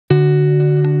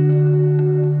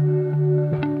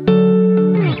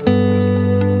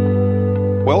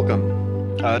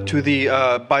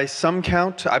By some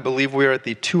count, I believe we're at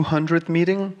the 200th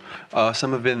meeting.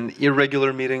 Some have been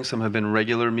irregular meetings, some have been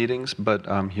regular meetings, but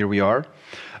here we are.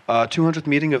 200th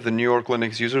meeting of the New York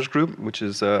Linux Users Group, which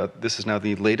is, this is now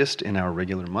the latest in our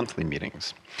regular monthly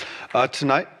meetings.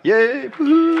 Tonight, yay,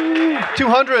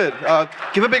 200!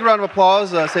 Give a big round of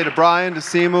applause, say to Brian, to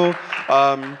Simu,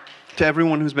 to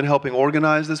everyone who's been helping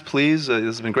organize this, please. This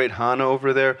has been great. Hannah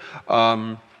over there.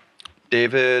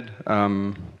 David,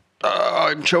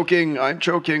 I'm choking,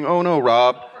 oh no,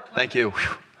 Rob, thank you.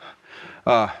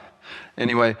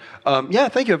 Anyway, yeah,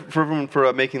 thank you for everyone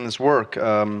for making this work.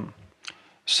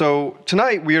 So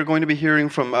tonight we are going to be hearing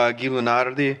from Guy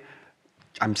Lunardi.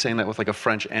 I'm saying that with like a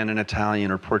French and an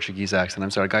Italian or Portuguese accent. I'm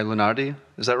sorry, Guy Lunardi,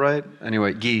 is that right?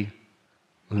 Anyway, Guy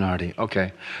Lunardi,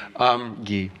 okay.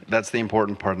 Guy, that's the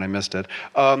important part and I missed it.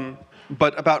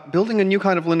 But about building a new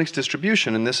kind of Linux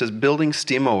distribution, and this is building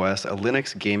SteamOS, a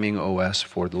Linux gaming OS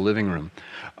for the living room.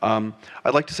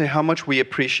 I'd like to say how much we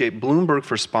appreciate Bloomberg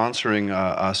for sponsoring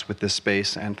us with this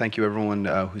space, and thank you everyone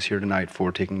who's here tonight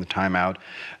for taking the time out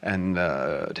and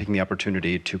taking the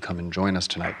opportunity to come and join us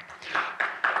tonight.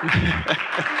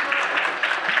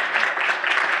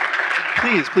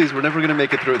 Please, we're never going to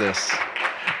make it through this.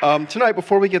 Tonight,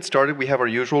 before we get started, we have our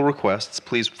usual requests.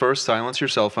 Please first silence your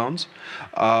cell phones.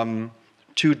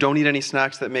 2, don't eat any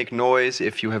snacks that make noise.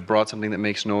 If you have brought something that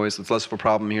makes noise, it's less of a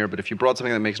problem here, but if you brought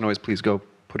something that makes noise, please go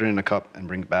put it in a cup and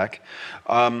bring it back.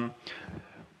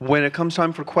 When it comes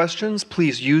time for questions,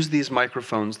 please use these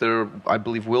microphones. There, I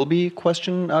believe, will be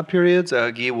question periods.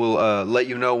 Guy will let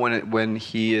you know when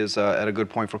he is at a good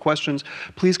point for questions.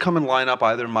 Please come and line up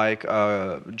either mic.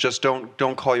 Just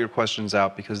don't call your questions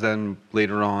out, because then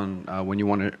later on, when you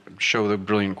want to show the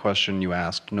brilliant question you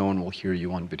asked, no one will hear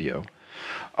you on video.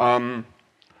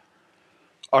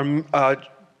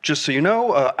 Just so you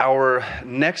know, our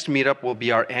next meetup will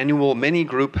be our annual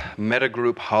mini-group,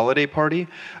 meta-group holiday party.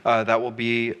 That will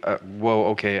be, whoa,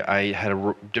 okay, I had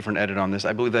a different edit on this.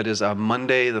 I believe that is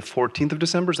Monday, the 14th of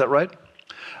December, is that right?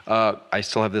 I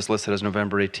still have this listed as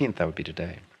November 18th, that would be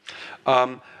today.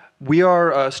 We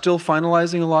are still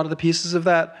finalizing a lot of the pieces of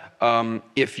that.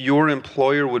 If your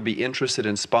employer would be interested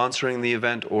in sponsoring the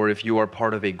event, or if you are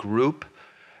part of a group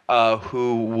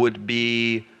who would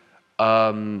be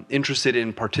interested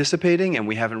in participating and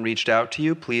we haven't reached out to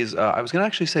you, please, I was going to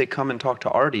actually say come and talk to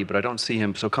Artie, but I don't see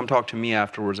him, so come talk to me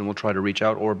afterwards and we'll try to reach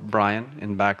out, or Brian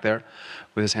in back there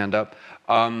with his hand up.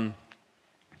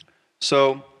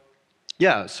 So,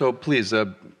 yeah, so please,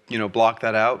 you know, block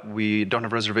that out. We don't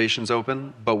have reservations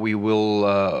open, but we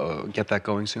will get that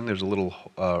going soon. There's a little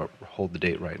hold the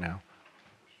date right now.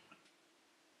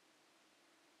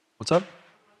 What's up?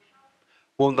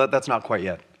 Well, that's not quite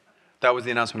yet. That was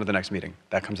the announcement of the next meeting.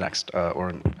 That comes next, that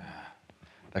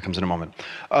comes in a moment.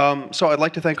 So I'd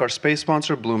like to thank our space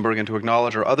sponsor, Bloomberg, and to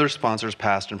acknowledge our other sponsors,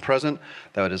 past and present.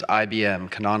 That is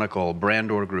IBM, Canonical,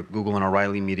 Brandor Group, Google, and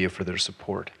O'Reilly Media for their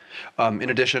support.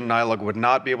 In addition, NYLUG would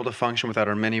not be able to function without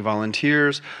our many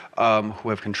volunteers who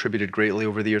have contributed greatly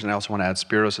over the years. And I also want to add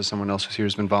Spiros as someone else who's here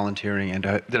who's been volunteering. And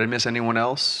did I miss anyone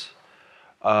else?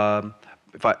 Nah,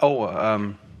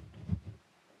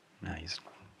 he's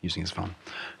using his phone.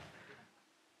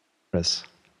 Chris.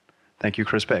 Thank you,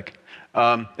 Chris Pick.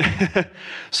 Sorry,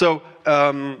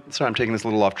 I'm taking this a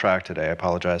little off track today. I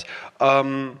apologize.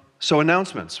 So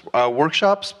announcements.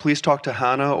 Workshops, please talk to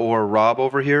Hannah or Rob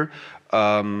over here.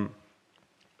 When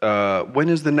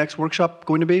is the next workshop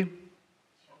going to be?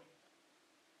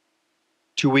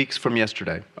 2 weeks from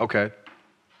yesterday. Okay.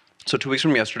 So 2 weeks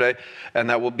from yesterday, and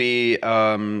that will be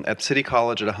at City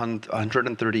College at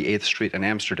 138th Street in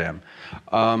Amsterdam.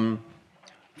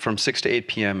 From 6 to 8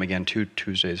 p.m., again, 2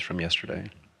 Tuesdays from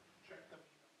yesterday.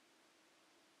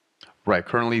 Right,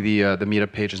 currently the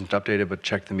meetup page isn't updated, but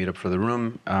check the meetup for the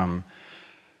room.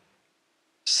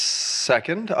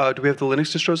 Second, do we have the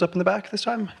Linux distros up in the back this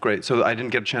time? Great, so I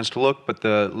didn't get a chance to look, but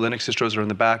the Linux distros are in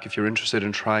the back. If you're interested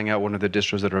in trying out one of the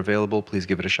distros that are available, please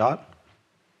give it a shot.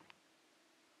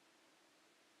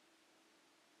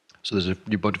 So there's a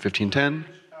Ubuntu 15.10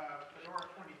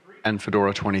 and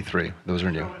Fedora 23. Those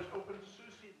are new.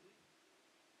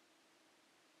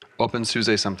 Open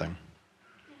SUSE something.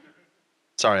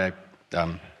 Sorry,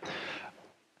 yeah,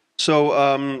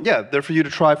 they're for you to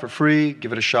try for free.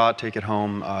 Give it a shot. Take it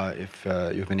home. If you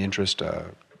have any interest,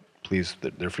 please,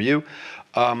 they're for you.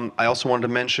 I also wanted to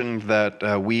mention that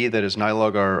that is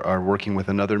NYLUG, are working with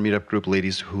another meetup group,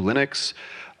 Ladies Who Linux,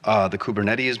 the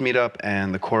Kubernetes meetup,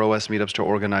 and the CoreOS meetups to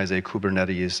organize a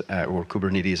Kubernetes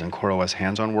and CoreOS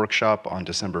hands-on workshop on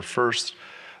December 1st.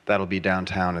 That'll be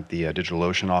downtown at the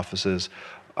DigitalOcean offices.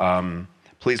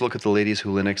 Please look at the Ladies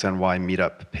Who Linux NY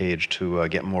meetup page to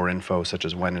get more info, such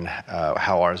as when and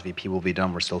how RSVP will be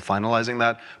done. We're still finalizing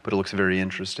that, but it looks very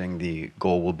interesting. The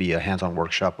goal will be a hands-on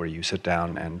workshop where you sit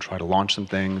down and try to launch some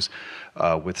things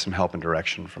with some help and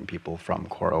direction from people from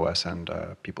CoreOS and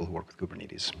people who work with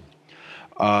Kubernetes.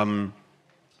 All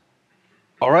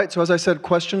right, so as I said,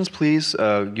 questions, please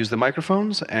use the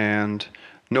microphones, and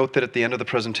note that at the end of the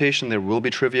presentation, there will be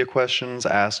trivia questions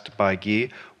asked by Guy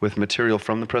with material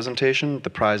from the presentation. The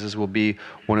prizes will be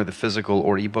one of the physical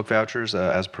or ebook vouchers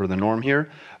as per the norm here.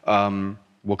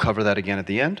 We'll cover that again at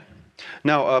the end.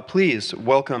 Now, please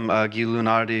welcome Guy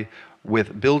Lunardi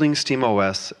with Building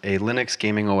SteamOS, a Linux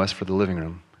gaming OS for the living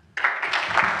room.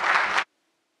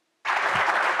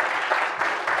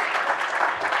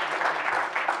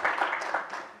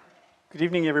 Good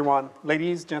evening, everyone.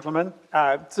 Ladies, gentlemen,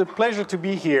 it's a pleasure to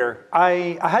be here.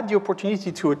 I had the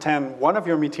opportunity to attend one of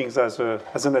your meetings as an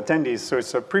attendee, so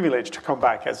it's a privilege to come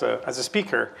back as a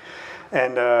speaker,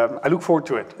 and I look forward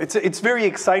to it. It's very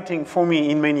exciting for me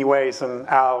in many ways, and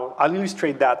I'll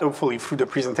illustrate that hopefully through the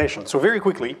presentation. So very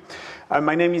quickly,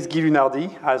 my name is Guy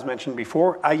Lunardi, as mentioned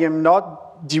before. I am not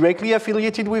directly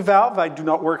affiliated with Valve. I do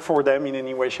not work for them in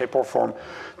any way, shape, or form.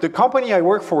 The company I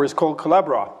work for is called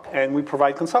Collabora, and we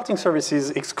provide consulting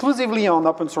services exclusively on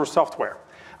open source software.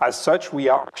 As such, we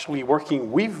are actually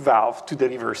working with Valve to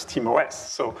deliver SteamOS.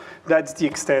 So that's the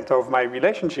extent of my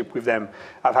relationship with them.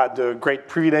 I've had the great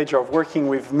privilege of working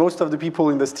with most of the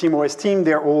people in the SteamOS team.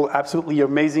 They're all absolutely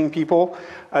amazing people.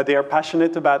 They are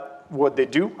passionate about what they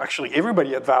do. Actually,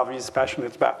 everybody at Valve is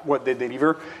passionate about what they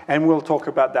deliver, and we'll talk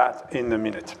about that in a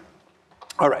minute.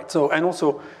 All right, so, and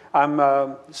also,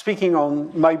 I'm speaking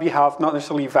on my behalf, not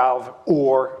necessarily Valve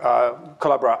or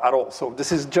Collabora at all. So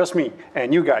this is just me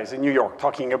and you guys in New York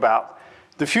talking about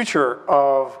the future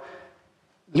of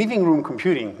living room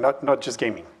computing, not just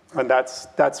gaming. And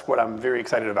that's what I'm very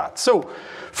excited about. So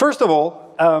first of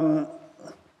all,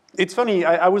 it's funny,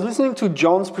 I was listening to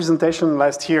John's presentation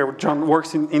last year. John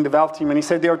works in the Valve team, and he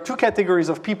said there are two categories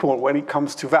of people when it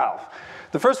comes to Valve.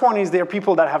 The first one is there are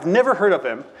people that have never heard of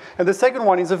them, and the second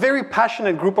one is a very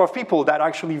passionate group of people that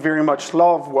actually very much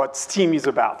love what Steam is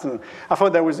about. And I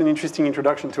thought that was an interesting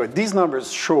introduction to it. These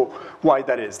numbers show why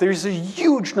that is. There is a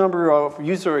huge number of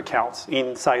user accounts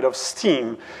inside of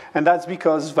Steam, and that's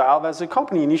because Valve as a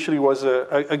company initially was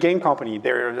a game company.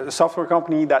 They're a software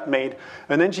company that made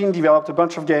an engine, developed a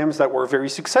bunch of games that were very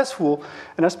successful,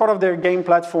 and as part of their game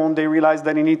platform, they realized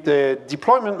that they need the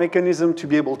deployment mechanism to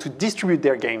be able to distribute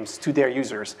their games to their users.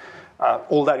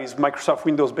 All that is Microsoft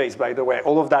Windows-based, by the way.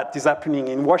 All of that is happening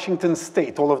in Washington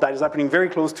State. All of that is happening very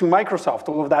close to Microsoft.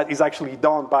 All of that is actually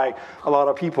done by a lot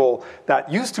of people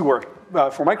that used to work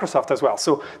for Microsoft as well.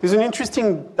 So there's an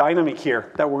interesting dynamic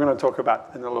here that we're going to talk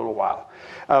about in a little while.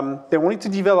 They wanted to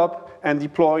develop and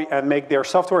deploy and make their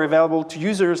software available to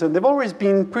users, and they've always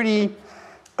been pretty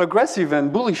aggressive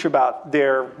and bullish about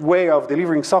their way of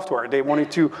delivering software. They wanted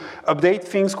to update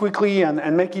things quickly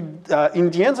and make it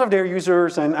in the hands of their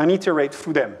users and iterate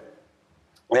through them.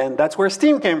 And that's where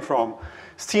Steam came from.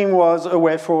 Steam was a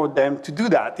way for them to do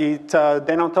that.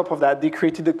 Then on top of that, they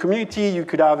created a community. You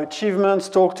could have achievements,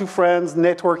 talk to friends,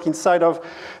 network inside of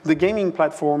the gaming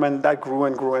platform, and that grew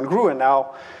and grew and grew. And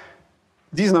now,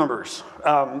 these numbers,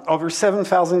 over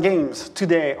 7,000 games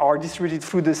today are distributed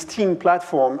through the Steam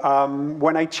platform.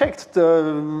 When I checked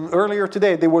earlier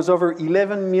today, there was over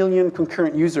 11 million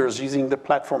concurrent users using the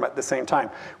platform at the same time,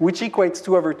 which equates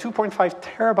to over 2.5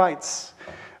 terabytes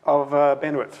of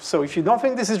bandwidth. So if you don't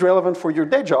think this is relevant for your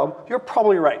day job, you're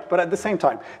probably right. But at the same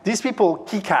time, these people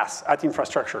kick ass at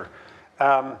infrastructure.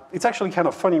 It's actually kind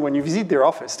of funny when you visit their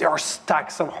office. There are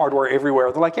stacks of hardware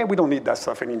everywhere. They're like, yeah, we don't need that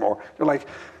stuff anymore. You're like,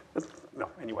 no,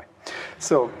 anyway.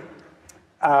 So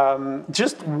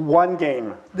just one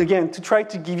game. Again, to try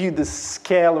to give you the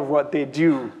scale of what they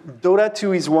do, Dota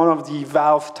 2 is one of the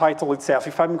Valve title itself.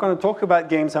 If I'm going to talk about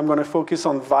games, I'm going to focus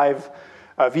on Valve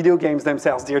video games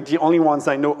themselves. They're the only ones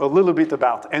I know a little bit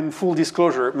about. And full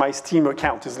disclosure, my Steam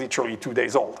account is literally 2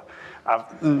 days old.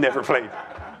 I've never played.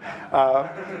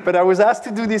 But I was asked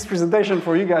to do this presentation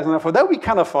for you guys, and I thought that would be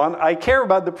kind of fun. I care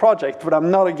about the project, but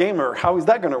I'm not a gamer. How is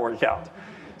that going to work out?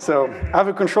 So I have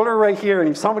a controller right here, and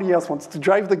if somebody else wants to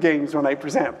drive the games when I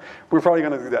present, we're probably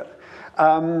going to do that.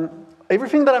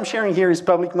 Everything that I'm sharing here is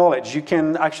public knowledge. You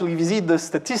can actually visit the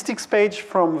statistics page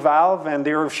from Valve, and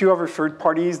there are a few other third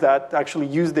parties that actually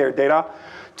use their data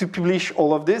to publish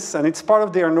all of this, and it's part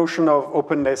of their notion of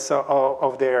openness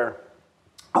of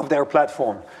their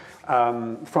platform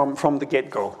from the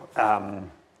get-go.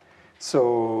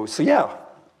 So yeah.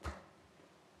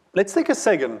 Let's take a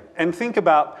second and think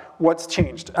about what's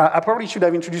changed. I probably should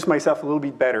have introduced myself a little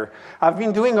bit better. I've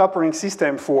been doing operating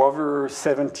system for over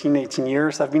 17, 18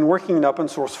 years. I've been working in open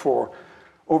source for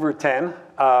over 10.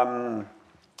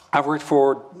 I've worked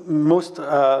for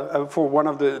one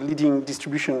of the leading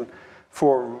distribution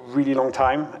for a really long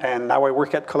time, and now I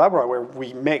work at Collabora, where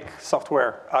we make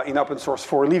software in open source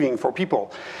for a living for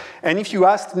people. And if you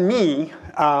asked me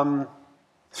 5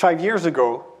 years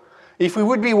ago, if we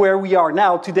would be where we are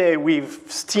now today with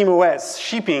SteamOS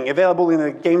shipping, available in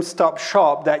a GameStop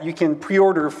shop that you can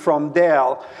pre-order from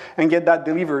Dell and get that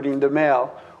delivered in the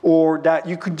mail, or that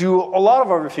you could do a lot of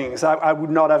other things, I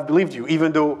would not have believed you,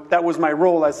 even though that was my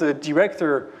role as a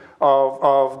director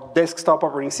of desktop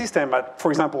operating system at, for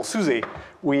example, SUSE.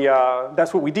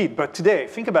 That's what we did. But today,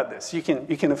 think about this. You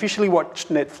can officially watch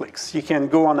Netflix. You can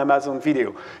go on Amazon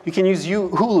Video. You can use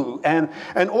Hulu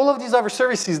and all of these other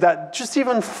services that just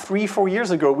even 3-4 years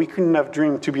ago, we couldn't have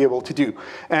dreamed to be able to do.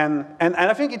 And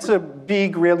I think it's a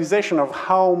big realization of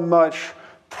how much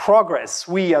progress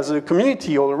we as a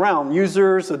community all around,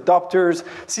 users, adopters,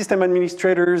 system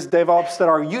administrators, DevOps that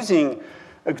are using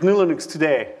GNU Linux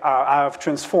today have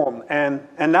transformed. And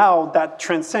now that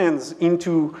transcends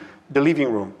into the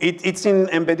living room. It's in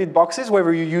embedded boxes,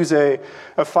 whether you use a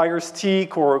Fire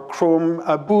Stick or a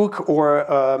Chromebook or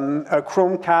a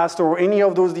Chromecast or any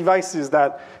of those devices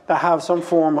that have some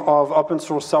form of open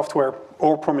source software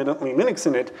or prominently Linux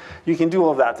in it, you can do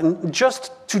all of that. And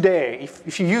just today,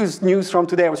 if you use news from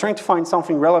today, I was trying to find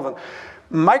something relevant.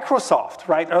 Microsoft,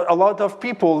 right? A lot of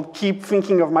people keep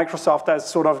thinking of Microsoft as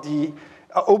sort of the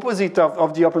opposite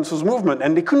of the open source movement,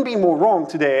 and they couldn't be more wrong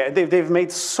today. They've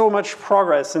made so much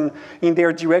progress in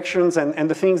their directions and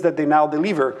the things that they now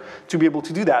deliver to be able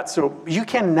to do that. So you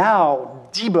can now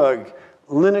debug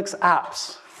Linux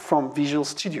apps from Visual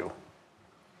Studio.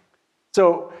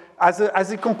 So as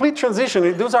a complete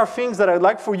transition, those are things that I'd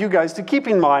like for you guys to keep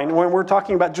in mind when we're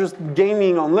talking about just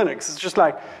gaming on Linux. It's just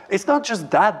like, it's not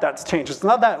just that's changed. It's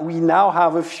not that we now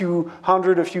have a few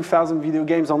hundred, a few thousand video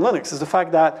games on Linux. It's the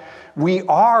fact that we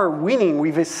are winning.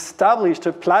 We've established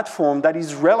a platform that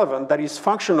is relevant, that is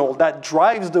functional, that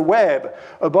drives the web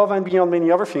above and beyond many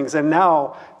other things. And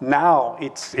now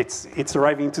it's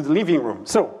arriving to the living room.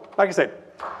 So, like I said,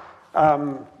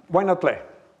 why not play?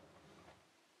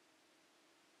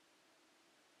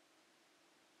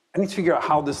 I need to figure out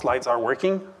how the slides are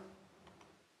working.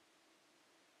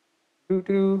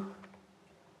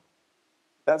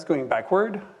 That's going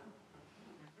backward.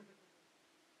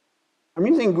 I'm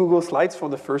using Google Slides for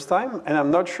the first time, and I'm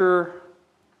not sure.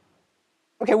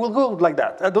 OK, we'll go like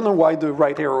that. I don't know why the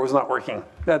right arrow is not working.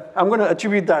 I'm going to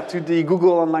attribute that to the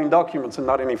Google Online documents and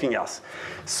not anything else.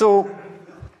 So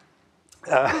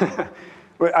I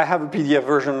have a PDF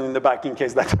version in the back in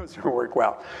case that doesn't work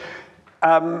well.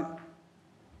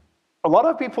 A lot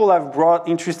of people have brought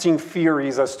interesting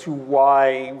theories as to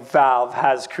why Valve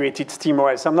has created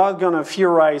SteamOS. I'm not going to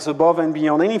theorize above and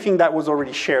beyond anything that was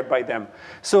already shared by them.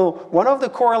 So one of the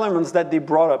core elements that they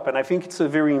brought up, and I think it's a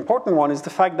very important one, is the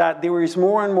fact that there is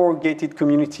more and more gated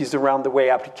communities around the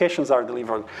way applications are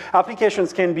delivered.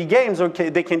 Applications can be games, or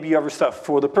they can be other stuff.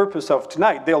 For the purpose of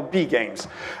tonight, they'll be games.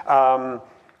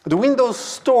 The Windows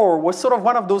Store was sort of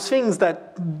one of those things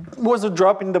that was a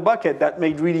drop in the bucket that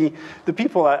made really the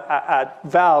people at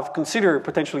Valve consider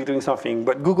potentially doing something.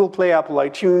 But Google Play, Apple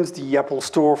iTunes, the Apple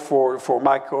Store for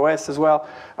macOS as well,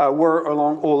 were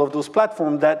along all of those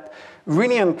platforms that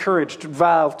really encouraged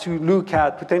Valve to look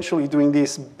at potentially doing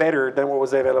this better than what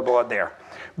was available out there.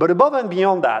 But above and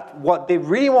beyond that, what they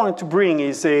really wanted to bring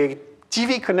is a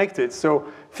TV connected, so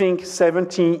think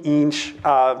 70-inch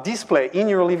display in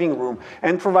your living room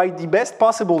and provide the best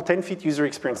possible 10-feet user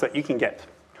experience that you can get.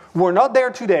 We're not there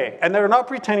today, and they're not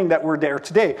pretending that we're there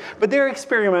today, but they're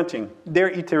experimenting, they're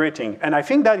iterating, and I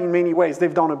think that in many ways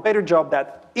they've done a better job than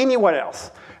anyone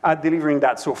else at delivering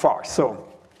that so far. So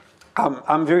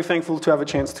I'm very thankful to have a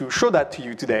chance to show that to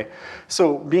you today.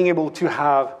 So being able to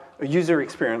have a user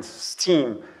experience,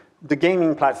 Steam, the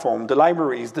gaming platform, the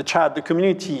libraries, the chat, the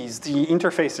communities, the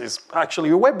interfaces, actually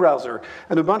a web browser,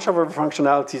 and a bunch of other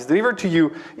functionalities delivered to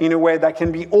you in a way that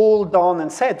can be all done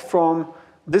and said from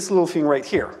this little thing right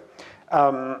here.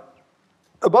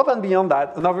 Above and beyond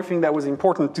that, another thing that was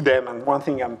important to them, and one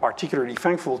thing I'm particularly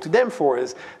thankful to them for,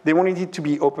 is they wanted it to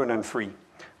be open and free,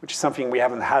 which is something we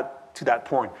haven't had to that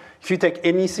point. If you take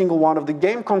any single one of the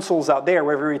game consoles out there,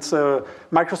 whether it's a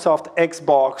Microsoft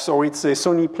Xbox or it's a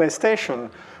Sony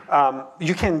PlayStation,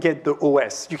 you can get the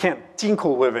OS. You can't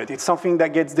tinkle with it. It's something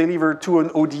that gets delivered to an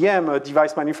ODM, a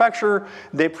device manufacturer.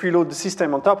 They preload the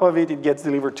system on top of it. It gets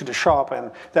delivered to the shop,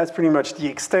 and that's pretty much the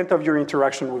extent of your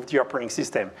interaction with the operating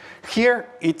system. Here,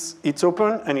 it's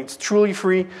open, and it's truly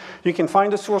free. You can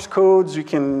find the source codes. You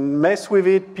can mess with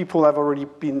it. People have already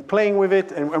been playing with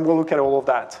it, and we'll look at all of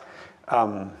that.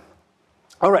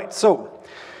 All right, so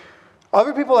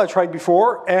other people have tried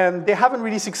before, and they haven't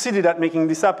really succeeded at making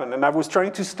this happen. And I was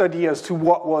trying to study as to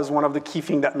what was one of the key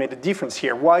things that made a difference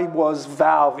here. Why was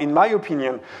Valve, in my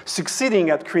opinion, succeeding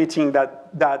at creating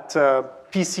that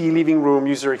PC living room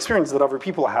user experience that other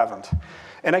people haven't?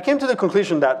 And I came to the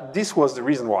conclusion that this was the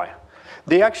reason why.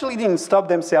 They actually didn't stop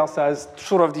themselves as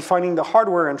sort of defining the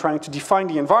hardware and trying to define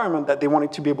the environment that they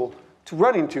wanted to be able to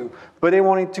run into, but they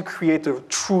wanted to create a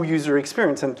true user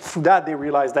experience, and through that they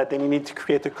realized that they needed to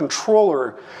create a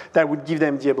controller that would give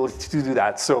them the ability to do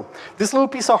that. So this little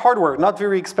piece of hardware, not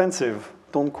very expensive,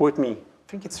 don't quote me, I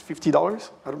think it's $50,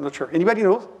 I'm not sure. Anybody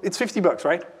knows? It's 50 bucks,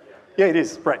 right? Yeah, it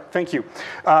is, right, thank you.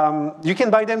 You can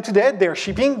buy them today, they're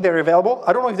shipping, they're available.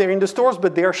 I don't know if they're in the stores,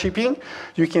 but they are shipping.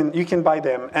 You can buy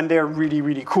them, and they're really,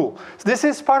 really cool. So this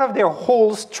is part of their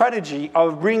whole strategy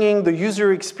of bringing the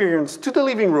user experience to the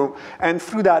living room, and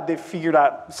through that, they figured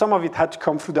out some of it had to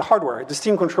come through the hardware. The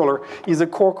Steam controller is a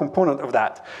core component of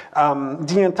that.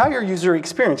 The entire user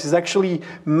experience is actually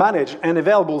managed and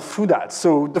available through that.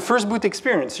 So the first boot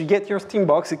experience, you get your Steam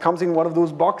box, it comes in one of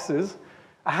those boxes.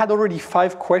 I had already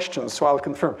 5 questions, so I'll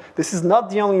confirm. This is not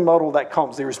the only model that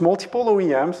comes. There's multiple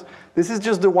OEMs. This is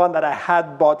just the one that I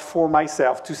had bought for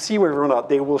myself to see whether or not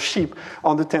they will ship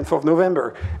on the 10th of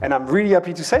November. And I'm really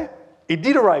happy to say it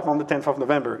did arrive on the 10th of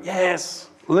November. Yes,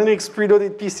 Linux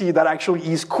preloaded PC that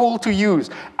actually is cool to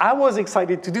use. I was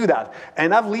excited to do that.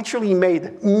 And I've literally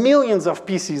made millions of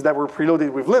PCs that were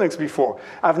preloaded with Linux before.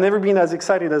 I've never been as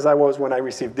excited as I was when I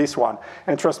received this one.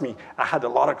 And trust me, I had a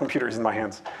lot of computers in my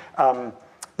hands.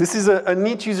 This is a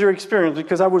neat user experience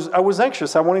because I was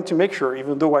anxious. I wanted to make sure,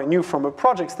 even though I knew from a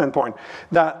project standpoint,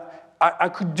 that I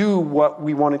could do what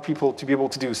we wanted people to be able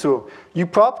to do. So you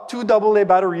pop 2 AA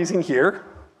batteries in here,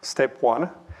 step 1.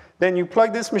 Then you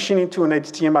plug this machine into an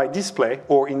HDMI display,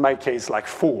 or in my case, like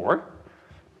 4,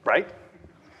 right?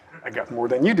 I got more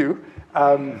than you do.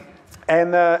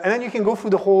 And then you can go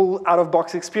through the whole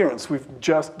out-of-box experience with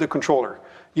just the controller.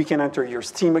 You can enter your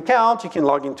Steam account, you can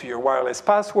log into your wireless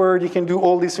password, you can do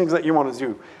all these things that you want to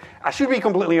do. I should be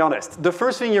completely honest. The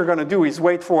first thing you're going to do is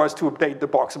wait for us to update the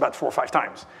box about 4 or 5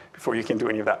 times before you can do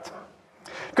any of that.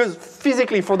 Because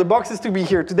physically, for the boxes to be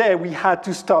here today, we had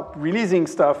to stop releasing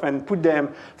stuff and put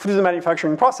them through the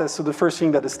manufacturing process. So the first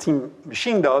thing that the Steam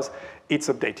machine does, it's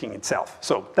updating itself.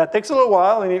 So that takes a little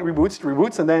while, and it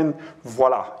reboots, and then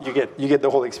voila, you get the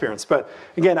whole experience. But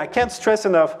again, I can't stress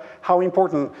enough how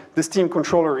important the Steam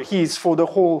controller is for the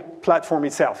whole platform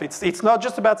itself. It's not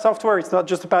just about software, it's not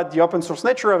just about the open source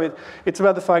nature of it, it's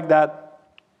about the fact that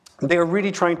they're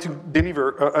really trying to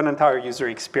deliver an entire user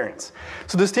experience.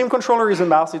 So the Steam controller is a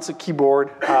mouse, it's a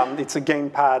keyboard, it's a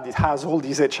gamepad, it has all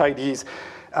these HIDs.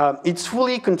 It's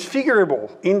fully configurable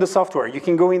in the software. You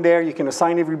can go in there, you can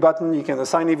assign every button, you can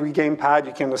assign every gamepad,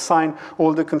 you can assign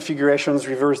all the configurations,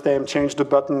 reverse them, change the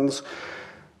buttons.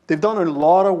 They've done a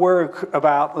lot of work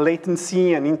about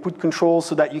latency and input control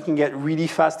so that you can get really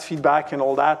fast feedback and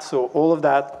all that. So all of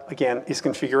that, again, is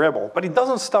configurable. But it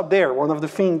doesn't stop there. One of the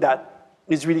things that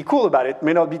is really cool about it,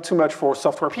 may not be too much for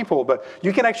software people, but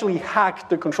you can actually hack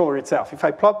the controller itself. If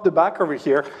I plop the back over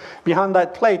here, behind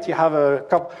that plate you have a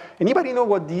couple. Anybody know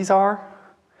what these are?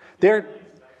 They're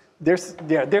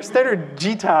standard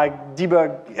GTAG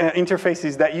debug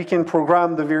interfaces that you can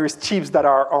program the various chips that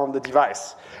are on the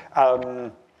device.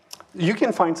 You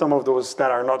can find some of those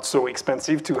that are not so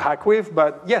expensive to hack with,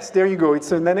 but yes, there you go.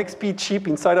 It's an NXP chip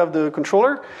inside of the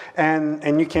controller, and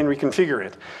you can reconfigure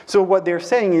it. So what they're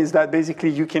saying is that basically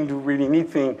you can do really neat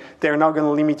things. They're not going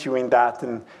to limit you in that,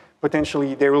 and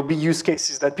potentially there will be use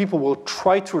cases that people will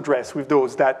try to address with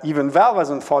those that even Valve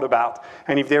hasn't thought about,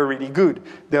 and if they're really good,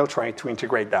 they'll try to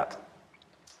integrate that.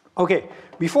 Okay,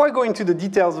 before I go into the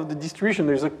details of the distribution,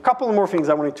 there's a couple more things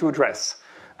I wanted to address.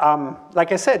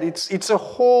 Like I said, it's a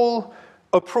whole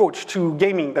approach to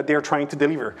gaming that they're trying to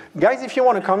deliver. Guys, if you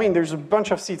want to come in, there's a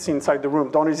bunch of seats inside the room.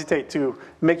 Don't hesitate to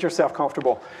make yourself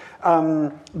comfortable.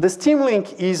 The Steam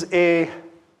Link is a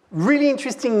really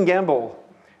interesting gamble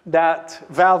that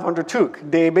Valve undertook.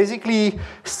 They basically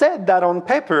said that on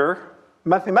paper,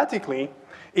 mathematically,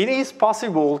 it is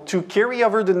possible to carry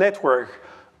over the network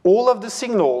all of the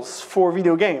signals for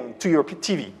video game to your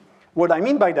TV. What I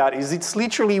mean by that is it's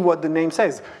literally what the name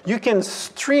says. You can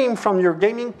stream from your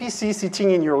gaming PC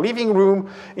sitting in your living room,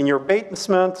 in your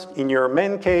basement, in your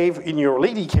man cave, in your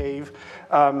lady cave.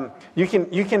 You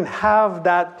can have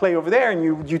that play over there,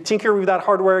 and you tinker with that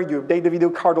hardware, you update the video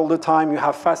card all the time, you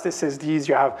have fast SSDs,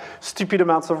 you have stupid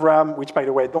amounts of RAM, which, by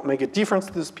the way, don't make a difference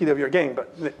to the speed of your game,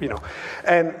 but, you know.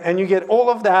 And you get all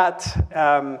of that,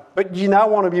 but you now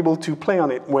want to be able to play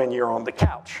on it when you're on the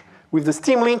couch. With the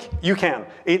Steam Link, you can.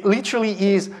 It literally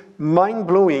is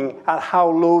mind-blowing at how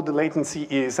low the latency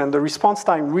is, and the response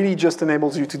time really just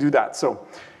enables you to do that. So,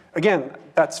 again,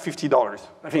 that's $50,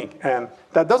 I think. And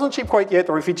that doesn't ship quite yet,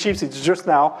 or if it ships, it's just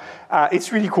now.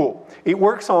 It's really cool. It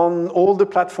works on all the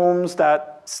platforms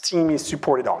that Steam is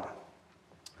supported on.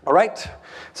 All right,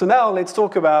 so now let's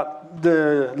talk about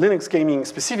the Linux gaming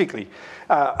specifically.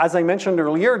 As I mentioned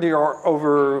earlier, there are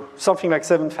over something like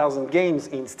 7,000 games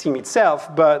in Steam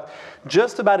itself, but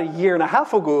just about a year and a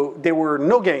half ago, there were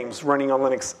no games running on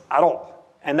Linux at all.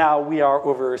 And now we are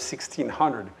over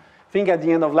 1,600. I think at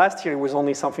the end of last year, it was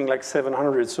only something like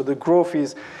 700, so the growth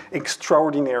is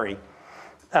extraordinary.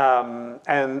 And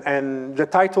the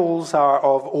titles are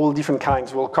of all different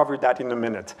kinds. We'll cover that in a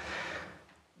minute.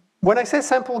 When I say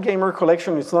sample gamer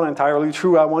collection, it's not entirely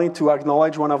true. I wanted to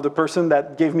acknowledge one of the person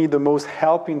that gave me the most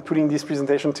help in putting this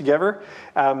presentation together.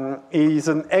 He's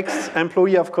an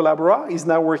ex-employee of Collabora. He's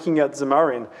now working at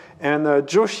Xamarin. And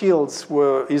Joe Shields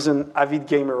is an avid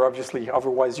gamer, obviously.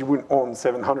 Otherwise, you wouldn't own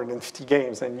 750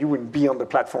 games, and you wouldn't be on the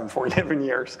platform for 11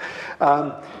 years.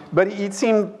 But it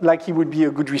seemed like he would be a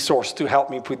good resource to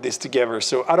help me put this together.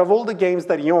 So out of all the games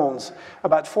that he owns,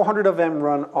 about 400 of them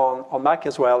run on Mac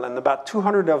as well, and about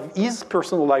 200 of his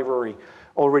personal library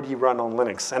already run on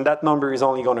Linux. And that number is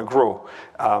only going to grow,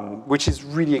 which is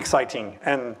really exciting.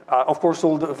 And of course,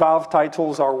 all the Valve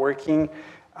titles are working,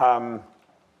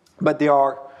 but there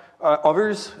are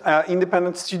others,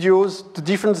 independent studios. The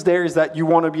difference there is that you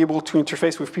want to be able to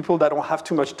interface with people that don't have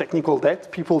too much technical debt,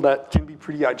 people that can be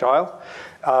pretty agile,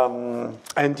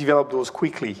 and develop those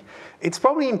quickly. It's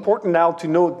probably important now to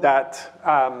note that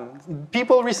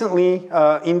people recently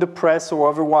in the press or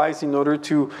otherwise, in order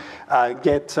to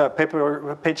get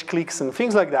page clicks and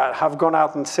things like that, have gone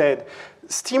out and said,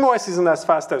 SteamOS isn't as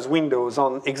fast as Windows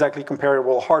on exactly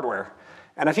comparable hardware.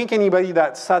 And I think anybody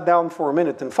that sat down for a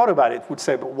minute and thought about it would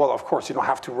say, well, of course, you don't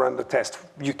have to run the test.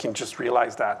 You can just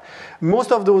realize that.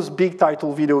 Most of those big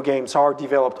title video games are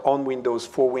developed on Windows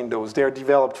for Windows. They're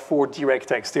developed for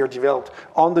DirectX. They're developed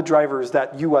on the drivers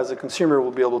that you as a consumer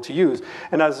will be able to use.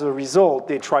 And as a result,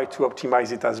 they try to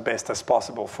optimize it as best as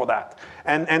possible for that.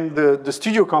 And the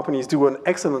studio companies do an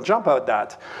excellent job at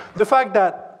that. The fact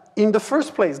that in the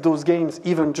first place, those games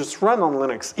even just run on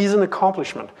Linux is an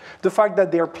accomplishment. The fact that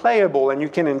they're playable and you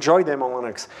can enjoy them on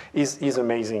Linux is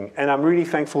amazing. And I'm really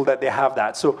thankful that they have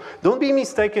that. So don't be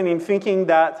mistaken in thinking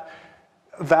that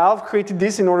Valve created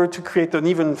this in order to create an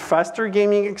even faster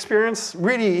gaming experience.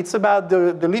 Really, it's about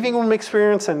the living room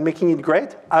experience and making it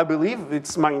great, I believe.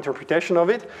 It's my interpretation of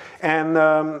it. And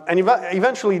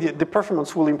eventually, the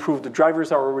performance will improve. The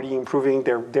drivers are already improving.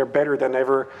 They're better than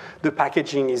ever. The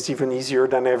packaging is even easier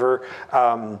than ever.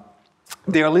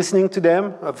 They are listening to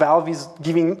them. Valve is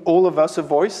giving all of us a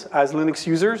voice as Linux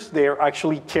users. They're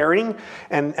actually caring,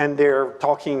 and they're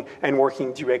talking and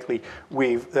working directly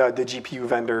with the GPU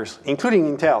vendors,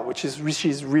 including Intel, which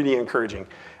is really encouraging.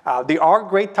 There are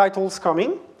great titles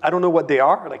coming. I don't know what they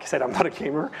are. Like I said, I'm not a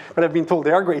gamer, but I've been told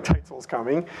there are great titles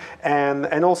coming.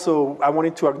 And also, I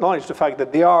wanted to acknowledge the fact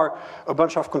that there are a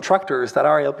bunch of contractors that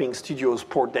are helping studios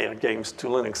port their games to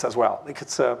Linux as well. Like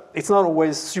it's not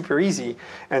always super easy,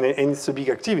 and it's a big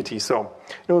activity. So,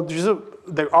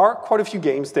 there are quite a few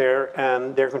games there,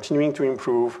 and they're continuing to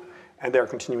improve, and they're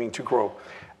continuing to grow.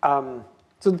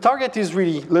 So the target is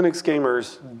really Linux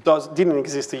gamers, didn't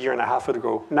exist a year and a half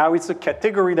ago. Now it's a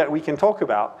category that we can talk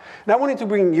about. And I wanted to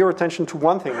bring your attention to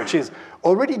one thing, which is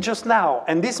already just now,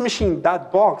 and this machine,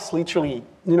 that box, literally,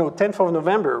 10th of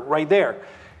November, right there,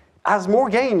 has more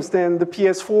games than the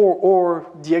PS4 or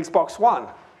the Xbox One.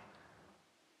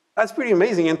 That's pretty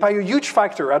amazing, and by a huge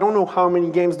factor. I don't know how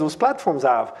many games those platforms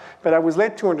have, but I was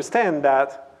led to understand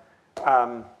that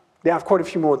they have quite a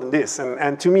few more than this.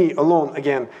 And to me, alone,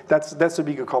 again, that's a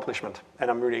big accomplishment. And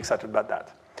I'm really excited about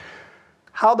that.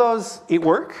 How does it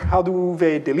work? How do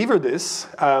they deliver this?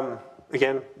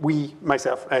 Again,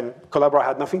 myself, and Collabora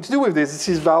had nothing to do with this. This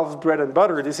is Valve's bread and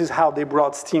butter. This is how they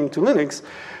brought Steam to Linux.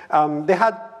 They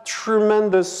had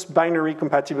tremendous binary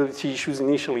compatibility issues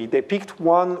initially. They picked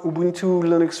one Ubuntu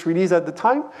Linux release at the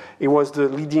time. It was the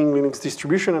leading Linux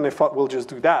distribution, and they thought, we'll just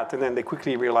do that. And then they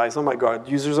quickly realized, oh my God,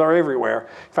 users are everywhere.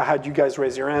 If I had you guys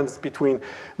raise your hands between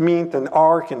Mint and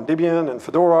Arc and Debian and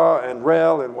Fedora and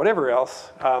RHEL and whatever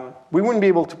else, we wouldn't be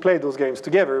able to play those games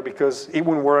together because it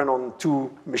wouldn't run on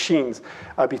 2 machines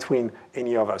between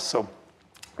any of us. So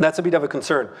that's a bit of a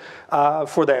concern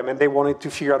for them, and they wanted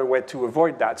to figure out a way to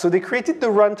avoid that. So they created the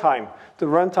runtime. The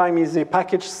runtime is a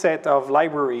packaged set of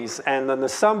libraries and an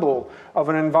ensemble of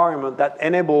an environment that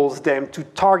enables them to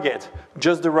target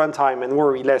just the runtime and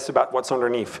worry less about what's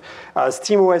underneath.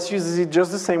 SteamOS uses it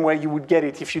just the same way you would get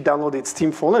it if you downloaded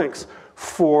Steam for Linux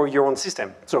for your own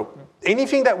system. So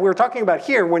anything that we're talking about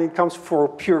here when it comes for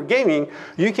pure gaming,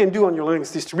 you can do on your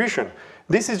Linux distribution.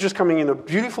 This is just coming in a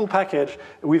beautiful package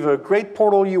with a great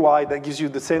portal UI that gives you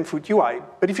the same foot UI.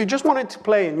 But if you just wanted to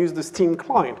play and use the Steam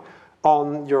client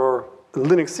on your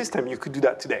Linux system, you could do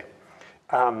that today.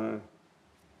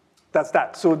 That's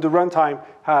that. So the runtime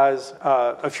has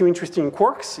a few interesting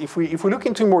quirks. If we look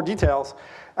into more details,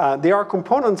 there are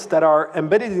components that are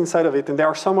embedded inside of it, and there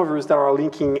are some others that are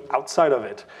linking outside of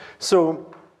it.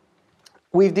 So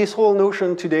with this whole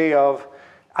notion today of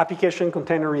application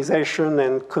containerization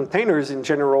and containers in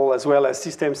general, as well as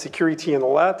system security and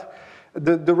all that,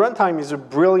 the runtime is a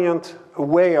brilliant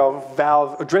way of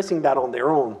Valve addressing that on their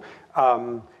own.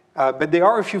 But there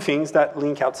are a few things that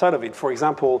link outside of it. For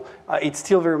example, it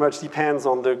still very much depends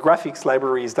on the graphics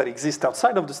libraries that exist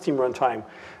outside of the Steam runtime,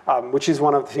 which is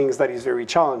one of the things that is very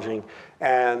challenging.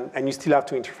 And you still have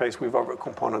to interface with other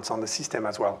components on the system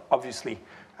as well, obviously,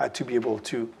 to be able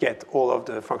to get all of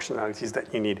the functionalities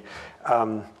that you need.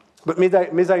 But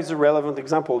Mesa is a relevant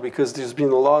example because there's been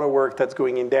a lot of work that's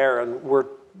going in there, and we're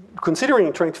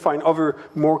considering trying to find other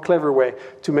more clever way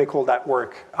to make all that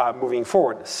work moving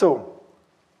forward. So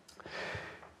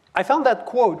I found that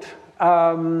quote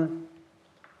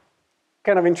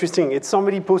kind of interesting. It's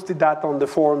somebody posted that on the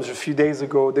forums a few days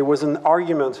ago. There was an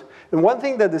argument. And one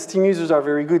thing that the Steam users are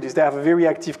very good is they have a very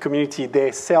active community.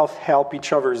 They self-help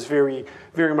each other very,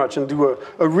 very much and do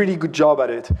a really good job at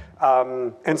it.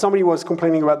 And somebody was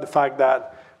complaining about the fact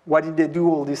that why did they do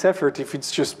all this effort if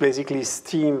it's just basically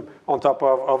Steam on top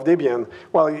of Debian?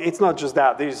 Well, it's not just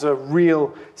that. There's a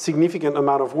real significant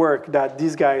amount of work that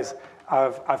these guys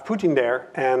have put in there.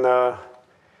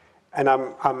 And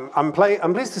I'm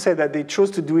pleased to say that they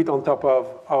chose to do it on top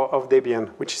of Debian,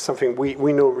 which is something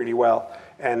we know really well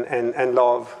and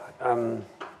love.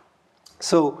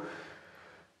 So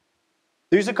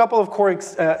there's a couple of core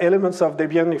elements of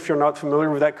Debian if you're not familiar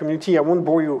with that community. I won't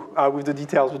bore you with the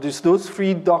details, but those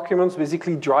 3 documents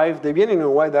basically drive Debian in a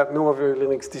way that no other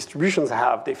Linux distributions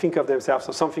have. They think of themselves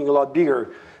as something a lot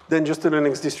bigger than just a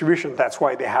Linux distribution. That's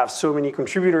why they have so many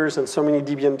contributors and so many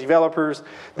Debian developers.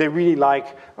 They really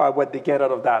like what they get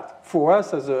out of that. For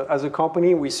us as a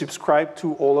company, we subscribe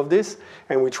to all of this,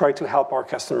 and we try to help our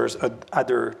customers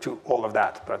adhere to all of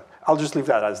that. But I'll just leave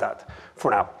that as that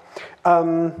for now.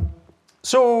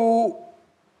 So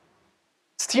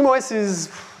SteamOS is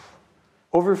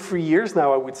over 3 years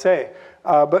now, I would say.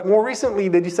 But more recently,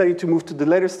 they decided to move to the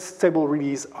latest stable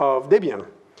release of Debian.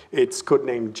 It's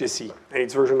codenamed Jessie, and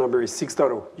its version number is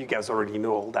 6.0. You guys already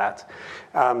know all that.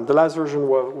 The last version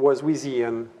was Wheezy,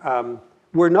 and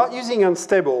we're not using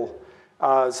unstable.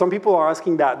 Some people are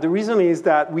asking that. The reason is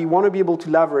that we want to be able to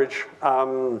leverage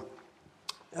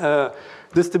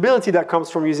the stability that comes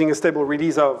from using a stable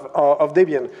release of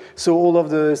Debian. So all of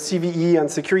the CVE and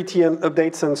security and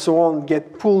updates and so on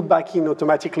get pulled back in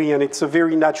automatically, and it's a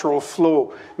very natural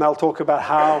flow. And I'll talk about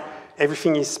how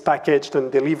everything is packaged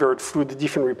and delivered through the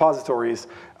different repositories.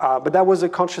 But that was a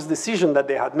conscious decision that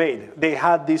they had made. They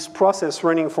had this process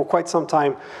running for quite some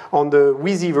time on the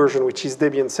Wheezy version, which is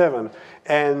Debian 7.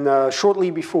 And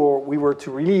shortly before we were to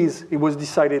release, it was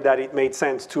decided that it made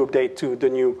sense to update to the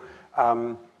new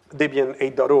Debian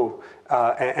 8.0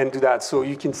 and do that. So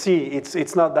you can see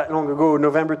it's not that long ago,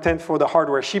 November 10th for the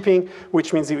hardware shipping,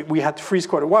 which means we had to freeze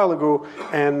quite a while ago,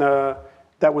 and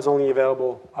that was only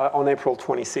available on April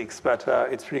 26th, but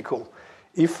it's pretty cool.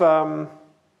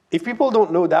 If people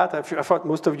don't know that, I thought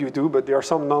most of you do, but there are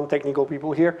some non-technical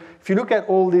people here. If you look at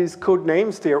all these code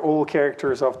names, they're all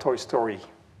characters of Toy Story.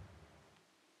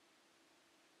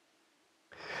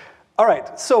 All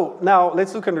right, so now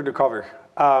let's look under the cover.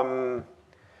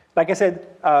 Like I said,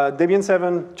 Debian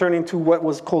 7 turned into what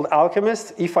was called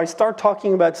Alchemist. If I start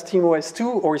talking about SteamOS 2,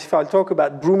 or if I talk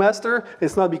about Brewmaster,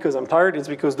 it's not because I'm tired, it's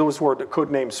because those were the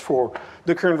code names for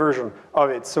the current version of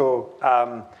it. So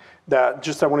I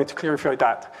wanted to clarify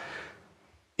that.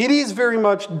 It is very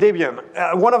much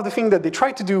Debian. One of the things that they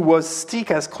tried to do was stick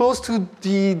as close to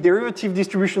the derivative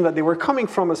distribution that they were coming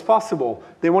from as possible.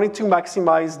 They wanted to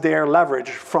maximize their leverage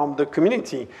from the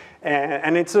community.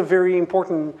 And it's a very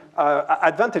important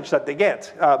advantage that they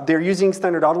get. They're using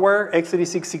standard hardware,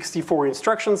 x86 64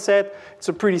 instruction set. It's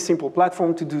a pretty simple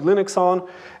platform to do Linux on.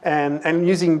 And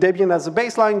using Debian as a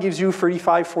baseline gives you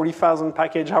 35, 40,000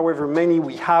 package, however many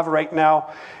we have right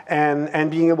now, and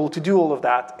being able to do all of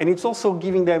that. And it's also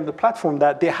giving them the platform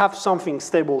that they have something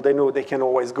stable they know they can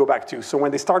always go back to. So when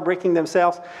they start breaking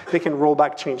themselves, they can roll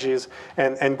back changes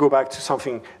and go back to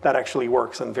something that actually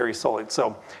works and very solid.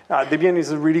 So Debian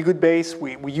is a really good base.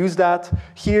 We use that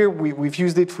here. We've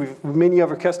used it with many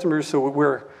other customers, so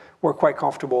we're quite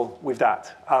comfortable with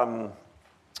that.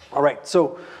 All right,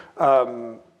 so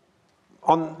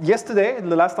on yesterday,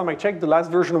 the last time I checked, the last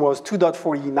version was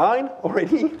 2.49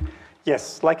 already.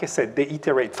 Yes, like I said, they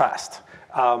iterate fast.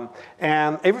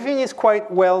 And everything is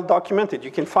quite well documented. You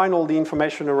can find all the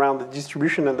information around the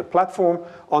distribution and the platform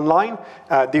online.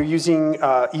 They're using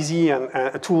easy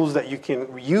and tools that you can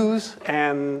reuse,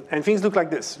 and things look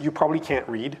like this. You probably can't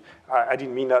read. I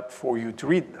didn't mean that for you to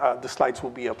read. The slides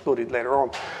will be uploaded later on.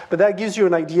 But that gives you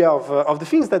an idea of the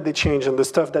things that they change and the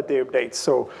stuff that they update.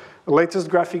 So latest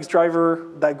graphics driver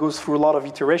that goes through a lot of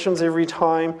iterations every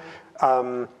time.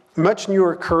 Much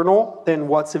newer kernel than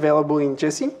what's available in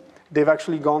Jessie. They've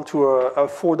actually gone to a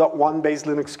 4.1 based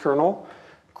Linux kernel.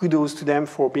 Kudos to them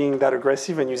for being that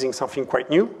aggressive and using something quite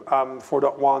new.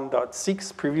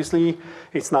 4.1.6 previously.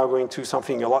 It's now going to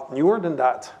something a lot newer than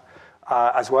that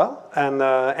as well.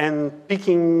 And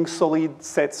picking solid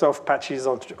sets of patches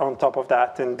on top of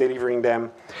that and delivering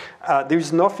them.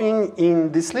 There's nothing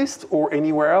in this list or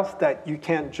anywhere else that you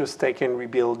can't just take and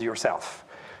rebuild yourself.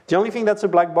 The only thing that's a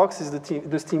black box is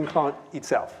the Steam client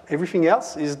itself. Everything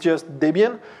else is just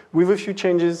Debian with a few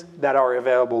changes that are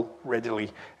available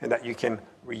readily and that you can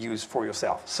reuse for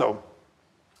yourself. So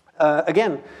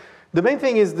again, the main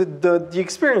thing is the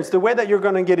experience. The way that you're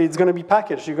going to get it is going to be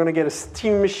packaged. You're going to get a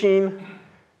Steam machine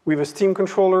with a Steam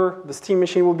controller. The Steam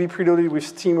machine will be preloaded with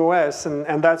SteamOS,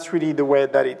 and that's really the way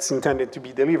that it's intended to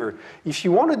be delivered. If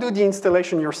you want to do the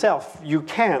installation yourself, you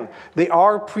can. They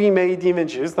are pre-made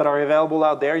images that are available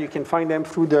out there. You can find them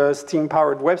through the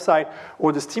Steam-powered website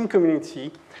or the Steam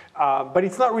community, but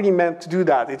it's not really meant to do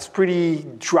that. It's pretty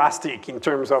drastic in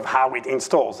terms of how it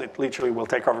installs. It literally will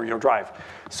take over your drive.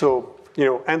 So,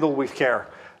 handle with care.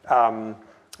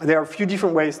 There are a few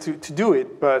different ways to do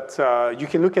it, but you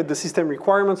can look at the system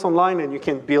requirements online and you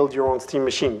can build your own Steam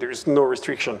machine. There's no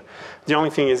restriction. The only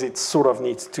thing is it sort of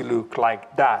needs to look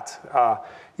like that.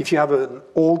 If you have an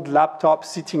old laptop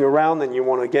sitting around and you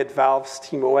want to get Valve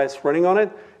SteamOS running on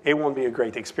it, it won't be a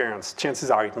great experience. Chances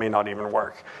are it may not even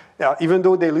work. Even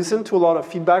though they listen to a lot of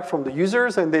feedback from the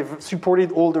users and they've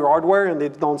supported older hardware and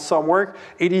they've done some work,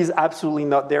 it is absolutely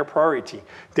not their priority.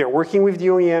 They're working with the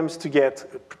OEMs to get,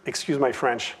 excuse my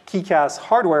French, kick-ass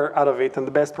hardware out of it and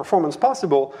the best performance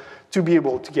possible to be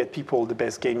able to get people the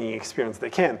best gaming experience they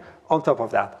can. On top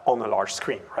of that, on a large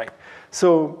screen, right?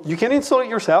 So you can install it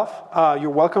yourself.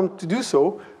 You're welcome to do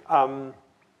so.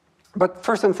 But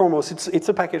first and foremost, it's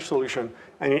a package solution,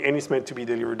 and it's meant to be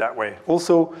delivered that way.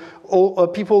 Also,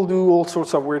 people do all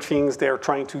sorts of weird things. They're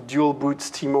trying to dual boot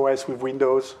SteamOS with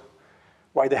Windows.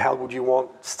 Why the hell would you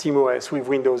want SteamOS with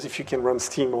Windows if you can run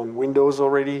Steam on Windows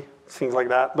already? Things like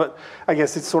that. But I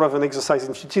guess it's sort of an exercise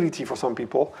in futility for some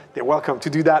people. They're welcome to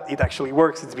do that. It actually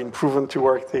works. It's been proven to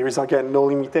work. There is, again, no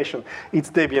limitation. It's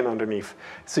Debian underneath,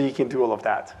 so you can do all of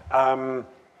that.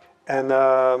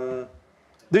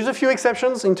 There's a few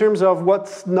exceptions in terms of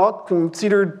what's not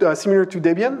considered similar to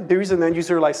Debian. There is an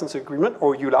end-user license agreement,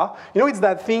 or EULA. It's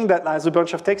that thing that has a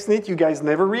bunch of text in it you guys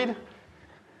never read.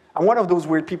 I'm one of those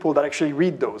weird people that actually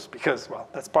read those because, well,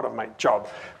 that's part of my job.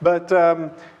 But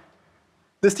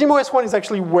the SteamOS one is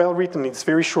actually well written. It's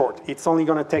very short. It's only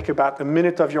going to take about a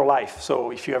minute of your life. So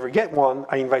if you ever get one,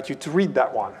 I invite you to read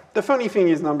that one. The funny thing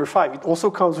is number 5. It also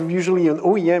comes with usually an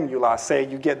OEM EULA. Say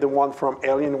you get the one from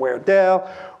Alienware Dell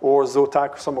or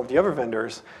Zotac or some of the other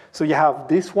vendors. So you have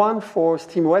this one for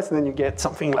SteamOS, and then you get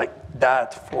something like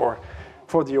that for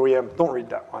the OEM. Don't read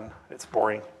that one. It's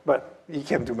boring. But you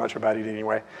can't do much about it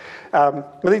anyway.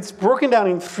 But it's broken down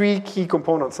in 3 key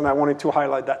components, and I wanted to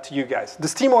highlight that to you guys. The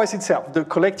SteamOS itself, the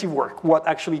collective work, what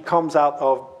actually comes out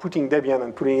of putting Debian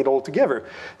and putting it all together.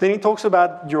 Then it talks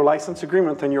about your license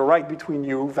agreement and your right between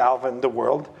you, Valve, and the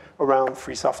world around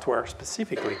free software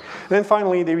specifically. And then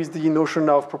finally, there is the notion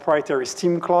of proprietary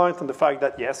Steam client and the fact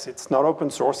that, yes, it's not open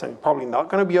source and probably not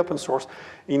going to be open source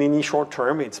in any short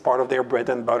term. It's part of their bread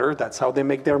and butter. That's how they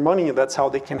make their money, and that's how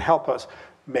they can help us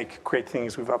create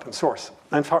things with open source.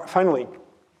 And finally,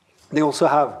 They also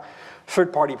have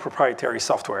third-party proprietary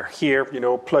software. Here,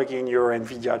 plug in your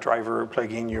NVIDIA driver,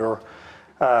 plug in your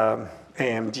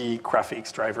AMD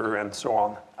graphics driver, and so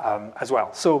on as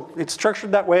well. So it's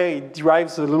structured that way. It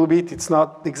derives a little bit. It's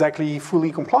not exactly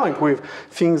fully compliant with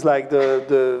things like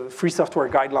the free software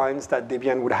guidelines that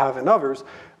Debian would have and others.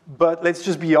 But let's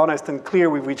just be honest and clear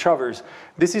with each other.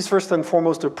 This is first and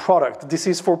foremost a product. This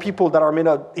is for people that are made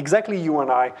up, exactly you and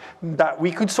I, that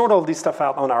we could sort all this stuff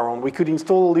out on our own. We could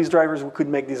install all these drivers, we could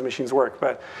make these machines work.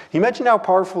 But imagine how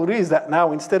powerful it is that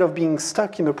now, instead of being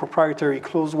stuck in a proprietary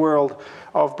closed world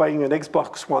of buying an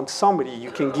Xbox One somebody,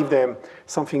 you can give them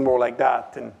something more like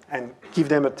that and give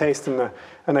them a taste and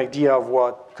an idea of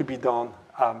what could be done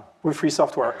with free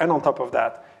software. And on top of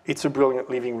that, it's a brilliant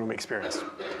living room experience.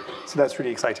 So that's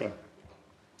really exciting.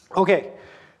 Okay.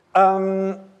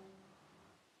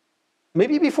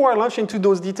 Maybe before I launch into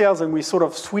those details and we sort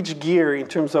of switch gear in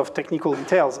terms of technical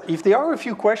details, if there are a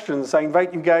few questions, I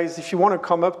invite you guys, if you want to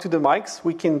come up to the mics,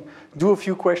 we can do a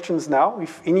few questions now,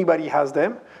 if anybody has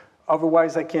them.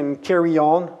 Otherwise, I can carry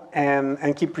on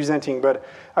and keep presenting. But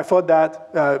I thought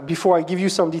that before I give you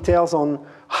some details on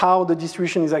how the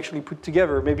distribution is actually put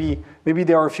together, maybe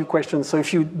there are a few questions. So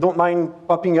if you don't mind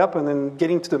popping up and then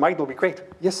getting to the mic, that'll be great.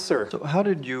 Yes, sir. So how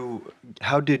did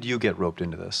you get roped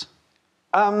into this?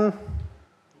 Well,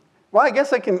 I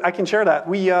guess I can share that.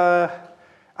 We,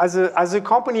 as a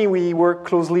company, we work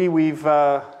closely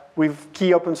with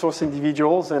key open source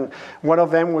individuals, and one of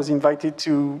them was invited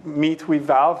to meet with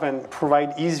Valve and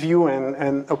provide his view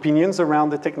and opinions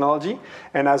around the technology.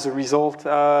 And as a result,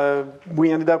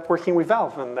 we ended up working with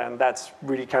Valve, and that's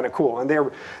really kind of cool. And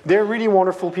they're really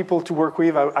wonderful people to work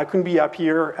with. I couldn't be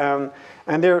happier.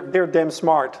 And they're damn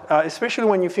smart, especially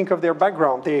when you think of their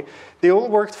background. They all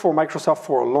worked for Microsoft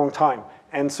for a long time,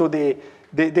 and so they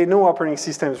know operating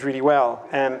systems really well,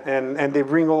 and they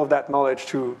bring all of that knowledge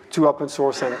to open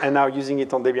source and now using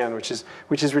it on Debian,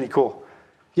 which is really cool.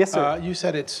 Yes, sir? You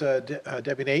said it's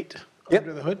Debian 8 Yep.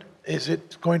 under the hood. Is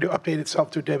it going to update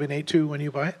itself to Debian 8.2 when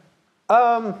you buy it?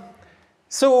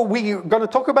 So we're going to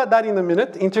talk about that in a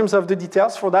minute. In terms of the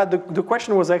details for that, the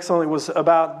question was excellent. It was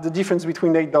about the difference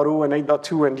between 8.0 and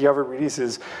 8.2 and the other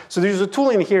releases. So there's a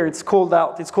tool in here. It's called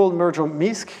Merge on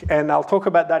MISC, and I'll talk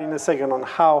about that in a second on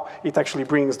how it actually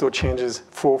brings those changes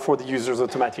for the users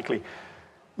automatically.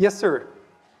 Yes, sir.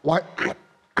 Why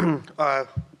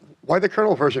the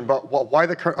kernel version bump? Why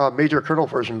the major kernel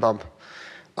version bump?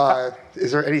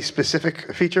 Is there any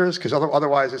specific features? Because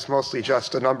otherwise, it's mostly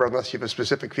just a number unless you have a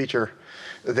specific feature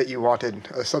that you wanted,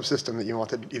 a subsystem that you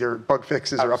wanted, either bug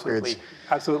fixes or upgrades.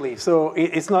 Absolutely. So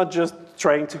it's not just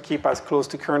trying to keep as close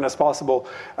to current as possible.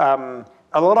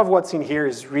 A lot of what's in here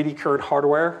is really current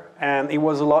hardware, and it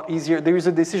was a lot easier. There is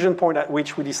a decision point at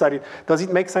which we decided, does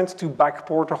it make sense to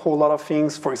backport a whole lot of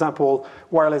things? For example,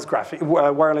 wireless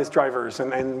drivers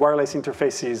and wireless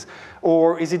interfaces,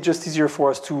 or is it just easier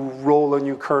for us to roll a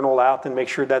new kernel out and make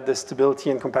sure that the stability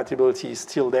and compatibility is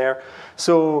still there?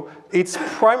 So it's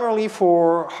primarily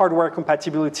for hardware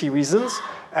compatibility reasons,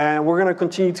 and we're going to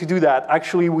continue to do that.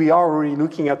 Actually, we are already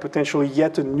looking at potentially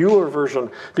yet a newer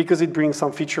version because it brings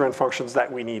some feature and functions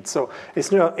that we need. So it's,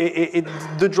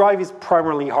 the drive is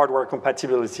primarily hardware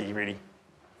compatibility, really.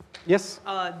 Yes?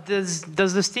 Does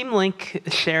the Steam Link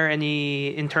share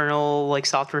any internal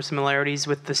software similarities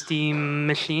with the Steam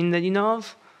machine that you know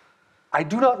of? I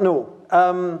do not know.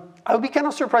 I would be kind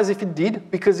of surprised if it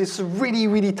did, because it's really,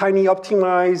 really tiny,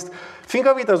 optimized. Think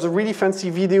of it as a really fancy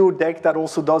video deck that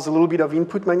also does a little bit of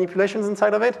input manipulations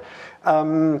inside of it.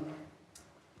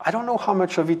 I don't know how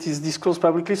much of it is disclosed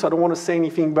publicly, so I don't want to say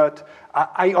anything, but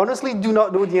I honestly do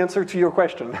not know the answer to your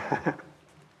question.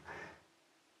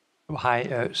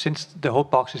 Hi, since the whole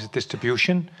box is a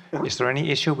distribution, is there any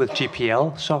issue with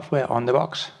GPL software on the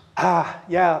box?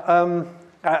 Yeah.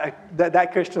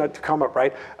 That question had to come up,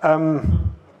 right?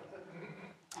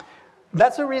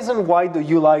 That's the reason why the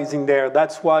EULA is in there.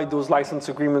 That's why those license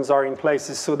agreements are in place,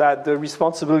 is so that the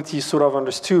responsibility is sort of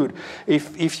understood.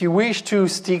 If you wish to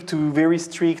stick to very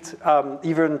strict,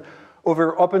 even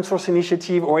over open source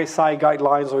initiative or SI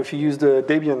guidelines, or if you use the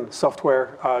Debian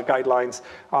software guidelines,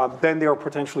 then there are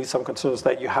potentially some concerns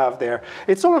that you have there.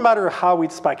 It's all a matter of how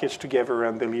it's packaged together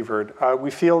and delivered.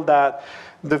 We feel that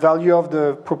the value of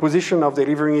the proposition of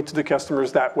delivering it to the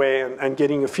customers that way and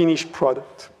getting a finished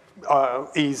product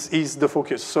is the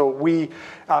focus. So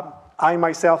I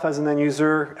myself as an end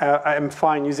user, I'm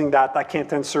fine using that. I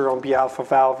can't answer on behalf of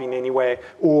Valve in any way,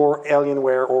 or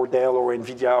Alienware, or Dell, or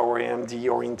NVIDIA, or AMD,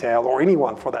 or Intel, or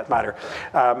anyone for that matter.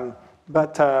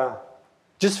 But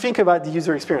just think about the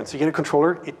user experience. You get a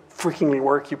controller, it freakingly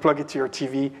work. You plug it to your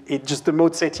TV. The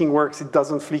mode setting works. It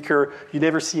doesn't flicker. You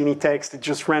never see any text. It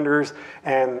just renders.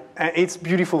 And it's a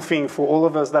beautiful thing for all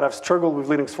of us that have struggled with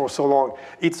Linux for so long.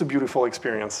 It's a beautiful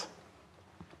experience.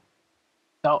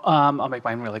 So I'll make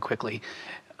mine really quickly.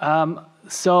 Does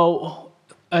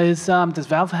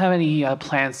Valve have any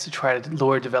plans to try to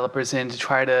lure developers in to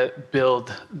try to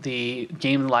build the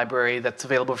game library that's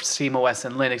available for SteamOS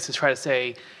and Linux to try to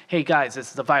say, hey guys,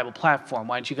 this is a viable platform.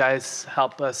 Why don't you guys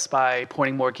help us by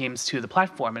porting more games to the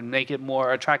platform and make it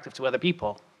more attractive to other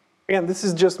people? Again, this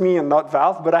is just me and not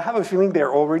Valve, but I have a feeling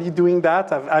they're already doing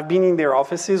that. I've been in their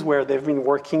offices where they've been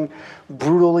working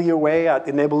brutally away at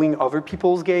enabling other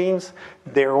people's games,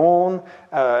 their own,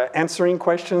 answering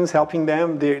questions, helping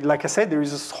them. Like I said, there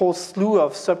is this whole slew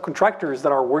of subcontractors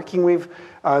that are working with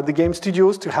the game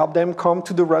studios to help them come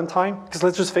to the runtime. Because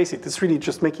let's just face it, it's really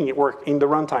just making it work in the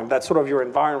runtime. That's sort of your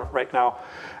environment right now.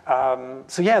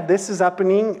 So yeah, this is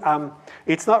happening.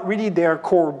 It's not really their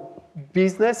core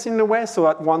business in a way. So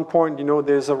at one point,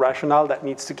 there's a rationale that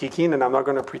needs to kick in, and I'm not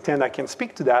going to pretend I can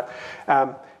speak to that.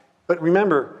 But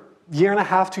remember, year and a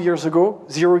half, 2 years ago,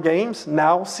 0 games,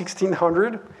 now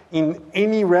 1,600 in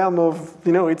any realm of,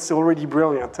 it's already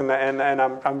brilliant, and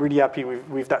I'm really happy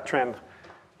with that trend.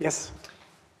 Yes?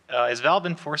 Is Valve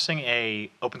enforcing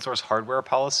a open source hardware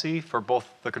policy for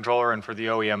both the controller and for the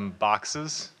OEM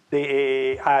boxes?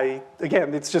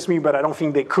 Again, it's just me, but I don't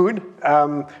think they could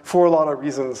for a lot of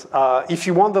reasons. If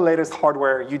you want the latest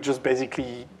hardware, you just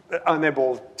basically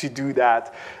unable to do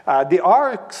that. There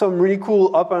are some really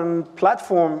cool open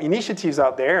platform initiatives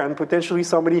out there, and potentially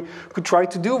somebody could try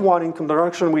to do one in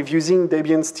conjunction with using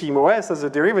Debian SteamOS as a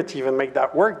derivative and make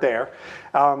that work there.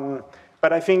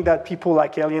 But I think that people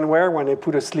like Alienware, when they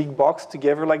put a sleek box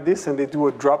together like this and they do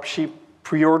a dropship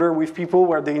pre-order with people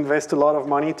where they invest a lot of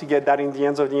money to get that in the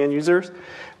hands of the end users,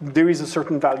 there is a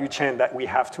certain value chain that we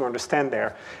have to understand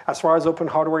there. As far as open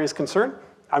hardware is concerned,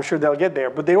 I'm sure they'll get there,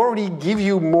 but they already give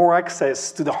you more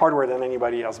access to the hardware than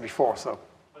anybody else before, so.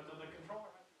 But the controller,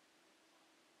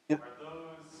 yeah. Are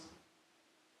those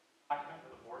documented to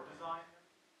the board design?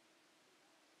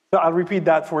 So I'll repeat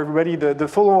that for everybody. The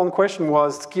follow-on question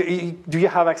was, do you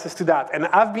have access to that? And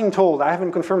I've been told, I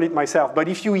haven't confirmed it myself, but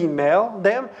if you email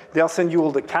them, they'll send you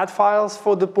all the CAD files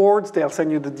for the boards, they'll send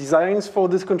you the designs for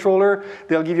this controller,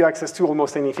 they'll give you access to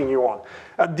almost anything you want.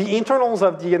 The internals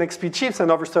of the NXP chips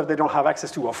and other stuff they don't have access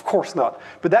to, of course not.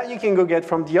 But that you can go get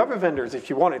from the other vendors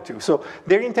if you wanted to. So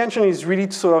their intention is really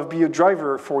to sort of be a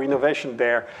driver for innovation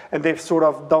there. And they've sort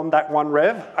of done that one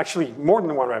rev, actually more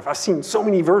than one rev. I've seen so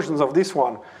many versions of this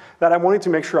one that I wanted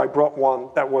to make sure I brought one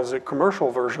that was a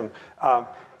commercial version.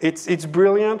 It's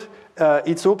brilliant,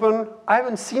 it's open. I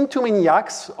haven't seen too many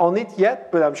hacks on it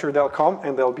yet, but I'm sure they'll come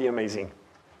and they'll be amazing.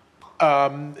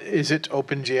 Is it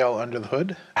OpenGL under the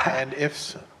hood? And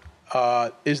if,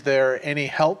 is there any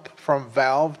help from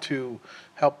Valve to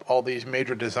help all these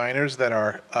major designers that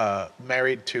are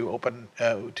married to the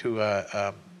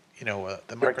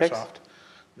Microsoft,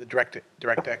 the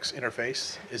DirectX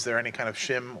interface? Is there any kind of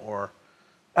shim or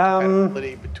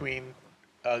compatibility between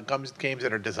games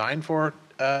that are designed for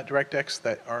DirectX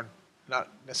that are not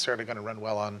necessarily going to run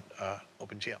well on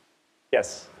OpenGL?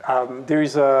 Yes, there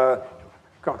is a.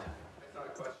 Go on. It's not a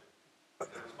question.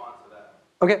 It's a response to that.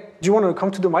 Okay. Do you want to come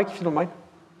to the mic if you don't mind?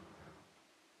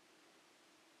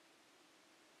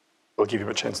 We'll give you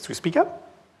a chance to speak up.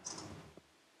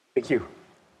 Thank you.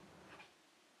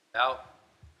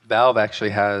 Valve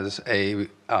actually has a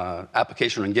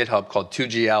application on GitHub called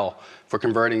 2GL for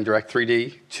converting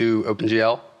Direct3D to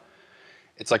OpenGL.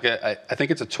 It's like I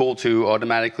think it's a tool to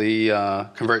automatically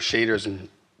convert shaders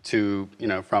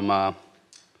from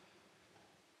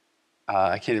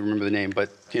I can't even remember the name, but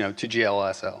to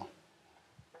GLSL.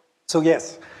 So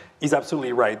yes, he's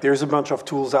absolutely right. There's a bunch of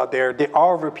tools out there. There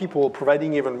are other people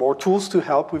providing even more tools to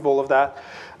help with all of that.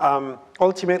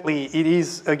 Ultimately, it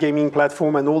is a gaming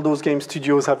platform, and all those game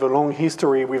studios have a long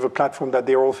history with a platform that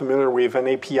they're all familiar with and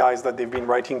APIs that they've been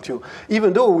writing to,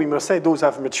 even though we must say those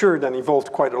have matured and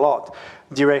evolved quite a lot.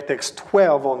 DirectX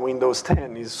 12 on Windows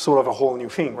 10 is sort of a whole new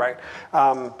thing, right?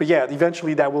 But yeah,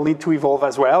 eventually that will need to evolve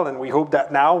as well, and we hope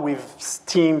that now with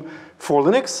Steam for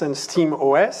Linux and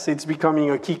SteamOS, it's becoming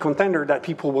a key contender that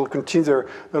people will consider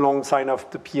alongside of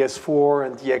the PS4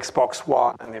 and the Xbox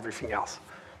One and everything else.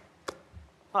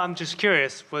 I'm just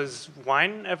curious, was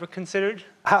Wine ever considered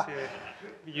to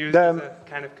use as a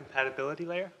kind of compatibility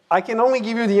layer? I can only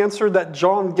give you the answer that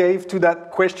John gave to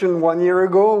that question 1 year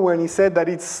ago when he said that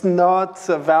it's not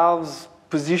Valve's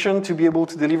position to be able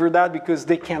to deliver that because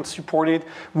they can't support it.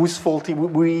 Whose fault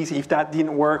if that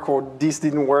didn't work or this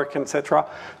didn't work, etc.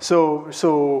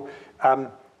 So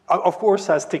Of course,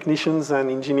 as technicians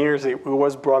and engineers, it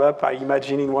was brought up, I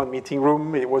imagine, in one meeting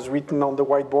room. It was written on the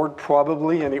whiteboard,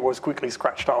 probably, and it was quickly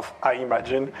scratched off, I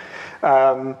imagine.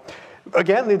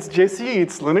 Again, it's JC,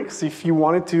 it's Linux. If you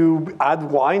wanted to add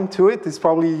wine to it, it's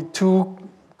probably 2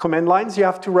 command lines you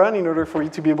have to run in order for you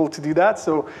to be able to do that,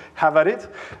 so have at it.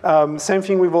 Same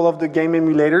thing with all of the game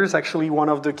emulators. Actually, one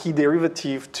of the key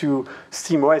derivatives to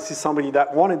SteamOS is somebody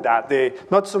that wanted that. They,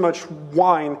 not so much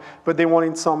wine, but they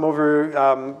wanted some other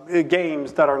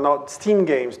games that are not Steam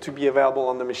games to be available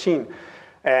on the machine.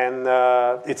 And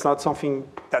it's not something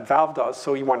that Valve does,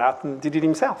 so he went out and did it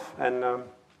himself, and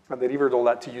delivered all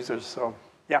that to users, so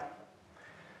yeah.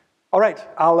 All right,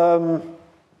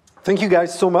 thank you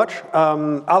guys so much.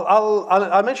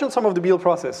 I'll mention some of the build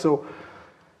process. So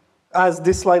as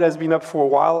this slide has been up for a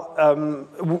while,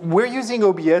 we're using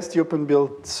OBS, the Open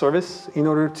Build service, in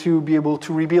order to be able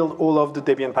to rebuild all of the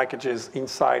Debian packages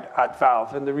inside at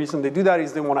Valve. And the reason they do that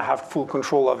is they want to have full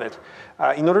control of it.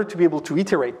 In order to be able to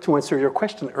iterate, to answer your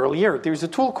question earlier, there's a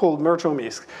tool called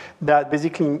merge-omisc that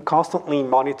basically constantly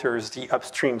monitors the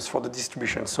upstreams for the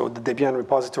distribution. So the Debian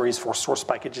repositories for source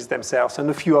packages themselves and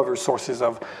a few other sources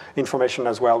of information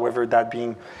as well, whether that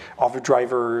being other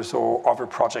drivers or other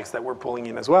projects that we're pulling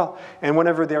in as well. And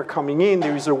whenever they're coming in,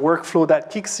 there is a workflow that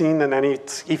kicks in, and then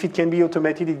if it can be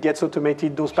automated, it gets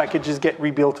automated. Those packages get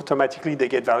rebuilt automatically. They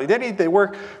get validated. They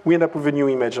work. We end up with a new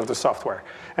image of the software.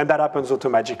 And that happens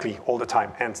automatically all the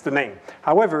time, hence the name.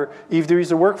 However, if there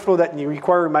is a workflow that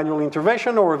requires manual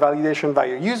intervention or a validation by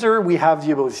a user, we have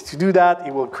the ability to do that.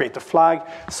 It will create a flag.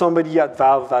 Somebody at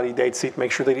Valve validates it,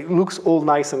 make sure that it looks all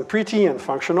nice and pretty and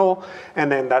functional,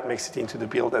 and then that makes it into the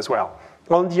build as well.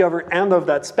 On the other end of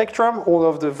that spectrum, all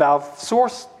of the Valve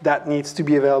source that needs to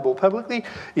be available publicly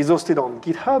is hosted on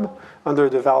GitHub under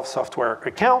the Valve software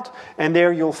account, and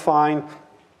there you'll find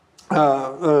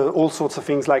all sorts of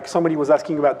things, like somebody was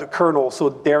asking about the kernel, so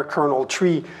their kernel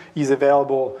tree is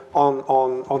available on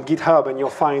GitHub, and you'll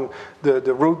find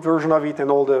the root version of it and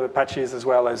all the patches as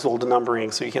well as all the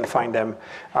numbering, so you can find them.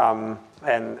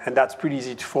 And that's pretty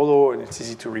easy to follow, and it's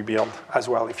easy to rebuild as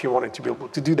well if you wanted to be able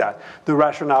to do that. The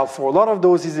rationale for a lot of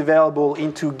those is available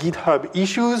into GitHub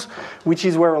issues, which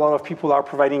is where a lot of people are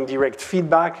providing direct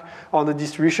feedback on the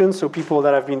distribution. So people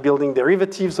that have been building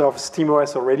derivatives of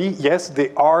SteamOS already, yes,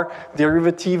 they are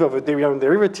derivative of a Debian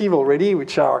derivative already,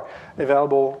 which are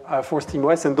available for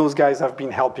SteamOS, and those guys have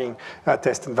been helping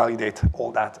test and validate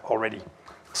all that already.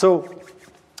 So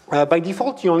by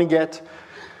default, you only get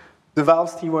the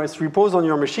Valve SteamOS repos on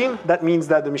your machine. That means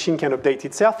that the machine can update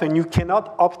itself, and you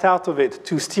cannot opt out of it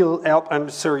to still help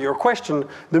answer your question.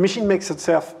 The machine makes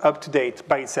itself up to date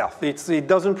by itself. It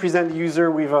doesn't present the user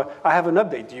with a, I have an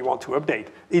update, do you want to update?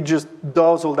 It just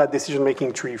does all that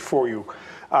decision-making tree for you.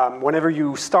 Whenever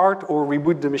you start or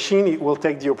reboot the machine, it will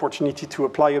take the opportunity to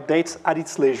apply updates at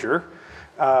its leisure.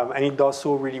 And it does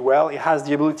so really well. It has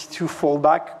the ability to fall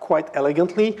back quite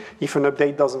elegantly if an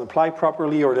update doesn't apply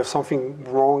properly or there's something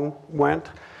wrong went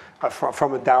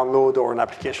from a download or an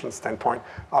application standpoint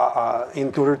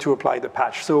in order to apply the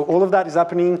patch. So all of that is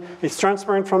happening. It's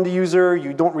transparent from the user.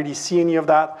 You don't really see any of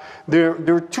that. There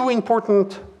are two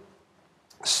important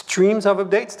streams of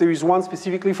updates. There is one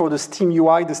specifically for the Steam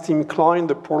UI, the Steam client,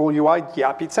 the portal UI, the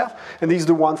app itself, and this is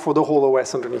the one for the whole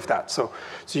OS underneath that. So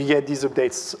you get these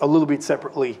updates a little bit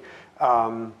separately,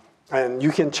 and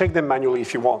you can check them manually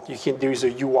if you want. There is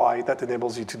a UI that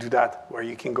enables you to do that, where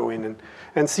you can go in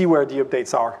and see where the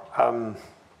updates are.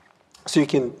 So you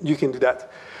can do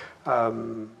that.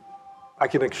 I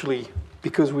can actually,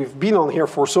 because we've been on here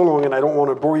for so long and I don't want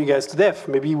to bore you guys to death,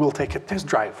 maybe we'll take a test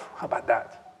drive. How about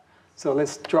that? So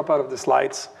let's drop out of the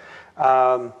slides.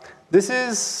 This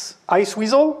is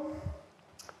Iceweasel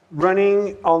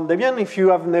running on Debian. If you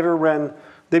have never run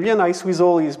Debian,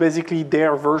 Iceweasel is basically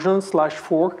their version /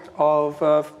 fork of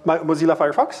Mozilla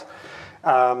Firefox.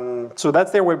 So that's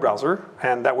their web browser,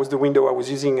 and that was the window I was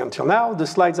using until now. The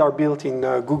slides are built in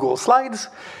Google Slides,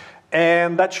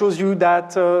 and that shows you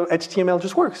that HTML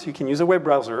just works. You can use a web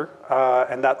browser,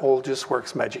 and that all just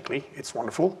works magically. It's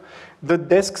wonderful. The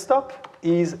desktop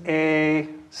is a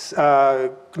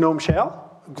GNOME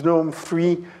shell, GNOME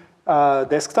 3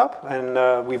 desktop,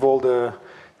 and with all the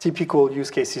typical use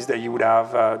cases that you would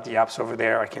have, the apps over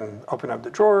there. I can open up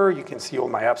the drawer. You can see all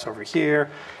my apps over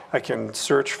here. I can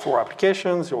search for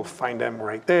applications. You'll find them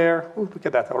right there. Ooh, look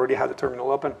at that. I already had the terminal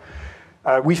open.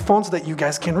 With fonts that you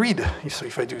guys can read. So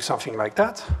if I do something like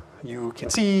that, you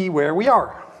can see where we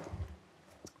are.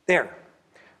 There.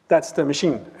 That's the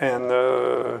machine.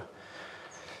 And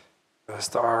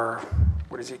star,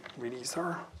 what is it? Really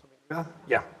star?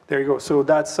 Yeah, there you go. So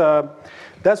that's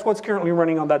what's currently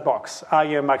running on that box. I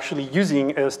am actually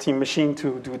using a Steam machine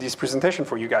to do this presentation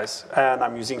for you guys. And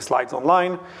I'm using slides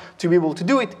online to be able to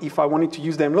do it. If I wanted to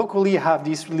use them locally, I have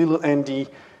this little handy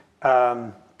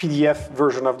PDF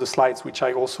version of the slides, which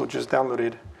I also just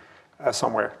downloaded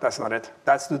somewhere. That's not it.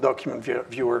 That's the document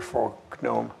viewer for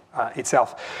GNOME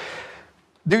itself.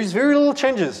 There's very little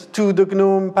changes to the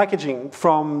GNOME packaging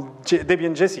from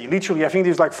Debian Jessie. Literally, I think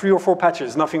there's like 3 or 4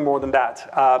 patches, nothing more than that.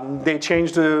 They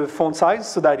changed the font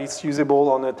size so that it's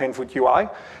usable on a 10-foot UI.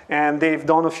 And they've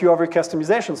done a few other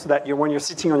customizations so that when you're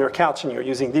sitting on your couch and you're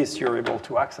using this, you're able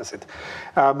to access it.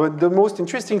 But the most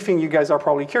interesting thing you guys are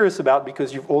probably curious about,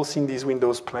 because you've all seen these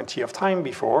windows plenty of time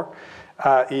before,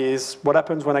 is what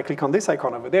happens when I click on this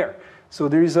icon over there. So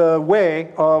there is a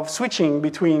way of switching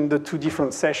between the 2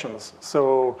 different sessions.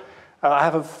 So I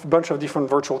have a bunch of different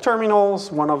virtual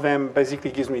terminals. One of them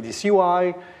basically gives me this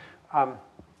UI.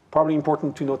 Probably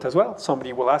important to note as well,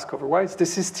 somebody will ask otherwise.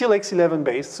 This is still X11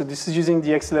 based, so this is using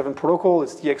the X11 protocol,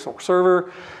 it's the XOR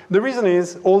server. The reason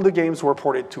is all the games were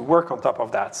ported to work on top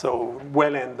of that, so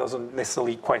well-end doesn't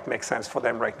necessarily quite make sense for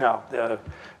them right now.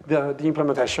 The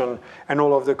implementation and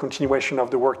all of the continuation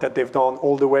of the work that they've done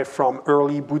all the way from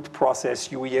early boot process,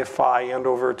 UEFI, and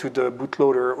over to the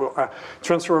bootloader,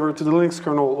 transfer over to the Linux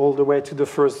kernel, all the way to the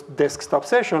first desktop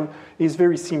session is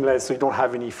very seamless, so you don't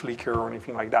have any flicker or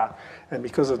anything like that. And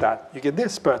because of that, you get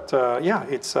this. But yeah,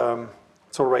 it's all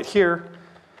right here.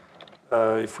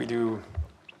 If we do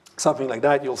something like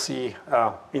that, you'll see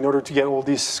in order to get all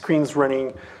these screens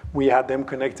running, we had them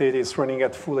connected. It's running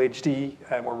at full HD,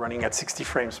 and we're running at 60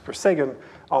 frames per second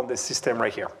on this system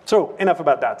right here. So enough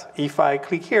about that. If I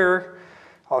click here,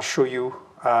 I'll show you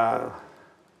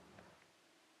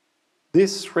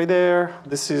this right there.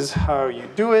 This is how you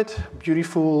do it.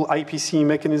 Beautiful IPC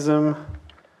mechanism.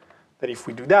 That if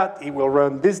we do that, it will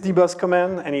run this debus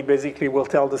command, and it basically will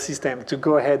tell the system to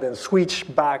go ahead and switch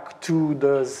back to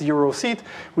the 0 seat,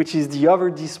 which is the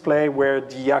other display where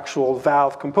the actual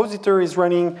Valve compositor is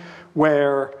running,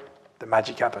 where the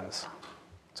magic happens.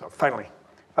 So finally,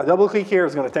 a double click here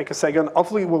is going to take a second.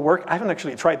 Hopefully it will work. I haven't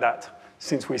actually tried that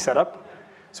since we set up.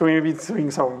 So we're going to be doing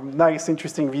some nice,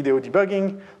 interesting video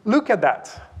debugging. Look at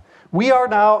that. We are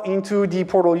now into the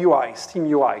Portal UI, Steam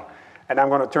UI. And I'm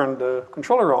going to turn the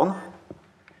controller on,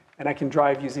 and I can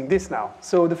drive using this now.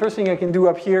 So the first thing I can do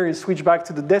up here is switch back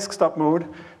to the desktop mode,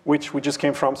 which we just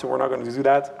came from, so we're not going to do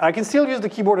that. I can still use the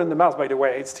keyboard and the mouse, by the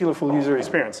way. It's still a full user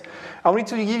experience. I wanted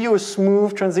to give you a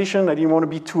smooth transition. I didn't want to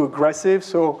be too aggressive.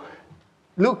 So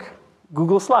look,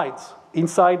 Google Slides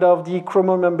inside of the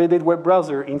Chromium embedded web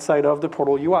browser, inside of the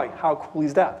Portal UI. How cool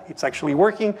is that? It's actually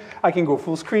working. I can go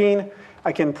full screen.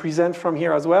 I can present from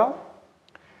here as well.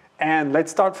 And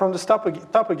let's start from the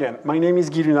top again. My name is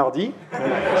Guy Lunardi.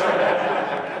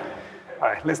 All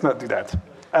right, let's not do that.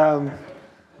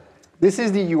 This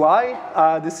is the UI.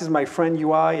 This is my friend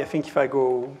UI. I think if I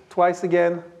go twice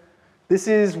again, this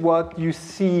is what you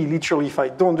see literally if I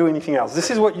don't do anything else. This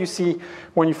is what you see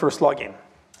when you first log in.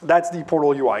 That's the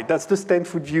Portal UI. That's the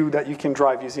 10-foot view that you can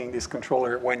drive using this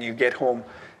controller when you get home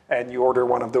and you order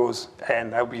one of those.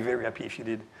 And I would be very happy if you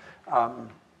did.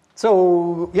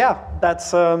 So yeah,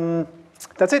 that's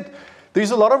it.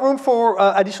 There's a lot of room for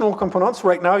additional components.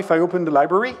 Right now, if I open the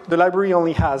library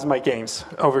only has my games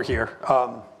over here.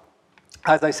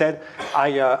 As I said,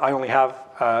 I only have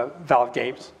Valve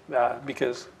games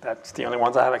because that's the only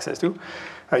ones I have access to.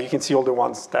 You can see all the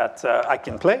ones that I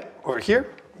can play over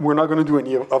here. We're not going to do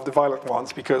any of the violent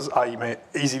ones because I'm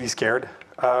easily scared.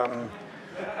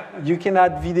 You can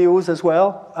add videos as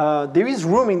well. There is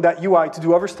room in that UI to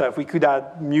do other stuff. We could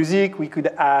add music, we could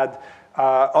add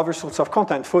other sorts of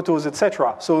content, photos,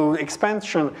 etc. So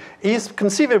expansion is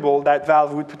conceivable that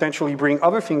Valve would potentially bring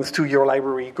other things to your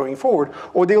library going forward,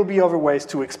 or there'll be other ways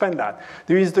to expand that.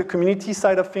 There is the community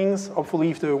side of things. Hopefully,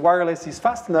 if the wireless is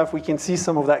fast enough, we can see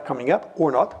some of that coming up,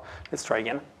 or not. Let's try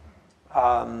again.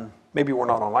 Maybe we're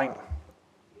not online.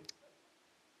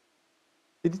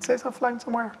 Did it say it's offline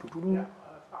somewhere? Yeah.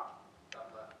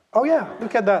 Oh yeah,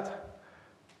 look at that.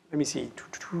 Let me see.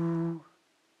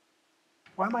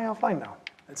 Why am I offline now?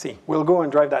 Let's see. We'll go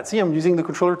and drive that. See, I'm using the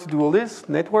controller to do all this.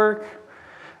 Network,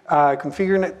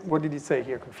 configure what did it say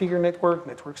here? Configure network,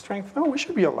 network strength. No, we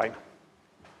should be online.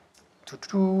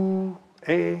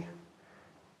 I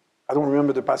don't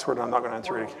remember the password. I'm not going to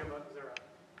enter it.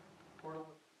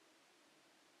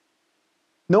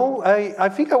 No, I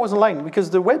think I was online because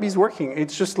the web is working.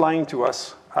 It's just lying to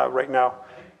us right now.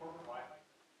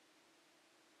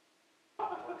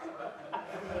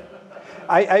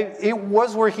 It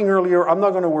was working earlier. I'm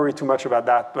not going to worry too much about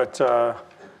that, but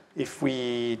if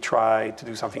we try to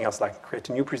do something else, like create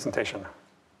a new presentation?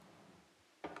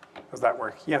 Does that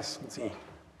work? Yes, let's see.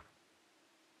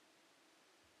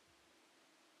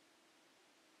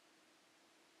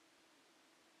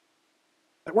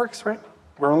 That works, right?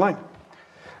 We're online.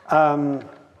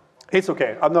 It's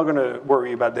okay. I'm not going to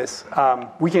worry about this.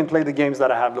 We can play the games that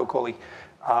I have locally.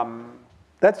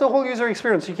 That's the whole user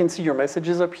experience. You can see your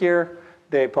messages up here.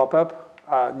 They pop up.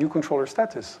 New controller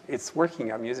status. It's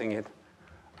working. I'm using it.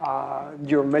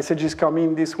 Your messages come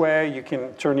in this way. You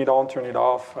can turn it on, turn it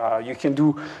off. You can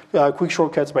do quick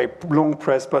shortcuts by long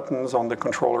press buttons on the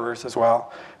controllers as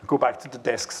well. Go back to the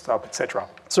desktop, etc.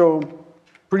 So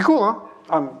pretty cool, huh?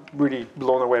 I'm really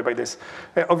blown away by this.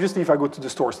 Obviously, if I go to the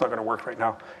store, it's not going to work right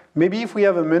now. Maybe if we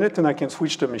have a minute and I can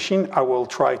switch the machine, I will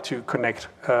try to connect,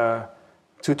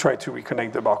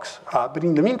 reconnect the box. But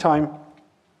in the meantime,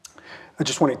 I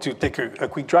just wanted to take a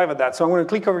quick drive at that. So I'm going to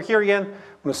click over here again.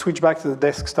 I'm going to switch back to the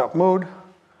desktop mode.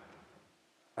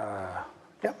 Yeah.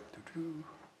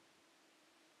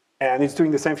 And it's doing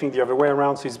the same thing the other way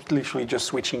around, so it's literally just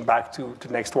switching back to the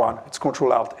next one. It's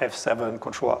Control-Alt F7,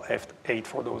 Control-Alt F8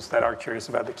 for those that are curious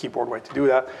about the keyboard way to do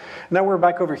that. Now we're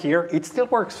back over here. It still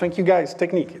works. Thank you guys.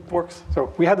 Technique, it works.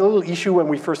 So we had a little issue when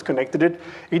we first connected it.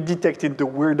 It detected the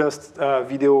weirdest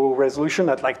video resolution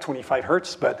at like 25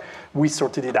 Hertz, but we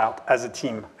sorted it out as a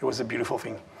team. It was a beautiful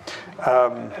thing.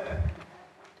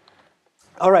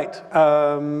 All right.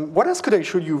 What else could I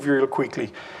show you very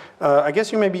quickly? I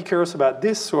guess you may be curious about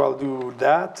this, so I'll do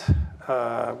that.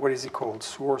 What is it called?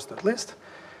 Source.list.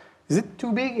 Is it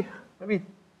too big? Maybe,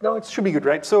 no, it should be good,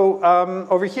 right? So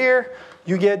over here,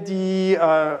 you get the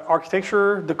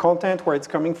architecture, the content, where it's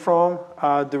coming from,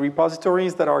 the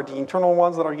repositories that are the internal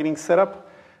ones that are getting set up,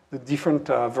 the different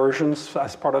versions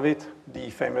as part of it, the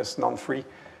famous non-free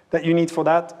that you need for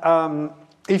that.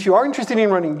 If you are interested in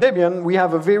running Debian, we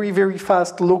have a very, very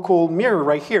fast local mirror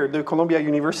right here. The Columbia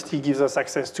University gives us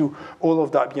access to all of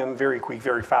Debian very quick,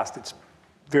 very fast. It's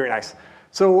very nice.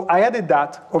 So I added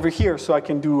that over here so I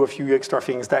can do a few extra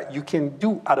things that you can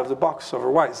do out of the box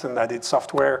otherwise, and added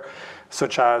software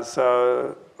such as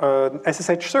an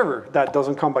SSH server that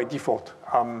doesn't come by default.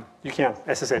 You can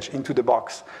SSH into the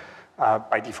box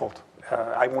by default.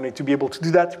 I wanted to be able to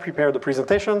do that to prepare the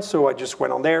presentation, so I just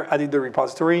went on there, added the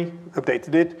repository,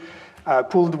 updated it,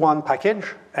 pulled one package,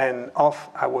 and off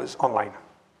I was online.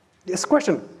 Yes,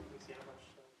 question?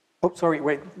 Oh, sorry,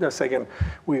 wait a second.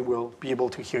 We will be able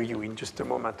to hear you in just a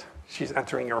moment. She's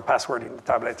entering your password in the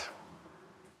tablet.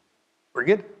 We're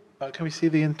good? Can we see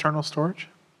the internal storage?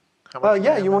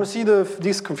 Yeah, you want to see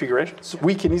this configuration? So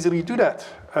we can easily do that.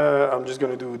 I'm just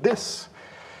going to do this.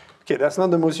 Okay, that's not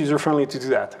the most user-friendly to do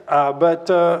that.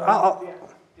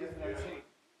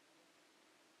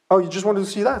 Oh, you just wanted to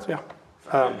see that? Yeah.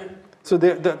 So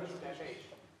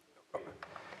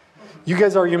you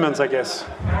guys are humans, I guess.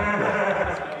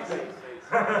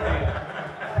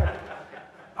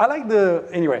 I like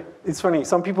anyway, it's funny.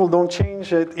 Some people don't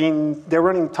change it they're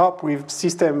running top with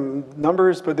system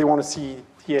numbers, but they want to see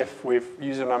TF with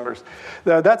user numbers.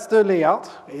 That's the layout.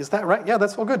 Is that right? Yeah,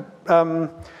 that's all good.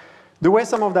 The way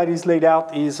some of that is laid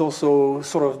out is also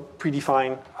sort of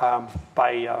predefined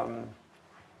by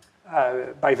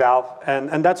Valve.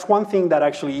 And that's one thing that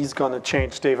actually is going to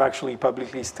change. They've actually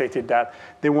publicly stated that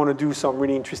they want to do some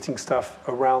really interesting stuff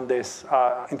around this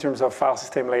in terms of file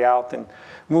system layout and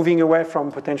moving away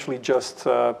from potentially just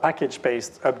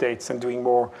package-based updates and doing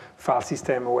more file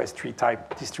system OS3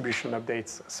 type distribution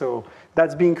updates. So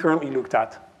that's being currently looked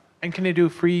at. And can they do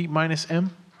free -m?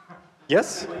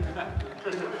 Yes.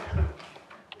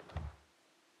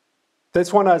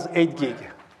 This one has 8 gig.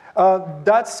 I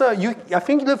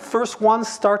think the first ones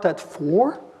start at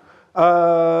 4.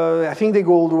 I think they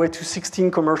go all the way to 16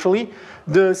 commercially.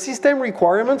 The system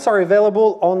requirements are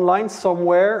available online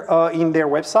somewhere in their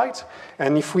website.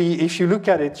 And if you look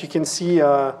at it, you can see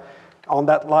on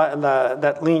that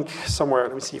link somewhere.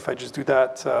 Let me see if I just do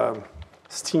that.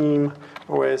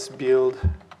 SteamOS build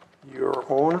your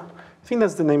own. I think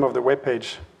that's the name of the web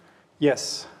page.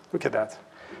 Yes, look at that.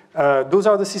 Those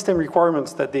are the system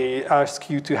requirements that they ask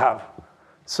you to have.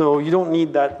 So you don't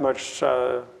need that much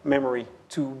memory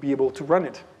to be able to run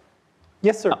it.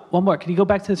 Yes, sir. One more. Can you go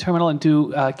back to the terminal and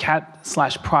do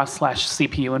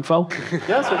cat/pros/CPU info?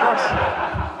 Yes, of course.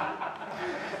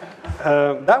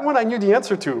 That one I knew the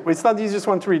answer to. It's not the easiest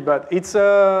one to read, but it's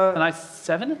an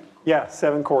i7? Yeah,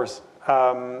 7 cores.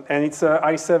 And it's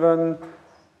i7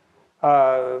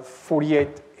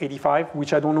 4885,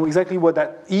 which I don't know exactly what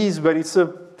that is, but it's a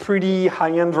pretty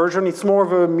high-end version. It's more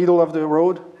of a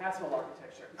middle-of-the-road. Haswell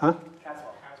architecture. Huh?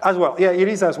 As well. Yeah, it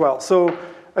is as well. So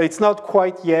it's not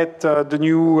quite yet the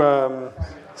new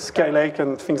Skylake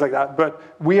and things like that. But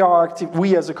we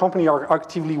as a company are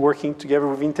actively working together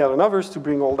with Intel and others to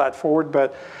bring all that forward.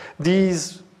 But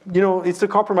these, it's a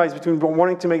compromise between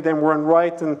wanting to make them run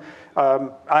right, and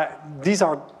these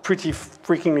are pretty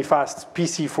freakingly fast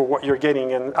PC for what you're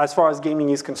getting. And as far as gaming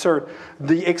is concerned,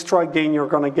 the extra gain you're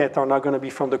going to get are not going to be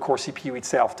from the core CPU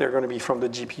itself. They're going to be from the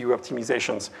GPU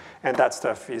optimizations. And that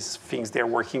stuff is things they're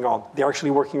working on. They're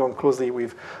actually working on closely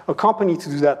with a company to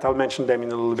do that. I'll mention them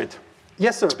in a little bit.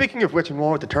 Yes, sir. Speaking of which, and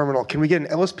more with the terminal, can we get an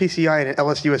LSPCI and an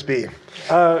LSUSB?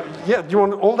 Yeah, do you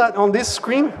want all that on this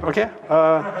screen? Okay.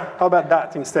 How about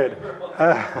that instead?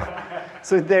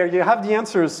 So there you have the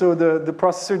answers. So the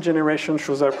processor generation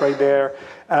shows up right there.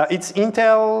 It's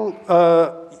Intel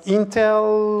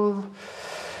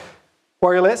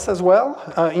wireless as well.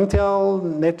 Intel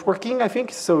networking, I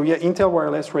think. So yeah, Intel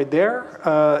wireless right there.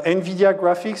 NVIDIA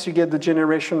graphics, you get the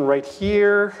generation right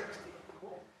here.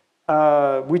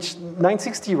 Which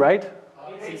 960, right?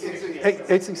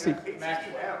 860.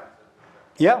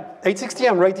 Yeah,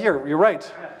 860M right here. You're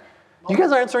right. You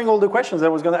guys are answering all the questions I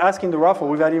was going to ask in the raffle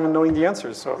without even knowing the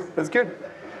answers, so that's good.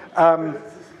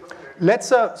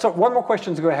 So one more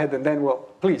question to go ahead, and then we'll,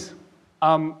 please.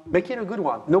 Make it a good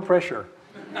one, no pressure.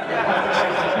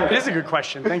 It is a good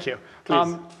question, thank you.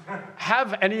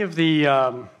 Have any of the,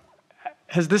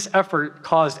 has this effort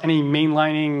caused any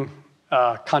mainlining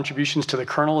contributions to the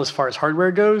kernel as far as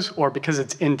hardware goes, or because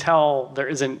it's Intel, there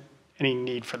isn't any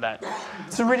need for that?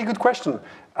 It's a really good question.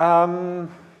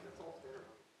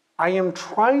 I am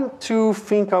trying to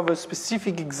think of a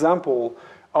specific example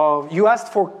of, you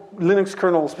asked for Linux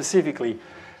kernel specifically.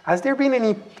 Has there been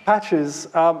any patches?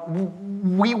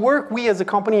 We as a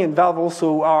company and Valve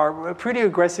also are pretty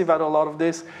aggressive at a lot of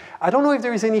this. I don't know if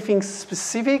there is anything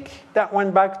specific that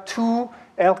went back to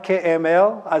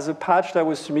LKML as a patch that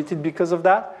was submitted because of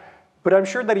that. But I'm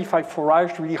sure that if I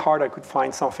foraged really hard, I could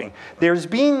find something. There's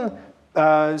been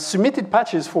submitted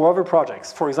patches for other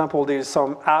projects. For example, there's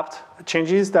some apt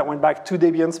changes that went back to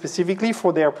Debian specifically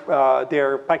for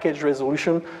their package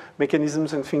resolution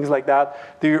mechanisms and things like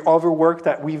that. There are other work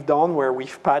that we've done where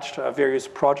we've patched various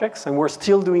projects, and we're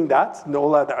still doing that.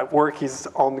 All that work is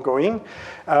ongoing.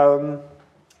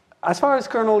 As far as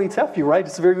kernel itself, you're right,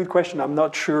 it's a very good question. I'm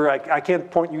not sure, I can't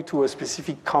point you to a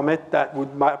specific commit that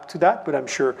would map to that, but I'm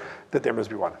sure that there must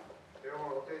be one. There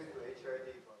were updates to the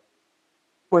HID.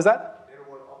 What was that?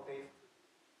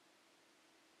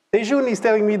 Tejun is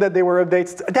telling me that there were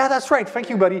updates. That's right, thank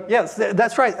you, buddy. Yes,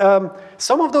 that's right.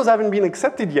 Some of those haven't been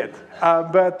accepted yet,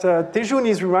 but Tejun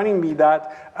is reminding me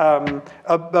that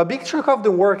a big chunk of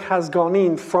the work has gone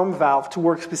in from Valve to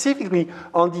work specifically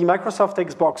on the Microsoft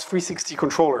Xbox 360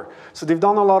 controller. So they've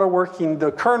done a lot of work in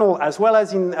the kernel as well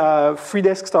as in Free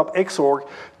Desktop Xorg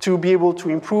to be able to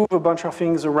improve a bunch of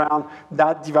things around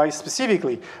that device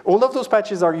specifically. All of those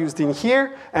patches are used in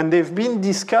here, and they've been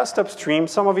discussed upstream.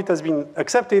 Some of it has been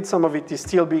accepted, some of it is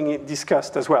still being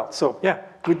discussed as well. So yeah,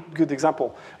 good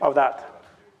example of that.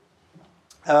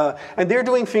 And they're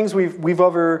doing things with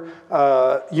other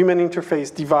human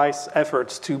interface device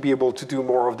efforts to be able to do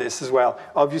more of this as well.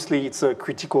 Obviously, it's a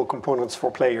critical component for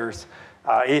players.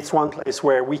 It's one place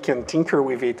where we can tinker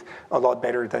with it a lot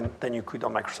better than you could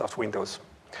on Microsoft Windows.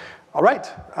 All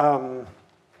right.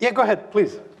 Yeah, go ahead,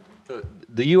 please.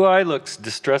 The UI looks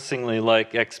distressingly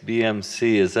like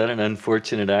XBMC. Is that an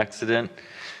unfortunate accident?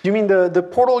 You mean the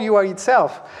portal UI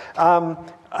itself? I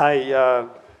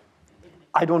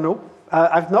don't know.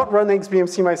 I've not run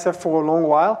XBMC myself for a long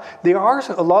while. There are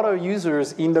a lot of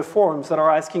users in the forums that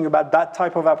are asking about that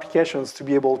type of applications to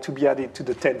be able to be added to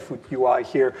the 10-foot UI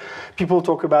here. People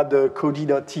talk about the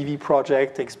Kodi.tv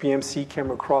project. XBMC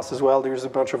came across as well. There's a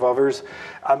bunch of others.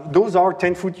 Those are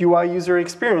 10-foot UI user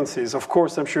experiences. Of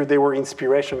course, I'm sure their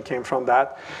inspiration came from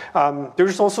that.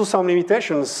 There's also some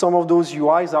limitations. Some of those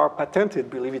UIs are patented,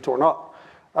 believe it or not.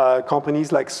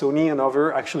 Companies like Sony and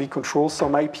others actually control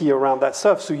some IP around that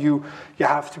stuff. So you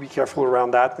have to be careful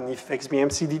around that. And if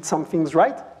XBMC did some things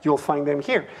right, you'll find them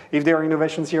here. If there are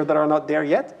innovations here that are not there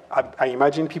yet, I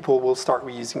imagine people will start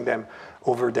reusing them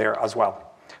over there as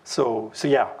well. So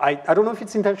yeah, I don't know if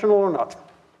it's intentional or not.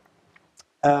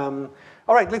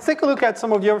 All right, let's take a look at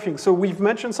some of the other things. So we've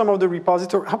mentioned some of the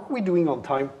repository. How are we doing on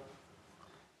time?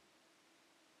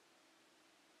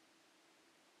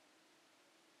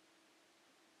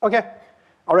 Okay,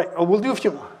 all right, we'll do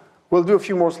a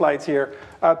few more slides here.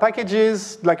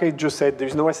 Packages, like I just said,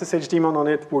 there's no SSH daemon on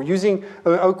it. We're using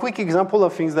a quick example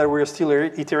of things that we're still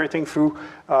iterating through.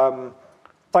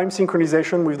 Time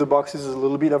synchronization with the boxes is a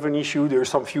little bit of an issue. There's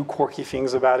some few quirky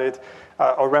things about it.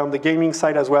 Around the gaming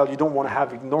side as well, you don't want to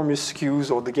have enormous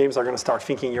SKUs or the games are going to start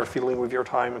thinking you're fiddling with your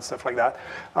time and stuff like that,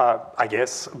 I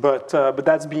guess. But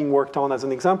that's being worked on as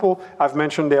an example. I've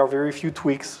mentioned there are very few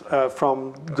tweaks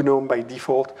from GNOME by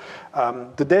default.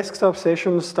 The desktop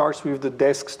session starts with the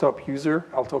desktop user.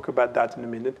 I'll talk about that in a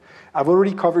minute. I've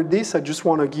already covered this. I just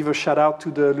want to give a shout out to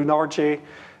the Lunardi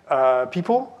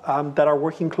people that are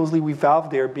working closely with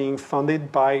Valve. They're being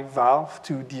funded by Valve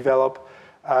to develop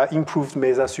improved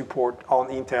Mesa support on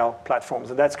Intel platforms.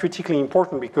 And that's critically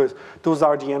important because those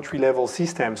are the entry-level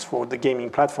systems for the gaming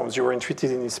platforms. You're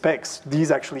interested in the specs. These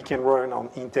actually can run on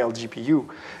Intel GPU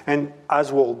and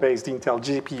Aswell-based Intel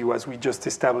GPU, as we just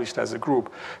established as a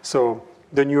group. So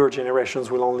the newer generations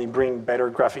will only bring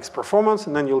better graphics performance,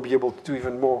 and then you'll be able to do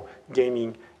even more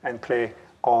gaming and play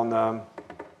on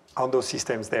those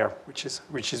systems there, which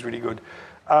is really good.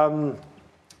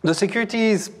 The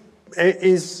security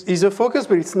is a focus,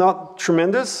 but it's not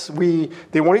tremendous.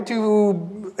 They wanted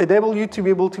to enable you to be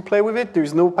able to play with it.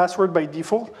 There's no password by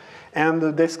default, and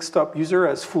the desktop user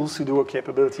has full sudo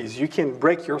capabilities. You can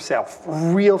break yourself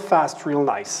real fast, real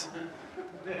nice.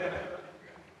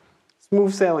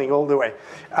 Smooth sailing all the way.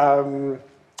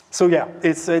 So yeah,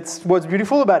 it's what's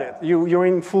beautiful about it. You're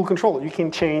in full control. You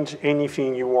can change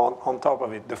anything you want on top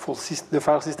of it. The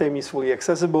file system is fully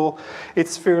accessible.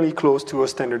 It's fairly close to a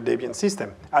standard Debian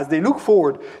system. As they look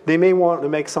forward, they may want to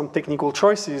make some technical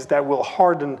choices that will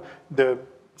harden the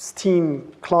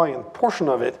Steam client portion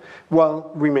of it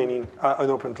while remaining an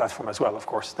open platform as well, of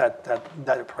course.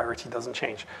 That priority doesn't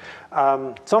change.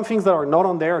 Some things that are not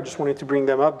on there, I just wanted to bring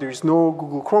them up. There's no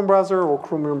Google Chrome browser or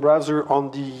Chromium browser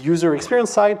on the user experience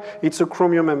side. It's a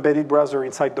Chromium embedded browser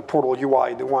inside the Portal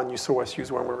UI, the one you saw us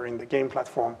use when we were in the game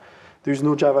platform. There's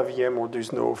no Java VM or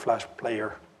there's no Flash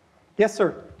player. Yes,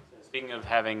 sir? Speaking of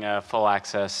having full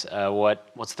access,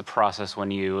 what's the process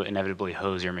when you inevitably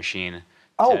hose your machine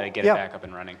to get it back up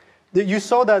and running? You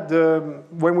saw that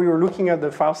when we were looking at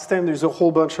the file system, there's a whole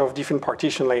bunch of different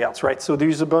partition layouts, right? So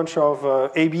there's a bunch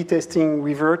of A/B testing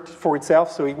revert for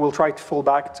itself, so it will try to fall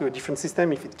back to a different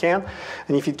system if it can.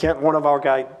 And if it can't, one of our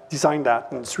guys designed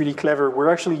that, and it's really clever. We're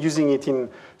actually using it in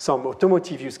some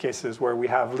automotive use cases where we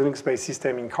have Linux-based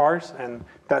system in cars, and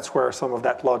that's where some of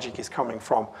that logic is coming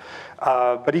from.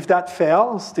 But if that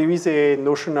fails, there is a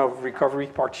notion of recovery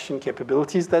partition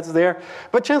capabilities that's there.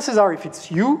 But chances are, if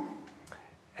it's you,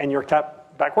 and you're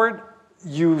tapped backward,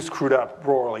 you screwed up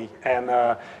royally. And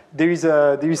there is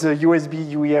a USB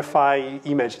UEFI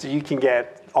image that you can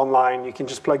get online. You can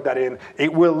just plug that in.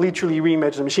 It will literally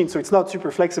reimage the machine. So it's not super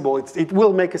flexible. It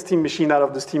will make a Steam machine out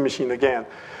of the Steam machine again.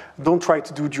 Don't try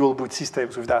to do dual boot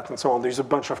systems with that and so on. There's a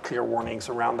bunch of clear warnings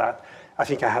around that. I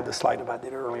think I had the slide about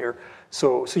it earlier.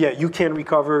 So yeah, you can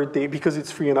recover, because it's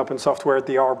free and open software,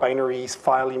 there are binary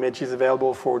file images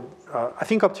available for, I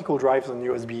think, optical drives on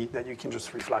USB that you can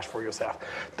just reflash for yourself.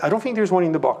 I don't think there's one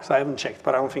in the box. I haven't checked,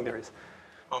 but I don't think there is.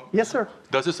 Yes, sir?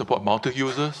 Does it support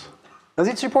multi-users? Does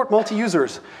it support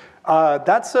multi-users?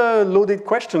 That's a loaded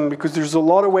question because there's a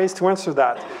lot of ways to answer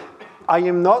that. I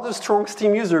am not a strong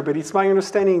Steam user, but it's my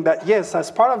understanding that, yes, as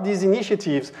part of these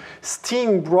initiatives,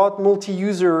 Steam brought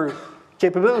multi-user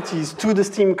capabilities to the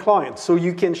Steam client. So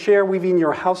you can share within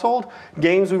your household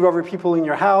games with other people in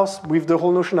your house. With the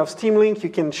whole notion of Steam Link, you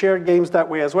can share games that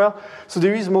way as well. So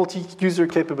there is multi-user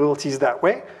capabilities that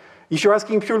way. If you're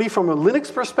asking purely from a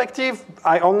Linux perspective,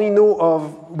 I only know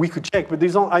of, we could check, but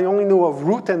I only know of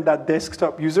root and that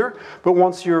desktop user. But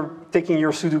once you're taking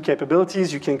your sudo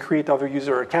capabilities, you can create other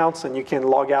user accounts and you can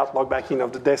log out, log back in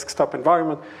of the desktop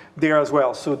environment there as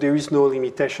well. So there is no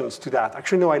limitations to that.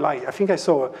 Actually, no, I lied. I think I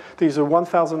saw there's a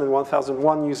 1000 and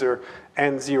 1001 user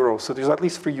and 0. So there's at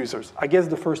least 3 users. I guess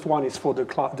the first one is for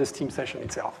the Steam session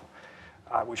itself,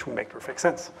 which would make perfect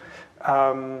sense.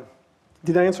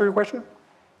 Did I answer your question?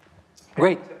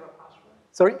 Great.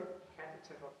 Sorry?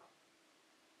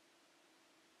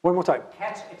 One more time.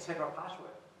 Cat, etc.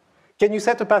 password. Can you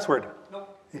set a password? No,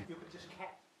 you could just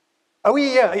cat. Oh,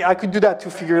 yeah, I could do that to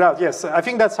figure it out. Yes, I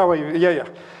think that's how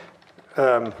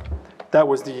that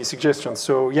was the suggestion.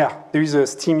 So yeah, there is a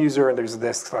Steam user and there's a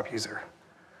desktop user,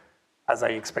 as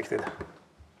I expected.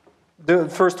 The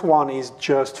first one is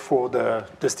just for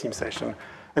the Steam session.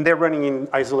 And they're running in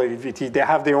isolated VT. They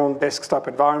have their own desktop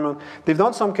environment. They've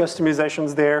done some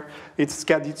customizations there. It's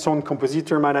got its own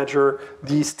compositor manager.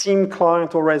 The Steam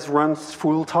client always runs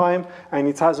full time, and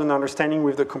it has an understanding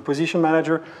with the composition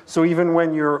manager. So even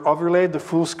when you're overlaid, the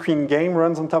full screen game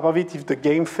runs on top of it. If the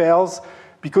game fails,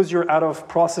 because you're out of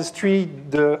process tree,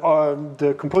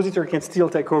 the compositor can still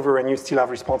take over and you still have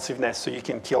responsiveness, so you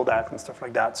can kill that and stuff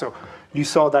like that. So you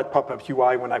saw that pop-up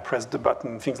UI when I pressed the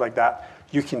button, things like that.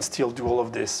 You can still do all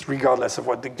of this regardless of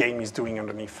what the game is doing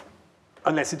underneath,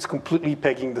 unless it's completely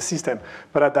pegging the system.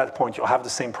 But at that point, you'll have the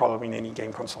same problem in any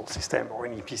game console system or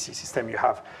any PC system you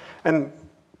have. And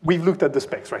we've looked at the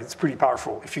specs, right? It's pretty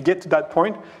powerful. If you get to that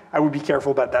point, I would be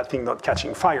careful about that thing not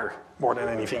catching fire more than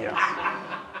anything else.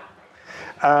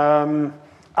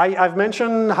 I've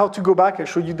mentioned how to go back. I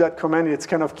showed you that command. It's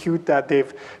kind of cute that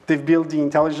they've built the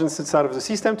intelligence inside of the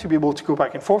system to be able to go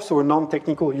back and forth, so a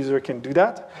non-technical user can do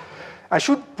that. I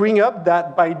should bring up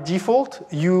that by default,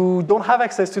 you don't have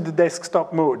access to the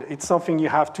desktop mode. It's something you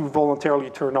have to voluntarily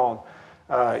turn on.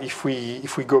 If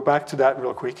we go back to that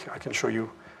real quick, I can show you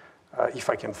if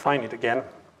I can find it again.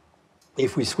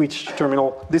 If we switch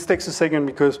terminal, this takes a second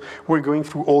because we're going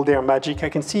through all their magic. I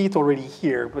can see it already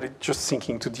here, but it's just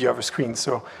syncing to the other screen.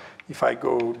 So if I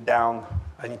go down,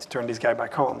 I need to turn this guy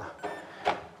back on.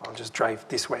 I'll just drive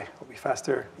this way, it'll be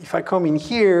faster. If I come in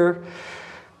here,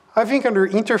 I think under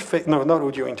interface, no, not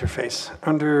audio interface,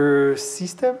 under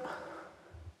system.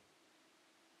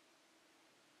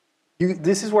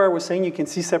 This is where I was saying you can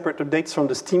see separate updates from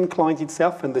the Steam client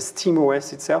itself and the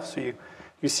SteamOS itself. So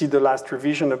you see the last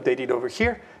revision updated over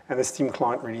here, and the Steam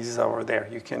client releases over there.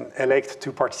 You can elect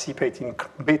to participate in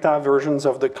beta versions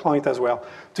of the client as well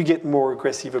to get more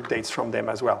aggressive updates from them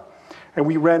as well. And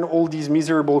we ran all these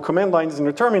miserable command lines in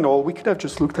the terminal. We could have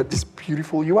just looked at this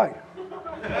beautiful UI.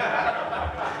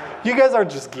 You guys are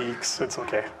just geeks. It's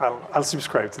OK. I'll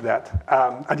subscribe to that.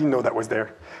 I didn't know that was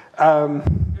there.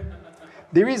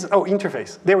 There is, oh,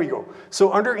 interface. There we go.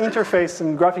 So under interface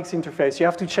and graphics interface, you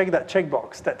have to check that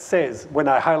checkbox that says, when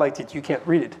I highlight it, you can't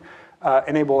read it,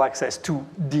 enable access to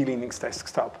the Linux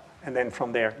desktop. And then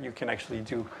from there, you can actually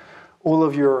do all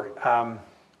of your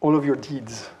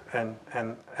deeds and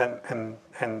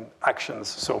actions.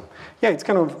 So yeah, it's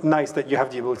kind of nice that you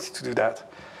have the ability to do that.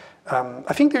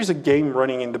 I think there's a game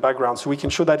running in the background, so we can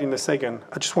show that in a second.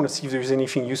 I just want to see if there's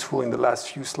anything useful in the last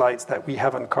few slides that we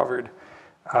haven't covered.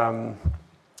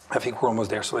 I think we're almost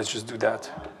there, so let's just do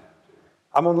that.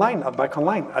 I'm online, I'm back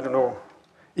online. I don't know.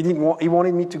 He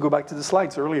wanted me to go back to the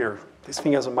slides earlier. This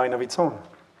thing has a mind of its own.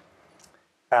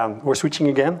 We're switching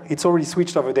again. It's already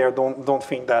switched over there. Don't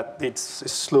think that it's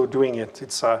slow doing it.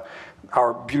 It's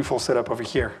our beautiful setup over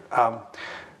here.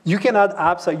 You can add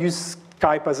apps. I use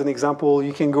Skype as an example.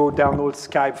 You can go download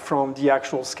Skype from the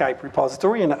actual Skype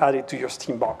repository and add it to your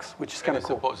Steam box, which is kind of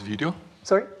cool. It supports video?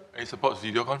 Sorry? It supports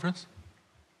video conference?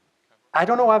 I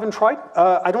don't know, I haven't tried.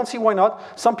 I don't see why not.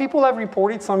 Some people have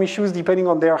reported some issues depending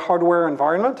on their hardware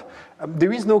environment.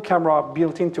 There is no camera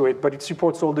built into it, but it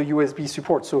supports all the USB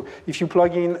support. So if you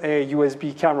plug in a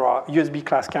USB camera, USB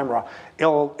class camera,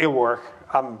 it'll work.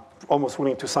 I'm almost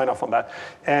willing to sign off on that.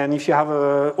 And if you have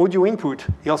an audio input,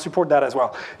 it'll support that as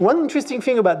well. One interesting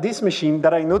thing about this machine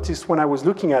that I noticed when I was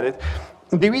looking at it,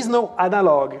 there is no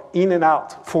analog in and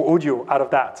out for audio out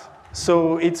of that.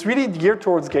 So it's really geared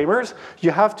towards gamers.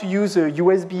 You have to use a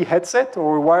USB headset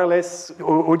or wireless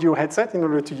audio headset in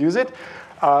order to use it,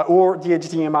 or the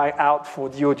HDMI out for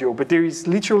the audio. But there is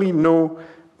literally no,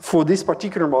 for this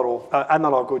particular model,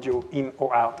 analog audio in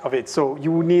or out of it. So you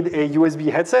would need a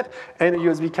USB headset and a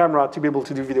USB camera to be able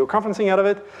to do video conferencing out of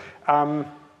it.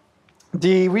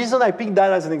 The reason I picked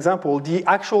that as an example, the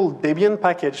actual Debian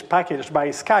package packaged by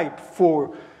Skype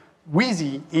for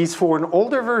Wheezy is for an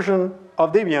older version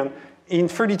of Debian in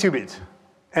 32-bit,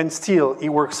 and still it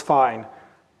works fine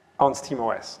on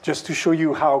SteamOS, just to show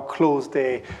you how close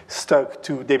they stuck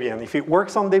to Debian. If it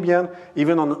works on Debian,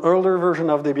 even on an older version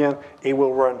of Debian, it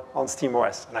will run on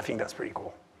SteamOS, and I think that's pretty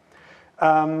cool.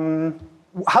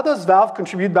 How does Valve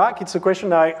contribute back? It's a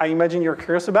question I imagine you're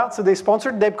curious about. So they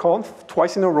sponsored DebConf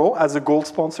twice in a row as a gold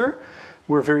sponsor.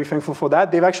 We're very thankful for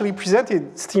that. They've actually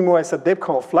presented SteamOS at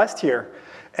DebConf last year.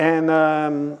 And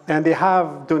they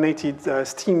have donated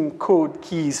Steam code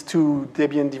keys to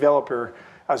Debian developer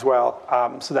as well,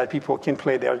 so that people can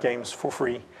play their games for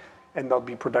free and not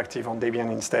be productive on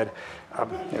Debian instead.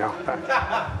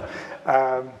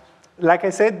 Like I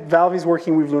said, Valve is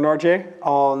working with Lunardi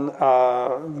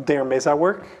on their Mesa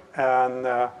work,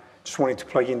 and just wanted to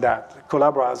plug in that.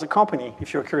 Collabora as a company,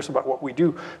 if you're curious about what we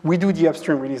do the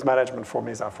upstream release management for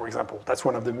Mesa, for example. That's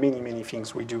one of the many, many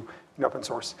things we do in open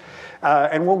source.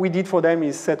 And what we did for them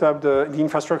is set up the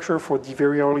infrastructure for the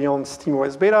very early on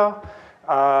SteamOS beta,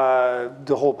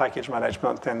 the whole package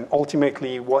management, and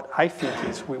ultimately what I think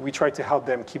is we try to help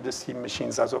them keep the Steam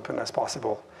machines as open as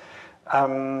possible.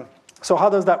 So how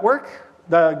does that work?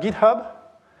 The GitHub.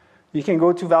 You can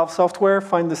go to Valve Software,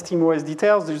 find the SteamOS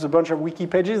details. There's a bunch of wiki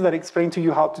pages that explain to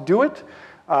you how to do it.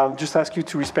 Just ask you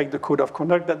to respect the code of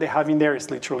conduct that they have in there.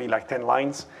 It's literally like 10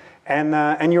 lines.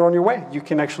 And you're on your way. You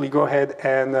can actually go ahead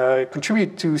and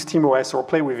contribute to SteamOS or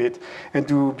play with it and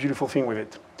do beautiful things with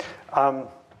it.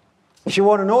 If you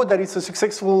want to know that it's a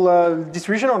successful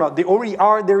distribution or not, they already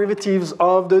are derivatives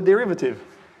of the derivative.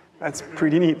 That's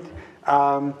pretty neat.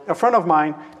 A friend of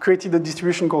mine created a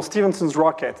distribution called Stevenson's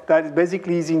Rocket that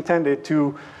basically is intended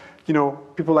to,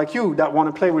 people like you that want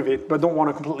to play with it but don't want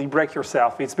to completely break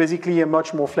yourself. It's basically a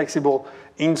much more flexible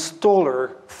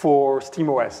installer for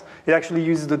SteamOS. It actually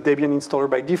uses the Debian installer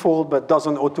by default but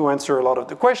doesn't auto-answer a lot of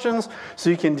the questions, so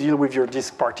you can deal with your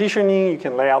disk partitioning, you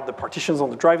can lay out the partitions on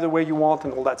the drive the way you want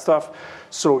and all that stuff,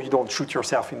 so you don't shoot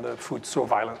yourself in the foot so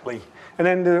violently. And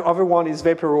then the other one is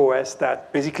VaporOS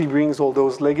that basically brings all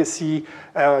those legacy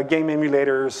game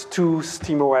emulators to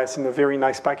SteamOS in a very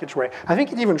nice package way. I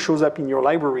think it even shows up in your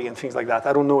library and things like that.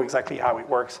 I don't know exactly how it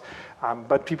works,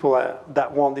 but people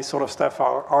that want this sort of stuff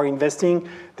are investing.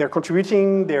 They're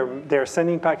contributing, they're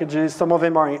sending packages. Some of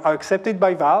them are accepted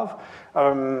by Valve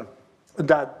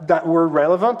that were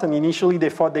relevant, and initially they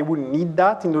thought they wouldn't need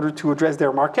that in order to address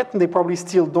their market, and they probably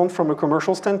still don't from a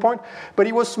commercial standpoint, but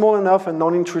it was small enough and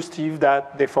non-intrusive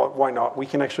that they thought, why not? We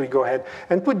can actually go ahead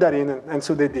and put that in, and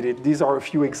so they did it. These are a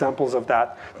few examples of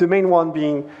that. The main one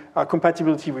being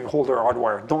compatibility with older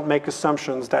hardware. Don't make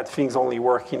assumptions that things only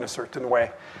work in a certain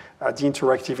way. The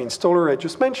interactive installer I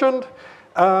just mentioned.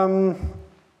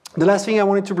 The last thing I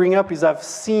wanted to bring up is I've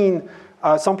seen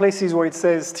some places where it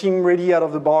says Steam ready out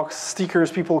of the box,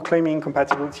 stickers, people claiming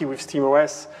compatibility with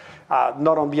SteamOS,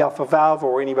 not on behalf of Valve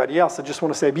or anybody else. I just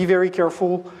want to say be very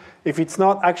careful. If it's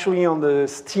not actually on the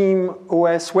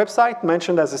SteamOS website,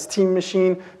 mentioned as a Steam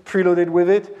machine, preloaded with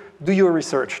it, do your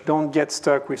research. Don't get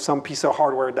stuck with some piece of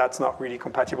hardware that's not really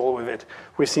compatible with it.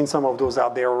 We've seen some of those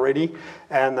out there already.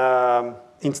 And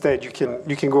instead, you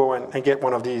can go and get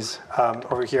one of these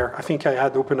over here. I think I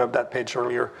had opened up that page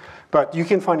earlier. But you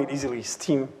can find it easily,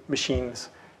 Steam machines,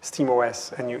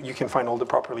 SteamOS, and you can find all the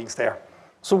proper links there.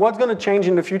 So what's going to change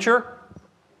in the future?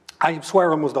 I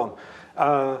swear I'm almost done.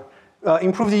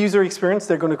 Improve the user experience.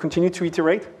 They're going to continue to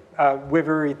iterate,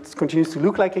 whether it continues to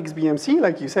look like XBMC,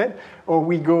 like you said, or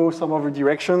we go some other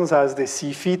directions as they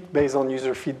see fit based on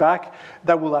user feedback.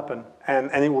 That will happen,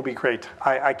 and it will be great.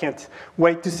 I can't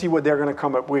wait to see what they're going to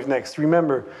come up with next.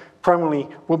 Remember, primarily,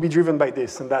 we'll be driven by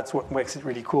this, and that's what makes it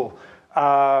really cool.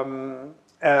 And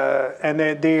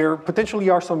there potentially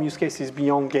are some use cases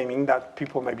beyond gaming that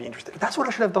people may be interested in. That's what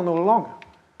I should have done all along.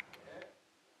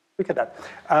 Look at that.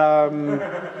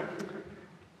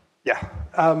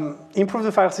 Improve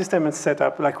the file system and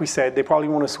setup. Like we said, they probably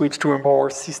want to switch to a more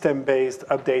system-based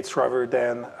updates rather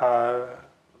than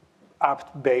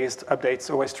app-based updates,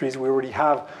 OS trees. We already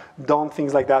have done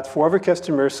things like that for other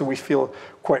customers, so we feel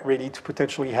quite ready to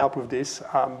potentially help with this.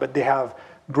 But they have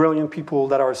brilliant people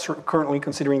that are currently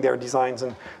considering their designs,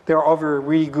 and there are other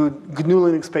really good GNU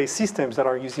Linux-based systems that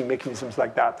are using mechanisms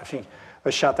like that. I think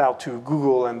a shout out to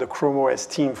Google and the Chrome OS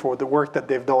team for the work that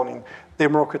they've done in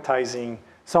democratizing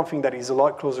something that is a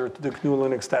lot closer to the GNU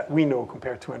Linux that we know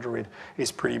compared to Android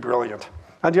is pretty brilliant.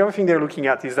 And the other thing they're looking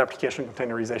at is application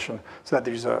containerization, so that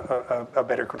there's a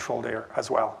better control there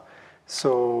as well.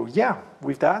 So yeah,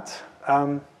 with that,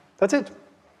 that's it.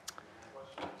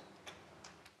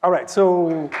 All right,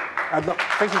 so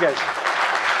thank you guys.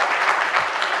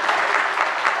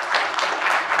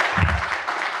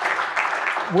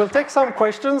 We'll take some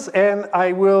questions, and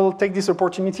I will take this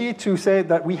opportunity to say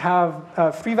that we have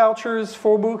free vouchers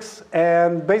for books,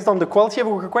 and based on the quality of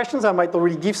your questions, I might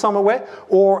already give some away,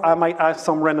 or I might ask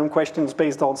some random questions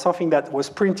based on something that was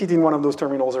printed in one of those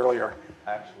terminals earlier.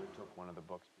 I actually took one of the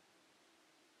books.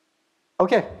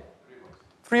 Okay,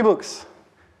 3 books.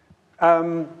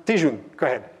 Tejun, go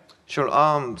ahead. Sure.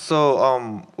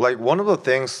 Like one of the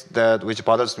things that which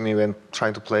bothers me when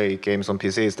trying to play games on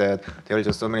PC is that there are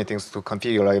just so many things to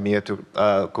configure. Like you have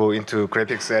to go into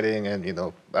graphics setting and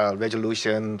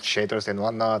resolution, shaders and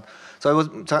whatnot. So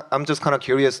I'm just kind of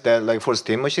curious that like for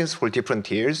Steam machines for different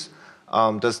tiers,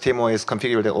 does SteamOS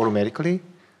configure that automatically?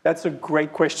 That's a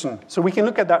great question. So we can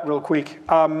look at that real quick.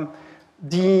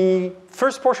 The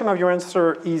first portion of your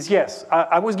answer is yes.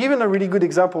 I was given a really good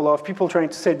example of people trying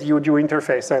to set the audio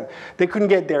interface and they couldn't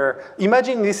get there.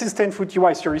 Imagine this is 10-foot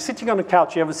UI, so you're sitting on a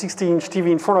couch, you have a 60-inch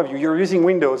TV in front of you, you're using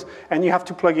Windows, and you have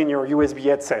to plug in your USB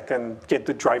headset and get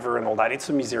the driver and all that. It's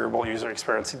a miserable user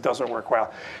experience. It doesn't work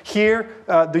well. Here,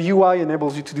 the UI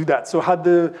enables you to do that. So at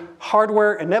the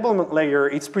hardware enablement layer,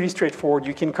 it's pretty straightforward.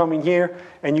 You can come in here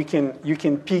and you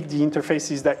can pick the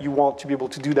interfaces that you want to be able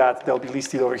to do that. They'll be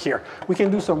listed over here. We can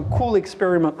do some cool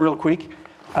experiment real quick.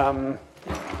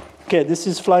 Okay, this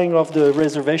is flying off the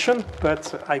reservation, but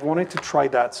I wanted to try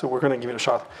that, so we're going to give it a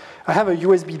shot. I have a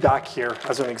USB DAC here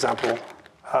as an example.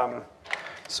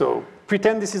 So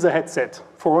pretend this is a headset.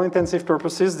 For all intensive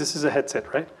purposes, this is a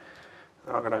headset, right?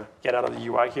 I'm going to get out of the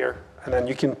UI here, and then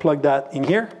you can plug that in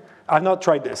here. I've not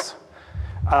tried this.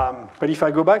 But if I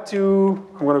go back to,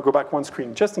 I'm going to go back one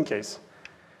screen just in case.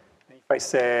 If I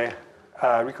say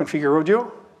reconfigure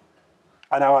audio,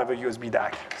 I now have a USB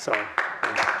DAC.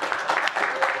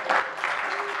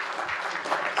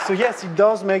 So yes, it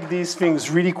does make these things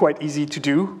really quite easy to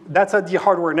do. That's at the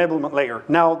hardware enablement layer.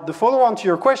 Now, the follow-on to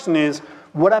your question is,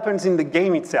 what happens in the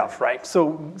game itself, right?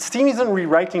 So Steam isn't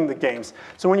rewriting the games.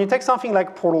 So when you take something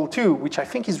like Portal 2, which I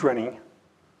think is running,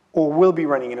 or will be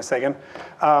running in a second,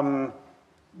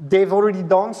 they've already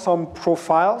done some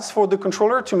profiles for the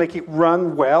controller to make it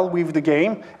run well with the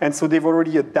game. And so they've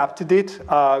already adapted it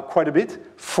quite a bit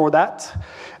for that.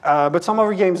 But some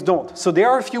other games don't. So there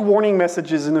are a few warning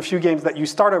messages in a few games that you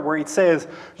started where it says,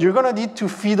 you're going to need to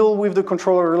fiddle with the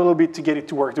controller a little bit to get it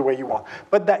to work the way you want.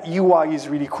 But that UI is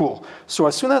really cool. So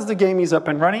as soon as the game is up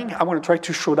and running, I want to try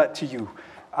to show that to you.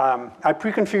 I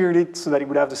pre-configured it so that it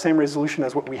would have the same resolution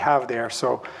as what we have there.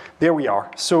 So there we are.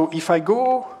 So if I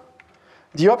go,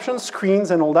 the options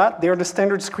screens and all that, they're the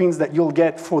standard screens that you'll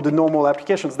get for the normal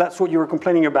applications. That's what you were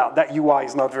complaining about. That UI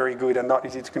is not very good and not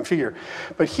easy to configure.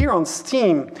 But here on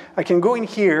Steam, I can go in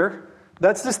here.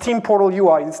 That's the Steam Portal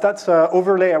UI. That's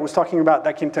overlay I was talking about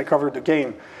that can take over the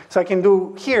game. So I can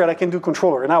do here, and I can do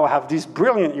controller. And now I have this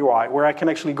brilliant UI where I can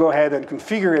actually go ahead and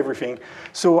configure everything.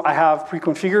 So I have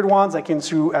pre-configured ones. I can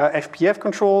do FPF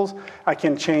controls. I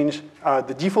can change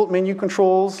the default menu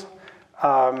controls.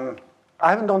 I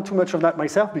haven't done too much of that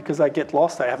myself because I get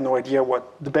lost. I have no idea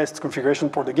what the best configuration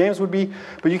for the games would be.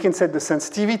 But you can set the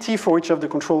sensitivity for each of the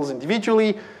controls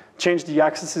individually, change the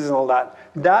accesses and all that.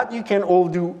 That you can all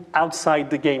do outside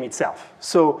the game itself.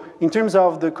 So in terms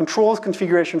of the controls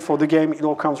configuration for the game, it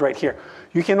all comes right here.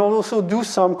 You can also do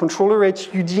some controller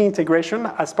HUD integration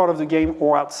as part of the game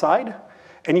or outside.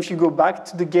 And if you go back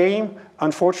to the game,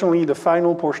 unfortunately, the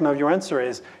final portion of your answer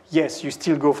is, yes, you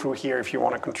still go through here if you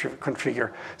want to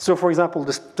configure. So for example,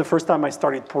 the first time I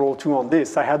started Portal 2 on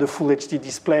this, I had a full HD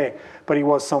display, but it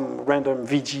was some random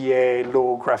VGA,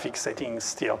 low graphics settings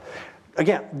still.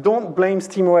 Again, don't blame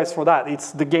SteamOS for that.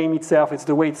 It's the game itself. It's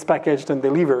the way it's packaged and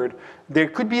delivered. There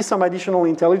could be some additional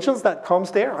intelligence that comes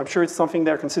there. I'm sure it's something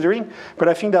they're considering. But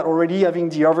I think that already having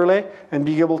the overlay and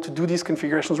being able to do these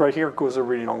configurations right here goes a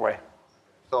really long way.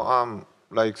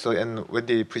 So, and when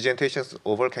the presentation's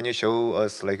over, can you show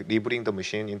us like rebooting the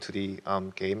machine into the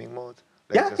gaming mode?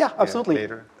 Like Absolutely.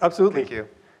 Later? Absolutely. Thank you.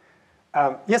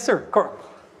 Yes, sir. Cor.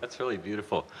 That's really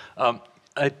beautiful.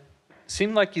 It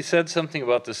seemed like you said something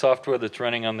about the software that's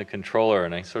running on the controller,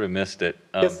 and I sort of missed it.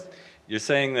 Yes. You're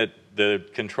saying that the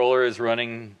controller is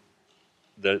running,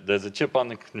 there's a chip on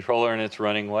the controller and it's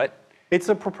running what? It's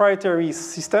a proprietary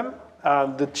system.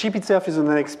 The chip itself is an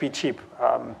NXP chip.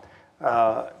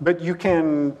 But you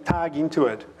can tag into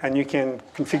it, and you can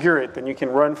configure it, and you can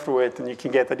run through it, and you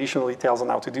can get additional details on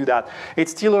how to do that.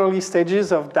 It's still early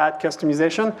stages of that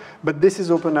customization, but this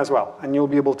is open as well, and you'll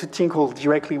be able to tinkle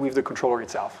directly with the controller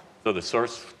itself. So the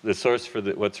source for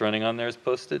what's running on there is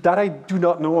posted? That I do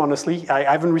not know, honestly.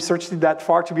 I haven't researched it that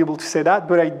far to be able to say that,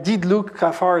 but I did look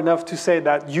far enough to say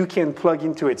that you can plug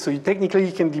into it. So technically,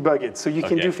 you can debug it. So you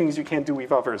can do things you can't do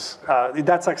with others.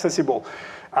 That's accessible.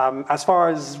 As far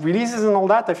as releases and all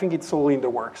that, I think it's all in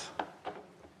the works.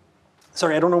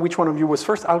 Sorry, I don't know which one of you was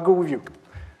first. I'll go with you.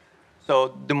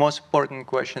 So the most important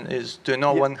question is, do you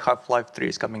know when Half-Life 3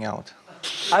 is coming out?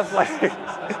 Half-Life 3.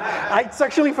 It's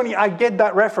actually funny. I get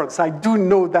that reference. I do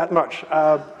know that much.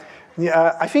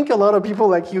 I think a lot of people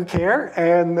like you care,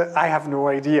 and I have no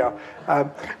idea.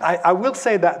 I will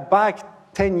say that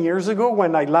back 10 years ago,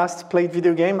 when I last played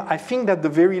video game, I think that the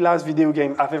very last video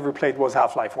game I've ever played was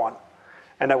Half-Life 1.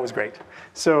 And that was great.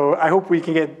 So I hope we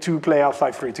can get to play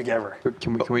Half-Life 3 together.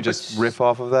 Can we just riff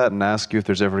off of that and ask you if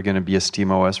there's ever going to be a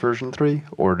SteamOS version 3?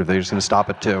 Or are they just going to stop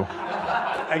at 2?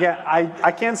 Again,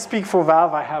 I can't speak for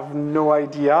Valve. I have no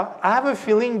idea. I have a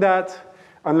feeling that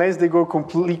unless they go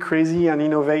completely crazy and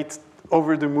innovate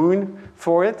over the moon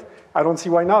for it, I don't see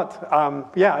why not.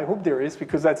 Yeah, I hope there is,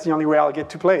 because that's the only way I'll get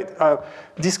to play it.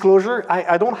 Disclosure,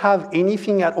 I don't have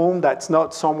anything at home that's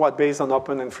not somewhat based on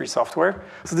open and free software.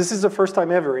 So this is the first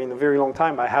time ever in a very long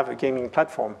time I have a gaming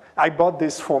platform. I bought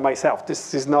this for myself.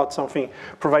 This is not something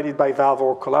provided by Valve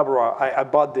or Collabora. I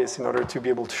bought this in order to be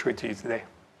able to show it to you today.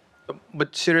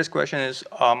 But serious question is,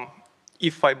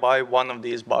 if I buy one of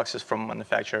these boxes from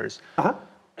manufacturers,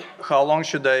 how long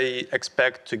should I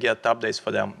expect to get updates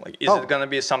for them? Like, is it going to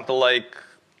be something like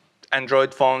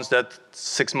Android phones that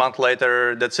 6 months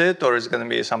later, that's it? Or is it going to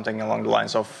be something along the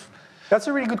lines of? That's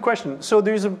a really good question. So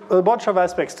there's a bunch of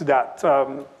aspects to that.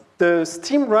 The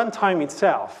Steam runtime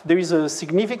itself, there is a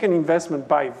significant investment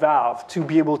by Valve to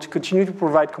be able to continue to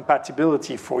provide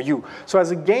compatibility for you. So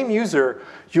as a game user,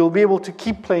 you'll be able to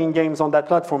keep playing games on that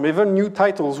platform. Even new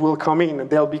titles will come in and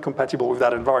they'll be compatible with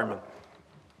that environment.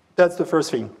 That's the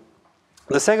first thing.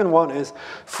 The second one is,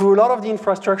 through a lot of the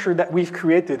infrastructure that we've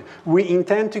created, we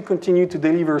intend to continue to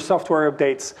deliver software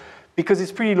updates because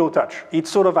it's pretty low touch. It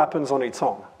sort of happens on its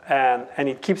own. And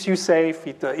it keeps you safe,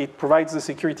 it provides the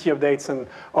security updates and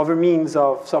other means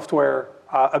of software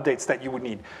updates that you would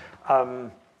need.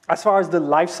 As far as the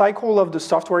life cycle of the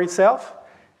software itself,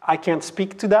 I can't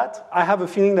speak to that. I have a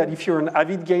feeling that if you're an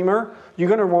avid gamer, you're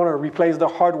going to want to replace the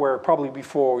hardware probably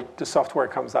before the software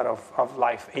comes out of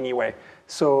life anyway.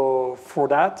 So for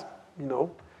that,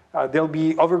 there'll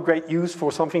be other great use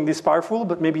for something this powerful,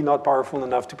 but maybe not powerful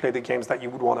enough to play the games that you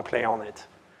would want to play on it.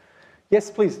 Yes,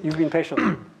 please, you've been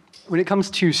patient. When it comes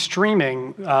to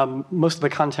streaming, most of the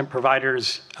content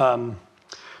providers,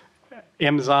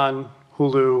 Amazon,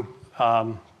 Hulu,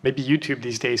 maybe YouTube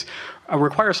these days,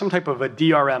 require some type of a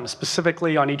DRM.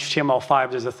 Specifically on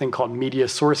HTML5, there's a thing called media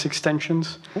source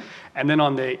extensions. And then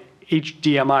on the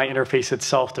HDMI interface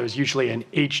itself, there's usually an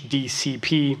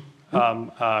HDCP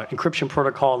encryption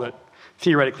protocol that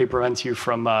theoretically prevents you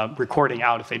from recording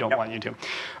out if they don't want you to.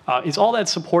 Is all that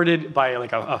supported by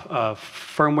like a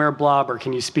firmware blob, or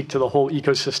can you speak to the whole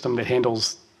ecosystem that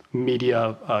handles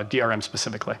media DRM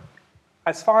specifically?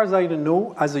 As far as I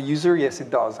know, as a user, yes, it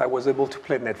does. I was able to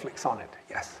play Netflix on it.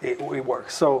 Yes, it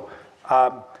works. So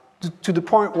to the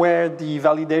point where the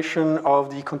validation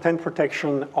of the content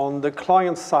protection on the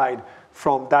client side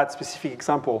from that specific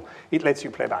example, it lets you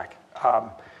play back.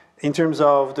 In terms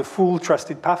of the full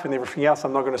trusted path and everything else,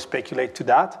 I'm not going to speculate to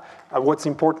that. What's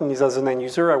important is as an end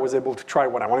user, I was able to try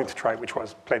what I wanted to try, which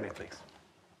was play Netflix.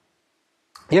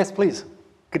 Yes, please.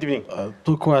 Good evening.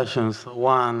 2 questions.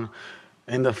 One,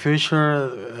 in the future,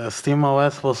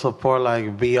 SteamOS will support like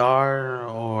VR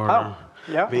or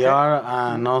VR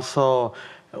and also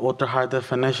ultra high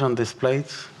definition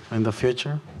displays in the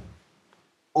future?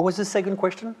 What was the second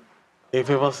question? If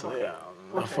it was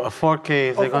 4K,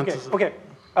 if they're going to... Okay.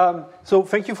 So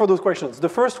thank you for those questions. The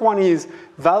first one is,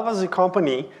 Valve as a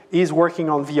company is working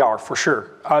on VR for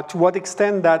sure. To what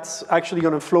extent that's actually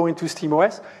going to flow into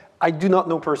SteamOS, I do not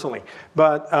know personally.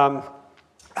 But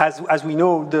as we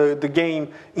know, the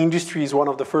game industry is one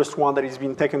of the first one that is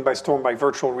being taken by storm by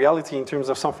virtual reality in terms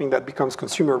of something that becomes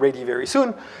consumer ready very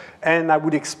soon. And I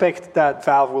would expect that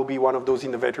Valve will be one of those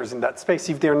innovators in that space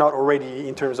if they're not already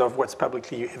in terms of what's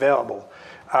publicly available.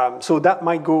 So that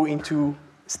might go into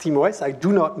SteamOS, I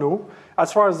do not know.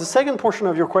 As far as the second portion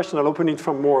of your question, I'll open it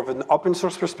from more of an open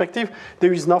source perspective.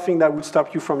 There is nothing that would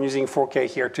stop you from using 4K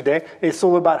here today. It's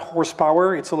all about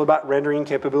horsepower. It's all about rendering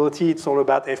capability. It's all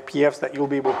about FPFs that you'll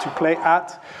be able to play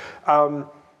at.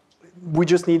 We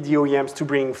just need the OEMs to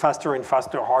bring faster and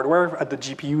faster hardware at the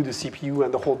GPU, the CPU,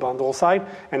 and the whole bundle side.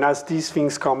 And as these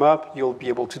things come up, you'll be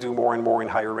able to do more and more in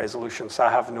higher resolutions.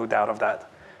 I have no doubt of that.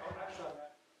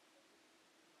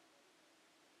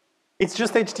 It's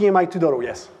just HDMI 2.0,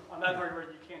 yes. On that hardware,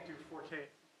 you can't do 4K.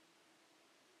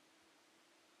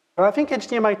 But I think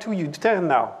HDMI 2 you can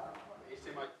now.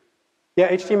 HDMI 2.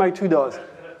 Yeah, HDMI 2 does.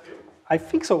 I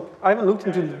think so. I haven't looked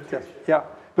into the yeah.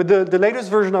 But the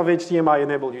latest version of HDMI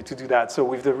enabled you to do that, so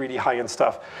with the really high-end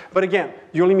stuff. But again,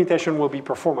 your limitation will be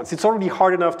performance. It's already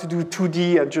hard enough to do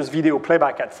 2D and just video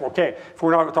playback at 4K. If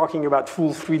we're not talking about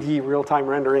full 3D real-time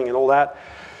rendering and all that,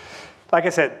 like I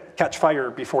said, catch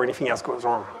fire before anything else goes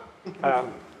wrong.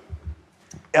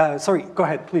 Sorry, go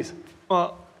ahead, please.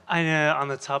 Well, on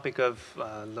the topic of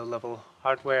low-level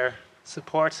hardware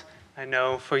support, I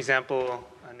know, for example,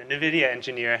 an NVIDIA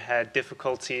engineer had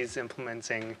difficulties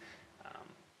implementing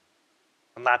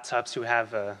on laptops who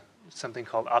have something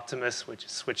called Optimus, which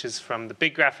switches from the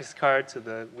big graphics card to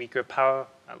the weaker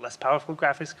less powerful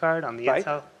graphics card on the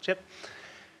Intel chip.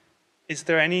 Is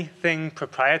there anything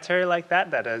proprietary like that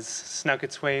that has snuck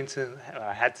its way into,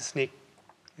 or had to sneak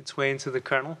its way into the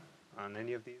kernel on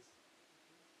any of these?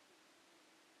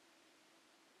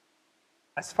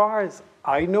 As far as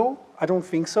I know, I don't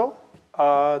think so.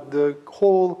 The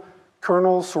whole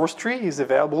kernel source tree is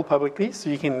available publicly, so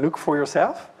you can look for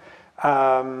yourself.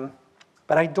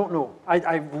 But I don't know.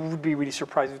 I would be really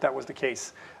surprised if that was the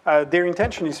case. Their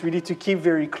intention is really to keep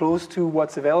very close to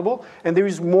what's available, and there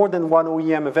is more than one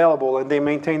OEM available, and they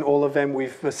maintain all of them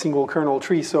with a single kernel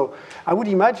tree. So I would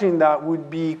imagine that would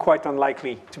be quite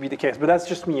unlikely to be the case, but that's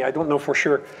just me. I don't know for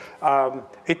sure.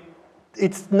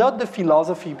 It's not the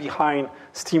philosophy behind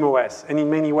SteamOS, and in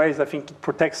many ways, I think it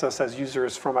protects us as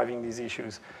users from having these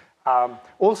issues.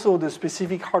 Also, the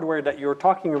specific hardware that you're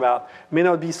talking about may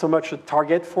not be so much a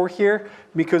target for here,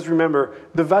 because remember,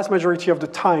 the vast majority of the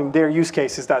time, their use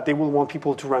case is that they will want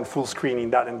people to run full screen in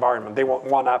that environment. They want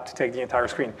one app to take the entire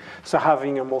screen. So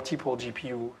having a multiple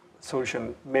GPU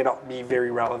solution may not be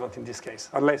very relevant in this case,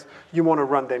 unless you want to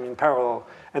run them in parallel,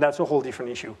 and that's a whole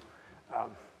different issue,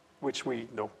 which we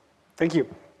know. Thank you.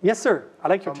 Yes, sir. I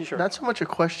like your T-shirt. Not so much a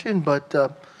question, but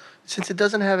since it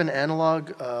doesn't have an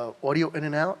analog audio in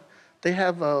and out, they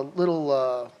have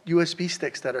little USB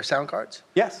sticks that are sound cards.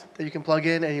 Yes. That you can plug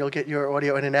in, and you'll get your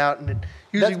audio in and out, and it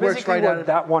usually works right out of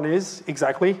that one is,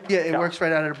 exactly. Yeah, it works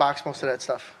right out of the box, most of that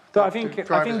stuff. So I think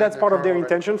that's part of their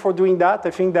intention for doing that.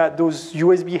 I think that those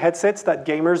USB headsets that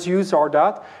gamers use are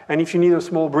that. And if you need a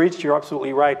small bridge, you're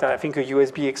absolutely right. I think a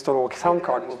USB external sound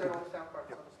card will be.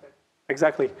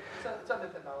 Exactly.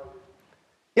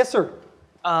 Yes, sir.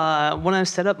 When I've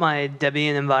set up my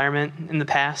Debian environment in the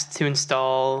past to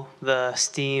install the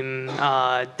Steam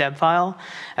deb file,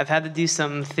 I've had to do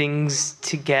some things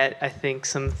to get, I think,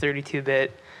 some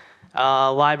 32-bit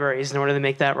libraries in order to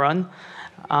make that run.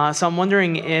 So I'm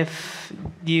wondering if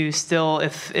you still,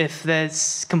 if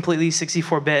that's completely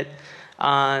 64-bit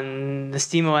on the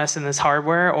SteamOS and this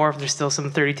hardware, or if there's still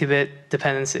some 32-bit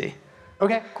dependency.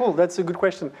 Okay, cool. That's a good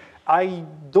question. I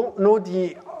don't know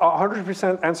the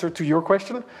 100% answer to your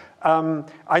question.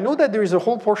 I know that there is a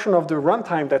whole portion of the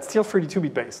runtime that's still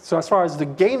 32-bit based. So as far as the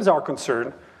games are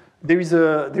concerned, there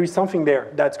is something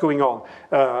there that's going on.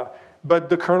 But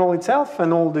the kernel itself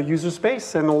and all the user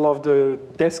space and all of the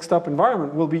desktop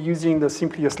environment will be using the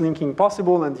simplest linking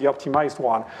possible and the optimized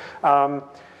one.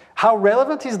 How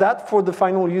relevant is that for the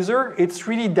final user? It's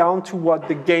really down to what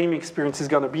the game experience is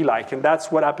going to be like, and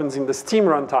that's what happens in the Steam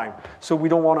runtime. So we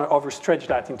don't want to overstretch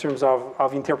that in terms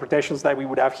of interpretations that we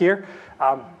would have here.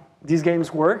 These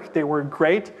games work. They work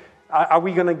great. Are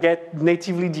we going to get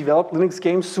natively developed Linux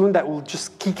games soon that will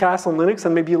just kick ass on Linux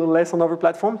and maybe a little less on other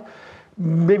platforms?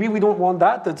 Maybe we don't want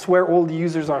that. That's where all the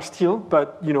users are still,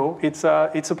 but you know, it's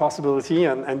a possibility,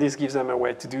 and this gives them a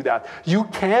way to do that. You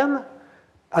can,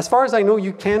 as far as I know,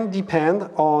 you can depend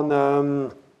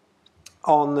on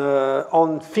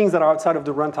things that are outside of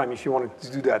the runtime if you wanted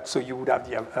to do that. So you would have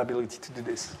the ability to do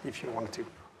this if you wanted to.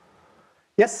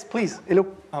 Yes, please. Hello.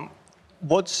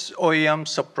 What's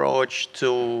OEM's approach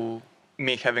to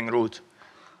me having root?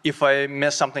 If I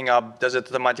mess something up, does it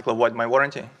automatically void my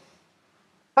warranty?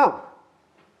 Oh.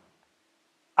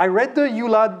 I read the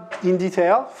NYLUG in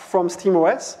detail from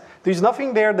SteamOS. There's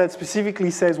nothing there that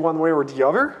specifically says one way or the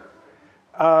other.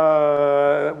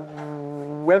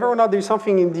 Whether or not there's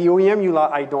something in the OEM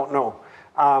NYLUG, I don't know.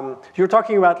 You're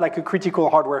talking about like a critical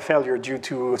hardware failure due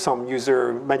to some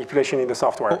user manipulation in the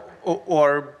software.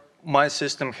 Or my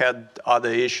system had other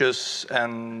issues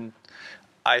and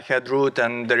I had root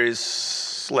and there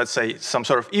is, let's say, some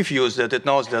sort of if use that it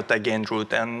knows that I gained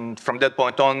root. And from that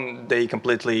point on, they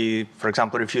completely, for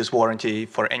example, refuse warranty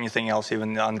for anything else,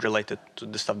 even unrelated to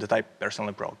the stuff that I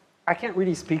personally broke. I can't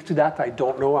really speak to that. I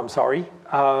don't know. I'm sorry.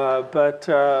 But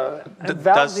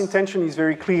Valve's intention is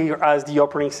very clear as the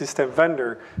operating system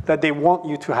vendor that they want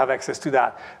you to have access to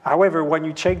that. However, when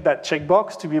you check that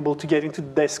checkbox to be able to get into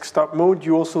desktop mode,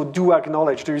 you also do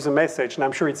acknowledge there is a message, and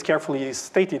I'm sure it's carefully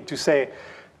stated to say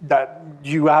that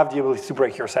you have the ability to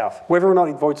break yourself. Whether or not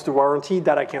it voids the warranty,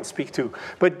 that I can't speak to.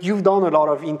 But you've done a lot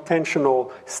of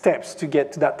intentional steps to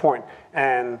get to that point.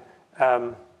 And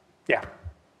yeah,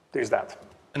 there's that.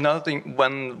 Another thing,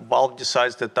 when Valve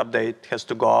decides that update has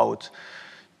to go out,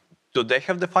 do they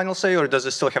have the final say, or does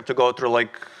it still have to go through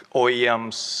like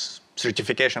OEM's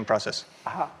certification process?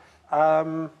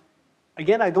 Again,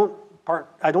 I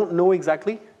don't know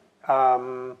exactly,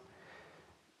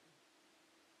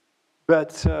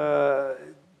 but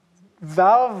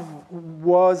Valve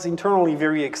was internally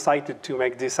very excited to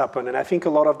make this happen, and I think a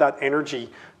lot of that energy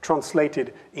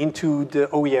translated into the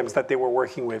OEMs that they were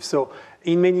working with. So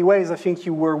in many ways, I think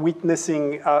you were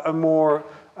witnessing a more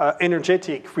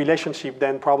energetic relationship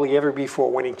than probably ever before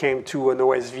when it came to an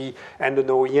OSV and an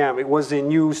OEM. It was a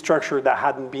new structure that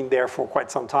hadn't been there for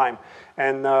quite some time.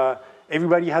 And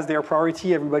everybody has their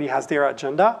priority, everybody has their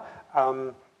agenda.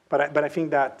 But I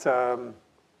think that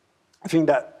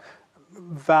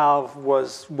Valve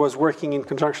was working in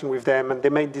conjunction with them, and they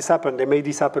made this happen. They made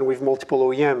this happen with multiple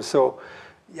OEMs. So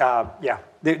Yeah,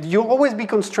 you'll always be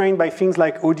constrained by things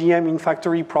like ODM in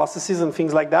factory processes and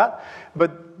things like that,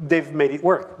 but they've made it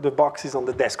work. The box is on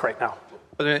the desk right now.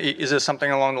 Is there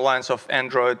something along the lines of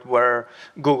Android where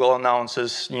Google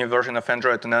announces new version of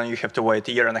Android and then you have to wait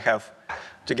a year and a half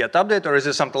to get update, or is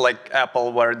it something like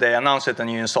Apple where they announce it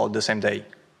and you install it the same day?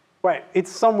 Right,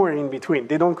 it's somewhere in between.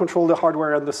 They don't control the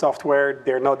hardware and the software.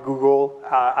 They're not Google.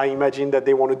 I imagine that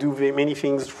they want to do many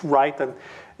things right, and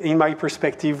in my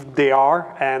perspective, they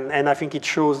are. And I think it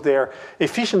shows their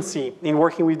efficiency in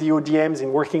working with the ODMs,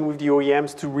 in working with the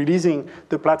OEMs to releasing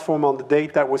the platform on the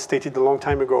date that was stated a long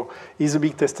time ago is a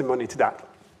big testimony to that.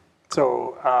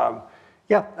 So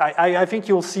yeah, I think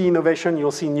you'll see innovation,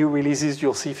 you'll see new releases,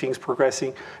 you'll see things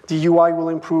progressing. The UI will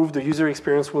improve, the user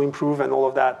experience will improve, and all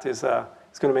of that is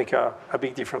it's going to make a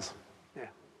big difference. Yeah.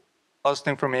 Last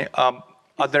thing for me,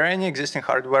 are there any existing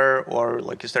hardware or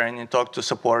like is there any talk to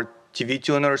support TV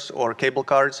tuners or cable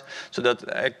cards so that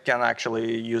I can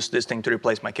actually use this thing to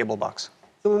replace my cable box?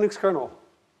 The Linux kernel.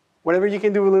 Whatever you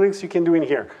can do with Linux, you can do in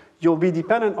here. You'll be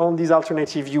dependent on these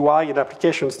alternative UI and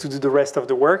applications to do the rest of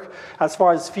the work. As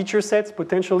far as feature sets,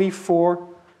 potentially for,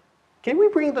 can we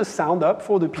bring the sound up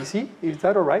for the PC? Is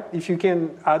that all right? If you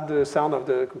can add the sound of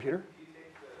the computer?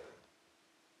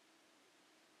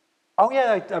 Oh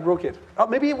yeah, I broke it. Oh,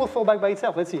 maybe it will fall back by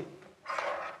itself, let's see.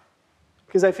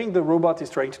 Because I think the robot is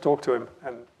trying to talk to him,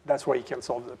 and that's why he can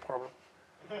solve the problem.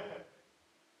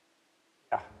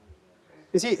 Yeah.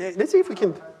 You see, let's see if we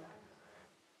can.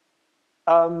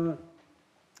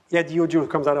 Yeah, the audio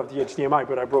comes out of the HDMI,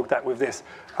 but I broke that with this.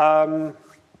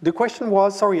 The question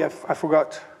was, sorry, I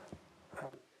forgot.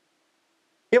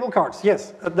 Cable cards,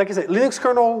 yes. Like I said, Linux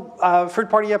kernel,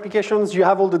 third-party applications, you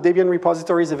have all the Debian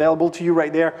repositories available to you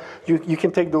right there. You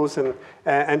can take those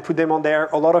and put them on there.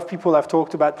 A lot of people have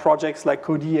talked about projects like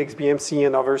Kodi, XBMC,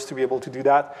 and others to be able to do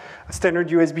that. Standard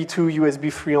USB 2,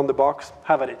 USB 3 on the box.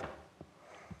 Have at it.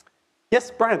 Yes,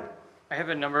 Brian? I have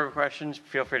a number of questions.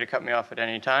 Feel free to cut me off at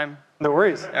any time. No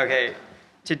worries. Okay.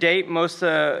 To date, most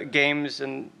of the games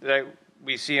that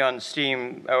we see on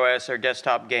SteamOS are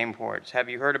desktop game ports. Have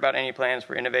you heard about any plans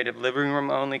for innovative living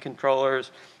room only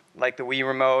controllers like the Wii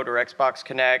Remote or Xbox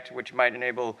Kinect, which might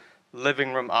enable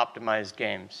living room optimized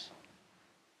games?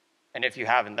 And if you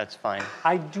haven't, that's fine.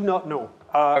 I do not know.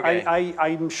 Okay.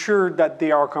 I'm sure that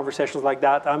there are conversations like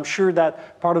that. I'm sure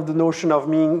that part of the notion of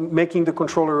making the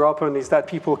controller open is that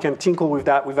people can tinkle with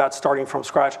that without starting from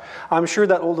scratch. I'm sure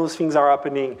that all those things are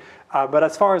happening. But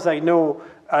as far as I know,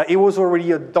 it was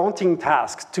already a daunting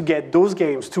task to get those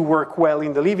games to work well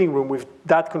in the living room with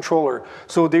that controller.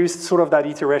 So there is sort of that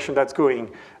iteration that's going.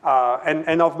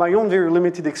 And of my own very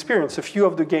limited experience, a few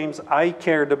of the games I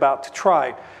cared about to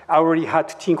try, I already had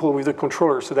to tinkle with the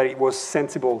controller so that it was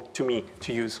sensible to me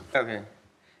to use. Okay.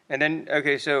 And then,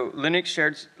 okay, so Linus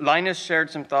shared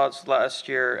some thoughts last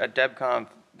year at DebConf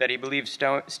that he believes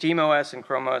SteamOS and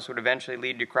ChromeOS would eventually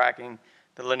lead to cracking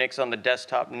the Linux on the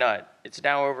desktop nut. It's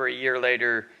now over a year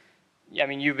later. I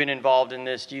mean, you've been involved in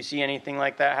this. Do you see anything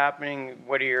like that happening?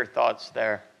 What are your thoughts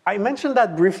there? I mentioned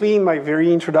that briefly in my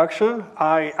very introduction.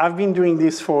 I've been doing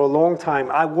this for a long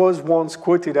time. I was once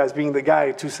quoted as being the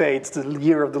guy to say it's the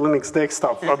year of the Linux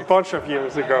desktop a bunch of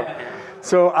years ago.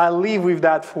 So I'll live with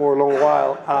that for a long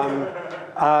while.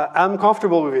 I'm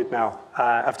comfortable with it now.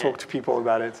 I've talked to people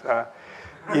about it.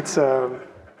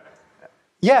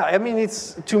 Yeah, I mean,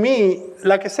 it's, to me,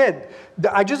 like I said,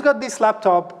 I just got this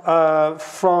laptop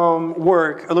from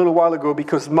work a little while ago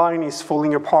because mine is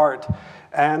falling apart.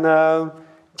 And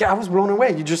yeah, I was blown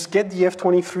away. You just get the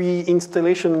F23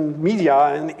 installation media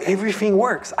and everything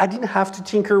works. I didn't have to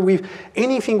tinker with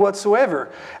anything whatsoever.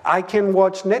 I can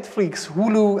watch Netflix,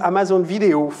 Hulu, Amazon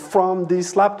Video from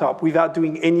this laptop without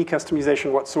doing any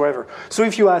customization whatsoever. So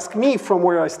if you ask me from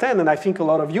where I stand, and I think a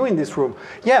lot of you in this room,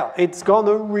 yeah, it's gone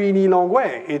a really long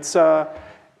way. It's,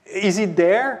 is it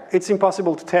there? It's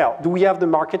impossible to tell. Do we have the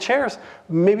market shares?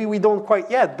 Maybe we don't quite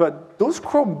yet, but those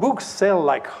Chromebooks sell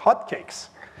like hotcakes.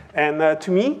 And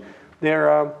to me,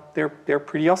 they're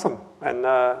pretty awesome. And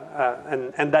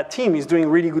that team is doing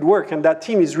really good work. And that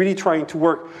team is really trying to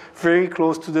work very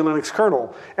close to the Linux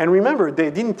kernel. And remember, they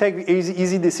didn't take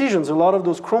easy decisions. A lot of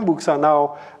those Chromebooks are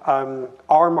now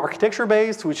ARM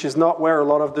architecture-based, which is not where a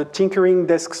lot of the tinkering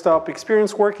desktop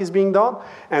experience work is being done.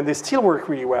 And they still work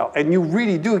really well. And you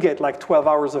really do get like 12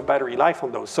 hours of battery life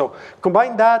on those. So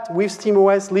combine that with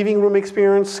SteamOS, living room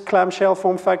experience, clamshell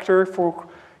form factor for...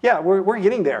 Yeah, we're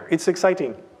getting there. It's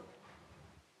exciting.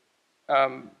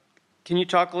 Can you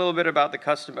talk a little bit about the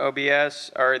custom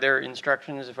OBS? Are there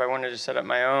instructions if I wanted to set up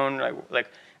my own? Like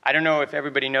I don't know if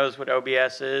everybody knows what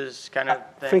OBS is, kind of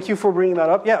thing. Thank you for bringing that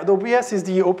up. Yeah, the OBS is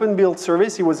the open build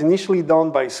service. It was initially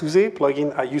done by SUSE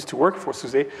plugin. I used to work for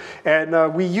SUSE.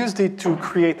 And we used it to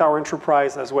create our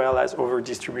enterprise as well as other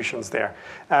distributions there.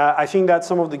 I think that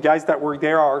some of the guys that work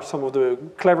there are some of the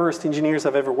cleverest engineers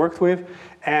I've ever worked with.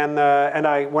 And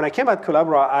when I came at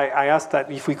Collabora, I asked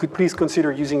that if we could please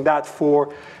consider using that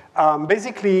for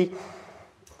basically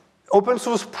open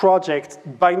source project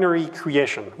binary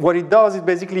creation. What it does, it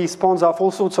basically spawns off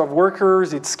all sorts of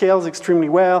workers, it scales extremely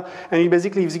well, and it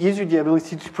basically gives you the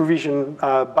ability to provision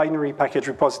binary package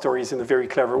repositories in a very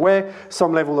clever way,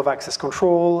 some level of access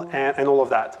control, and all of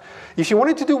that. If you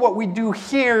wanted to do what we do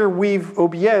here with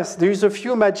OBS, there's a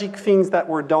few magic things that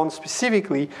were done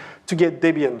specifically to get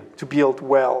Debian to build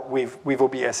well with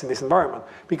OBS in this environment,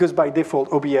 because by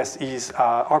default, OBS is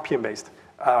RPM-based,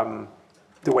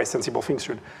 the way sensible things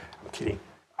should. Kidding.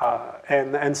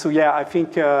 And so yeah, I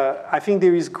think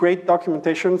there is great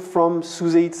documentation from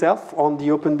SUSE itself on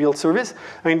the open build service.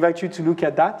 I invite you to look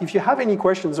at that. If you have any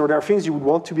questions or there are things you would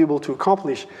want to be able to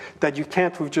accomplish that you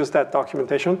can't with just that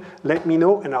documentation, let me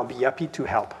know and I'll be happy to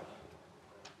help.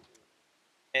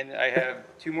 And I have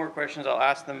 2 more questions. I'll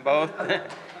ask them both.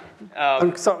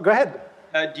 So go ahead.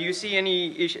 Do you see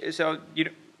any issue? So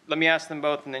let me ask them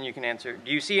both and then you can answer.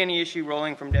 Do you see any issue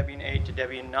rolling from Debian 8 to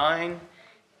Debian 9?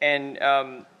 And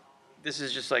this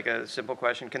is just like a simple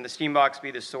question. Can the Steambox be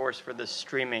the source for the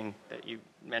streaming that you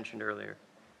mentioned earlier?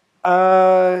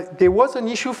 There was an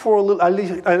issue for a little,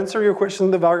 I'll answer your question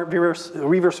in the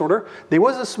reverse order. There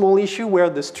was a small issue where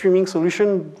the streaming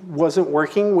solution wasn't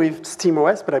working with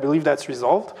SteamOS, but I believe that's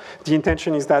resolved. The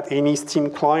intention is that any Steam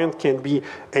client can be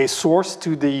a source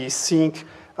to the sync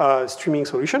streaming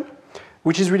solution,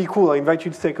 which is really cool. I invite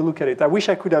you to take a look at it. I wish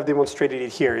I could have demonstrated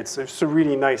it here. It's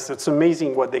really nice. It's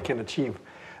amazing what they can achieve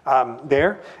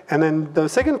there. And then the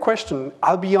second question,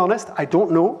 I'll be honest, I don't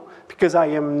know, because I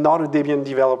am not a Debian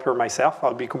developer myself.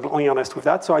 I'll be completely honest with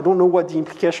that. So I don't know what the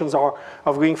implications are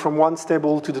of going from one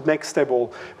stable to the next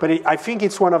stable. But I think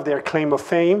it's one of their claim of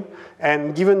fame.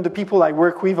 And given the people I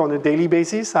work with on a daily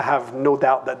basis, I have no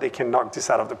doubt that they can knock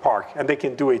this out of the park. And they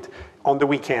can do it on the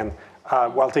weekend.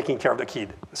 While taking care of the kid.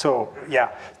 So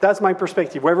yeah, that's my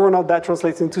perspective. Whether or not that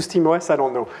translates into SteamOS, I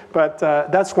don't know. But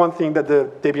that's one thing that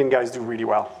the Debian guys do really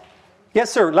well.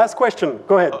 Yes, sir, last question,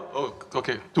 go ahead.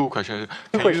 Okay, 2 questions.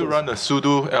 Can you run the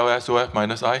sudo lsof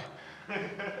 -i?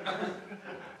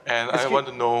 And I want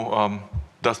to know,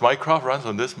 does Minecraft run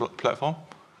on this platform?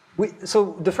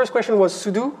 So the first question was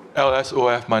sudo?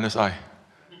 lsof -i.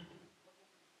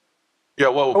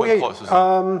 Yeah, what open source is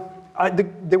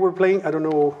it? They were playing, I don't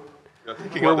know,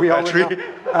 where we are right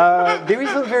now. There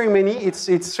isn't very many.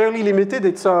 It's fairly limited.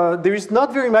 There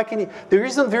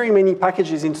isn't very many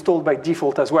packages installed by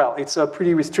default as well. It's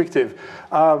pretty restrictive.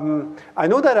 I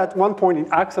know that at one point it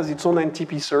acts as its own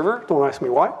NTP server. Don't ask me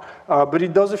why, but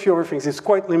it does a few other things. It's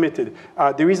quite limited.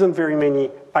 There isn't very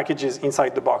many packages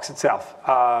inside the box itself,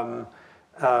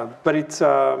 but it's.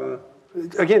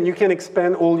 Again, you can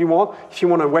expand all you want. If you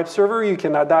want a web server, you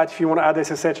can add that. If you want to add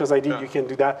SSH, as I did, you can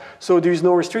do that. So there is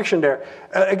no restriction there.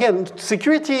 Again,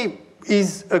 security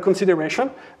is a consideration,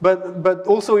 but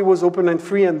also it was open and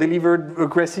free and delivered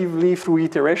aggressively through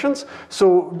iterations.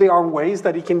 So there are ways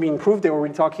that it can be improved. They're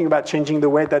already talking about changing the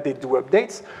way that they do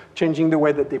updates, changing the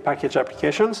way that they package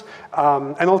applications.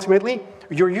 And ultimately,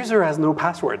 your user has no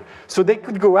password. So they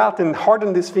could go out and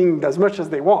harden this thing as much as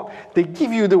they want. They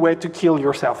give you the way to kill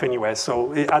yourself anyway.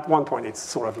 So at one point, it's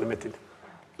sort of limited.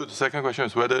 So the second question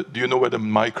is, do you know whether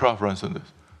Minecraft runs on this?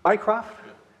 Minecraft?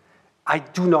 I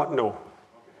do not know.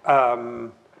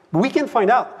 We can find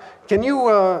out. Can you,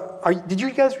 did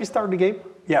you guys restart the game?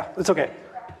 Yeah, it's okay.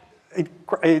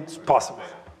 It's possible.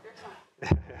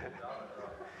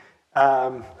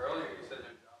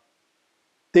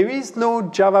 There is no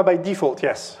Java by default,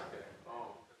 yes.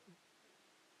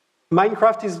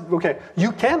 Minecraft is, okay.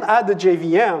 You can add a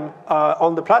JVM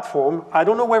on the platform. I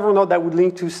don't know whether or not that would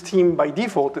link to Steam by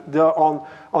default.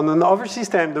 On another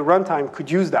system, the runtime could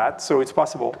use that, so it's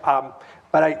possible.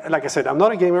 But like I said, I'm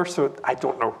not a gamer, so I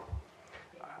don't know.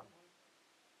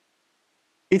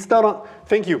 It's not on,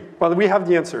 thank you. Well, we have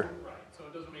the answer. So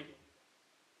it doesn't make it.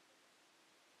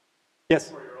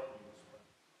 Yes.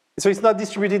 So it's not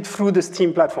distributed through the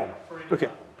Steam platform. Okay.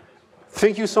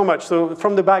 Thank you so much. So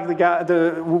from the back,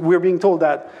 we're being told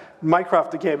that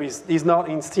Minecraft, the game, is not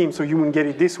in Steam, so you wouldn't get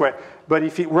it this way. But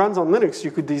if it runs on Linux,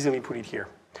 you could easily put it here.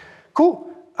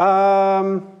 Cool.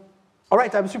 All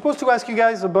right, I'm supposed to ask you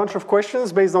guys a bunch of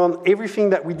questions based on everything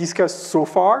that we discussed so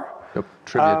far. Yep,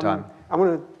 trivia time. I'm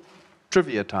going to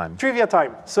Trivia time. Trivia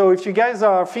time. So if you guys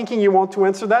are thinking you want to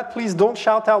answer that, please don't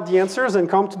shout out the answers and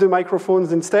come to the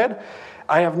microphones instead.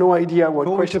 I have no idea what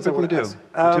questions we typically do.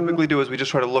 What we typically do is we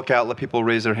just try to look out, let people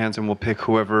raise their hands, and we'll pick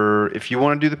whoever. If you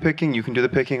want to do the picking, you can do the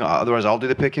picking. Otherwise, I'll do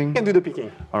the picking. You can do the picking.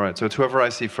 All right, so it's whoever I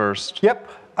see first. Yep.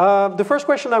 The first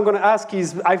question I'm going to ask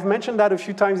is, I've mentioned that a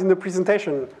few times in the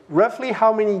presentation. Roughly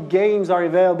how many games are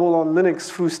available on Linux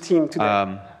through Steam today?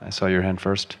 I saw your hand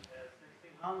first.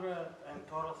 1,600 and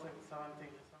total 670.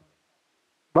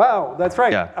 Wow, that's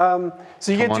right. Yeah.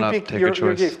 So you get to pick your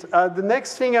gift. The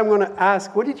next thing I'm going to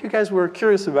ask, what did you guys were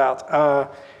curious about?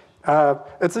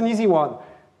 It's an easy one.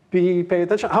 Pay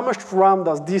attention. How much RAM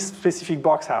does this specific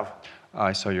box have?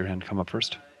 I saw your hand come up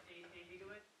first.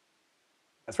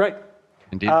 That's right.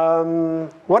 Indeed.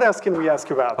 What else can we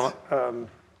ask about?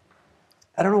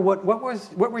 I don't know,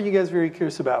 what were you guys very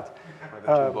curious about?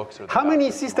 How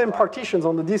many system partitions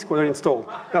on the disk were installed?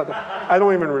 No, I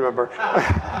don't even remember.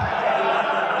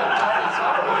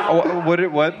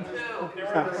 What?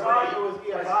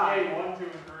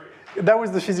 That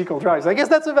was the physical drives. I guess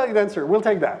that's a valid answer. We'll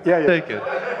take that. Yeah. Take it.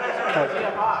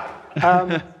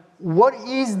 What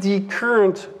is the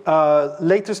current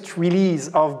latest release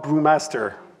of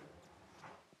Brewmaster?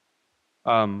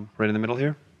 Right in the middle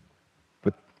here,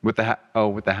 with the hat. Oh,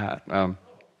 with the hat.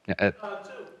 Yeah.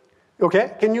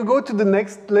 Okay. Can you go to the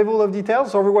next level of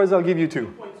details? Otherwise, I'll give you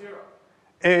 2.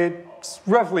 2.0. It's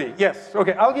roughly, yes.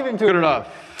 Okay, I'll give him 2. Good enough.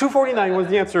 249 was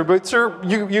the answer, but sir,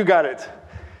 you got it.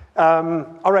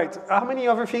 All right. How many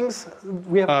other things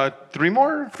we have? 3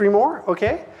 more. 3 more.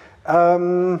 Okay.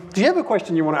 Do you have a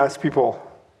question you want to ask people?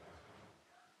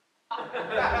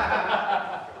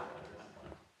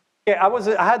 Yeah,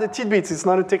 I had a tidbit. It's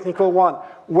not a technical one.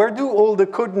 Where do all the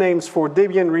code names for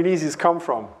Debian releases come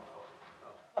from?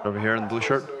 Over here in the blue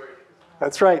shirt.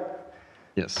 That's right.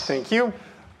 Yes. Thank you.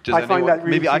 Find that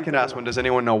really maybe I can ask one. Does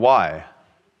anyone know why?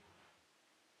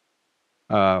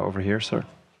 Over here, sir.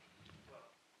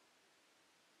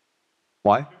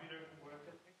 Why?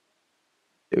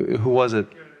 Who was it?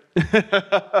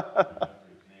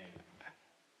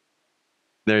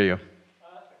 There you go.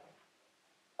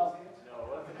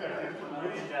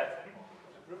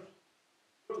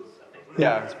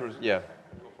 Yeah, yeah.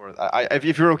 Go for it.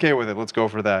 If you're okay with it, let's go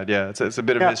for that. Yeah, it's a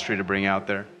bit of mystery to bring out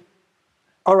there.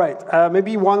 All right,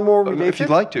 maybe one more related. If you'd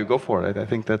like to, go for it. I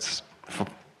think that's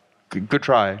good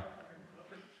try.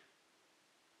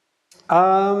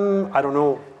 I don't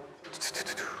know.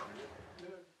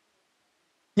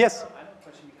 Yes.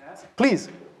 Please.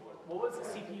 What was the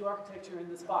CPU architecture in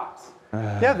this box?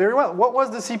 Yeah, very well. What was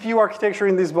the CPU architecture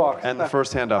in this box? And the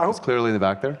first hand up is clearly in the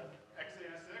back there.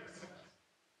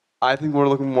 I think we're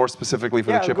looking more specifically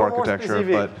for the chip architecture,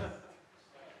 but.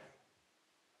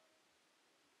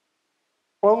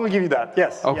 Well, we'll give you that.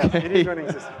 Yes. Okay. Yes, it is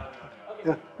running system.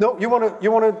 Yeah. No, you want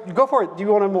to go for it. Do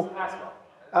you want to move?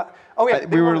 Oh yeah.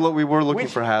 We were looking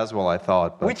for Haswell, I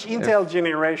thought. But which Intel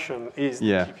generation is the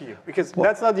GPU? Because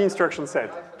that's not the instruction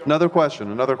set. Another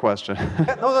question. Another question.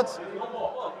 No, that's.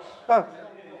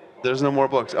 There's no more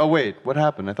books. Oh wait, what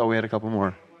happened? I thought we had a couple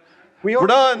more. We're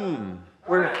done.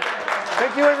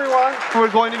 Thank you, everyone.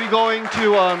 We're going to be going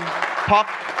to Pop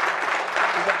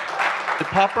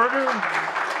Burger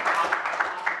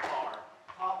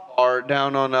Bar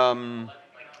down on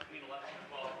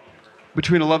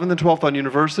between 11th and 12th on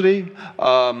University.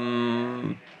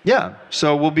 Yeah,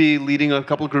 so we'll be leading a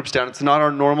couple of groups down. It's not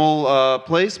our normal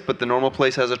place, but the normal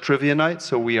place has a trivia night,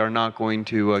 so we are not going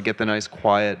to get the nice,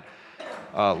 quiet,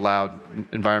 loud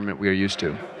environment we are used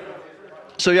to.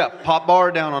 So yeah, Pop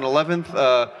Bar down on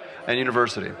 11th and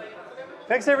University.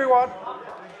 Thanks, everyone.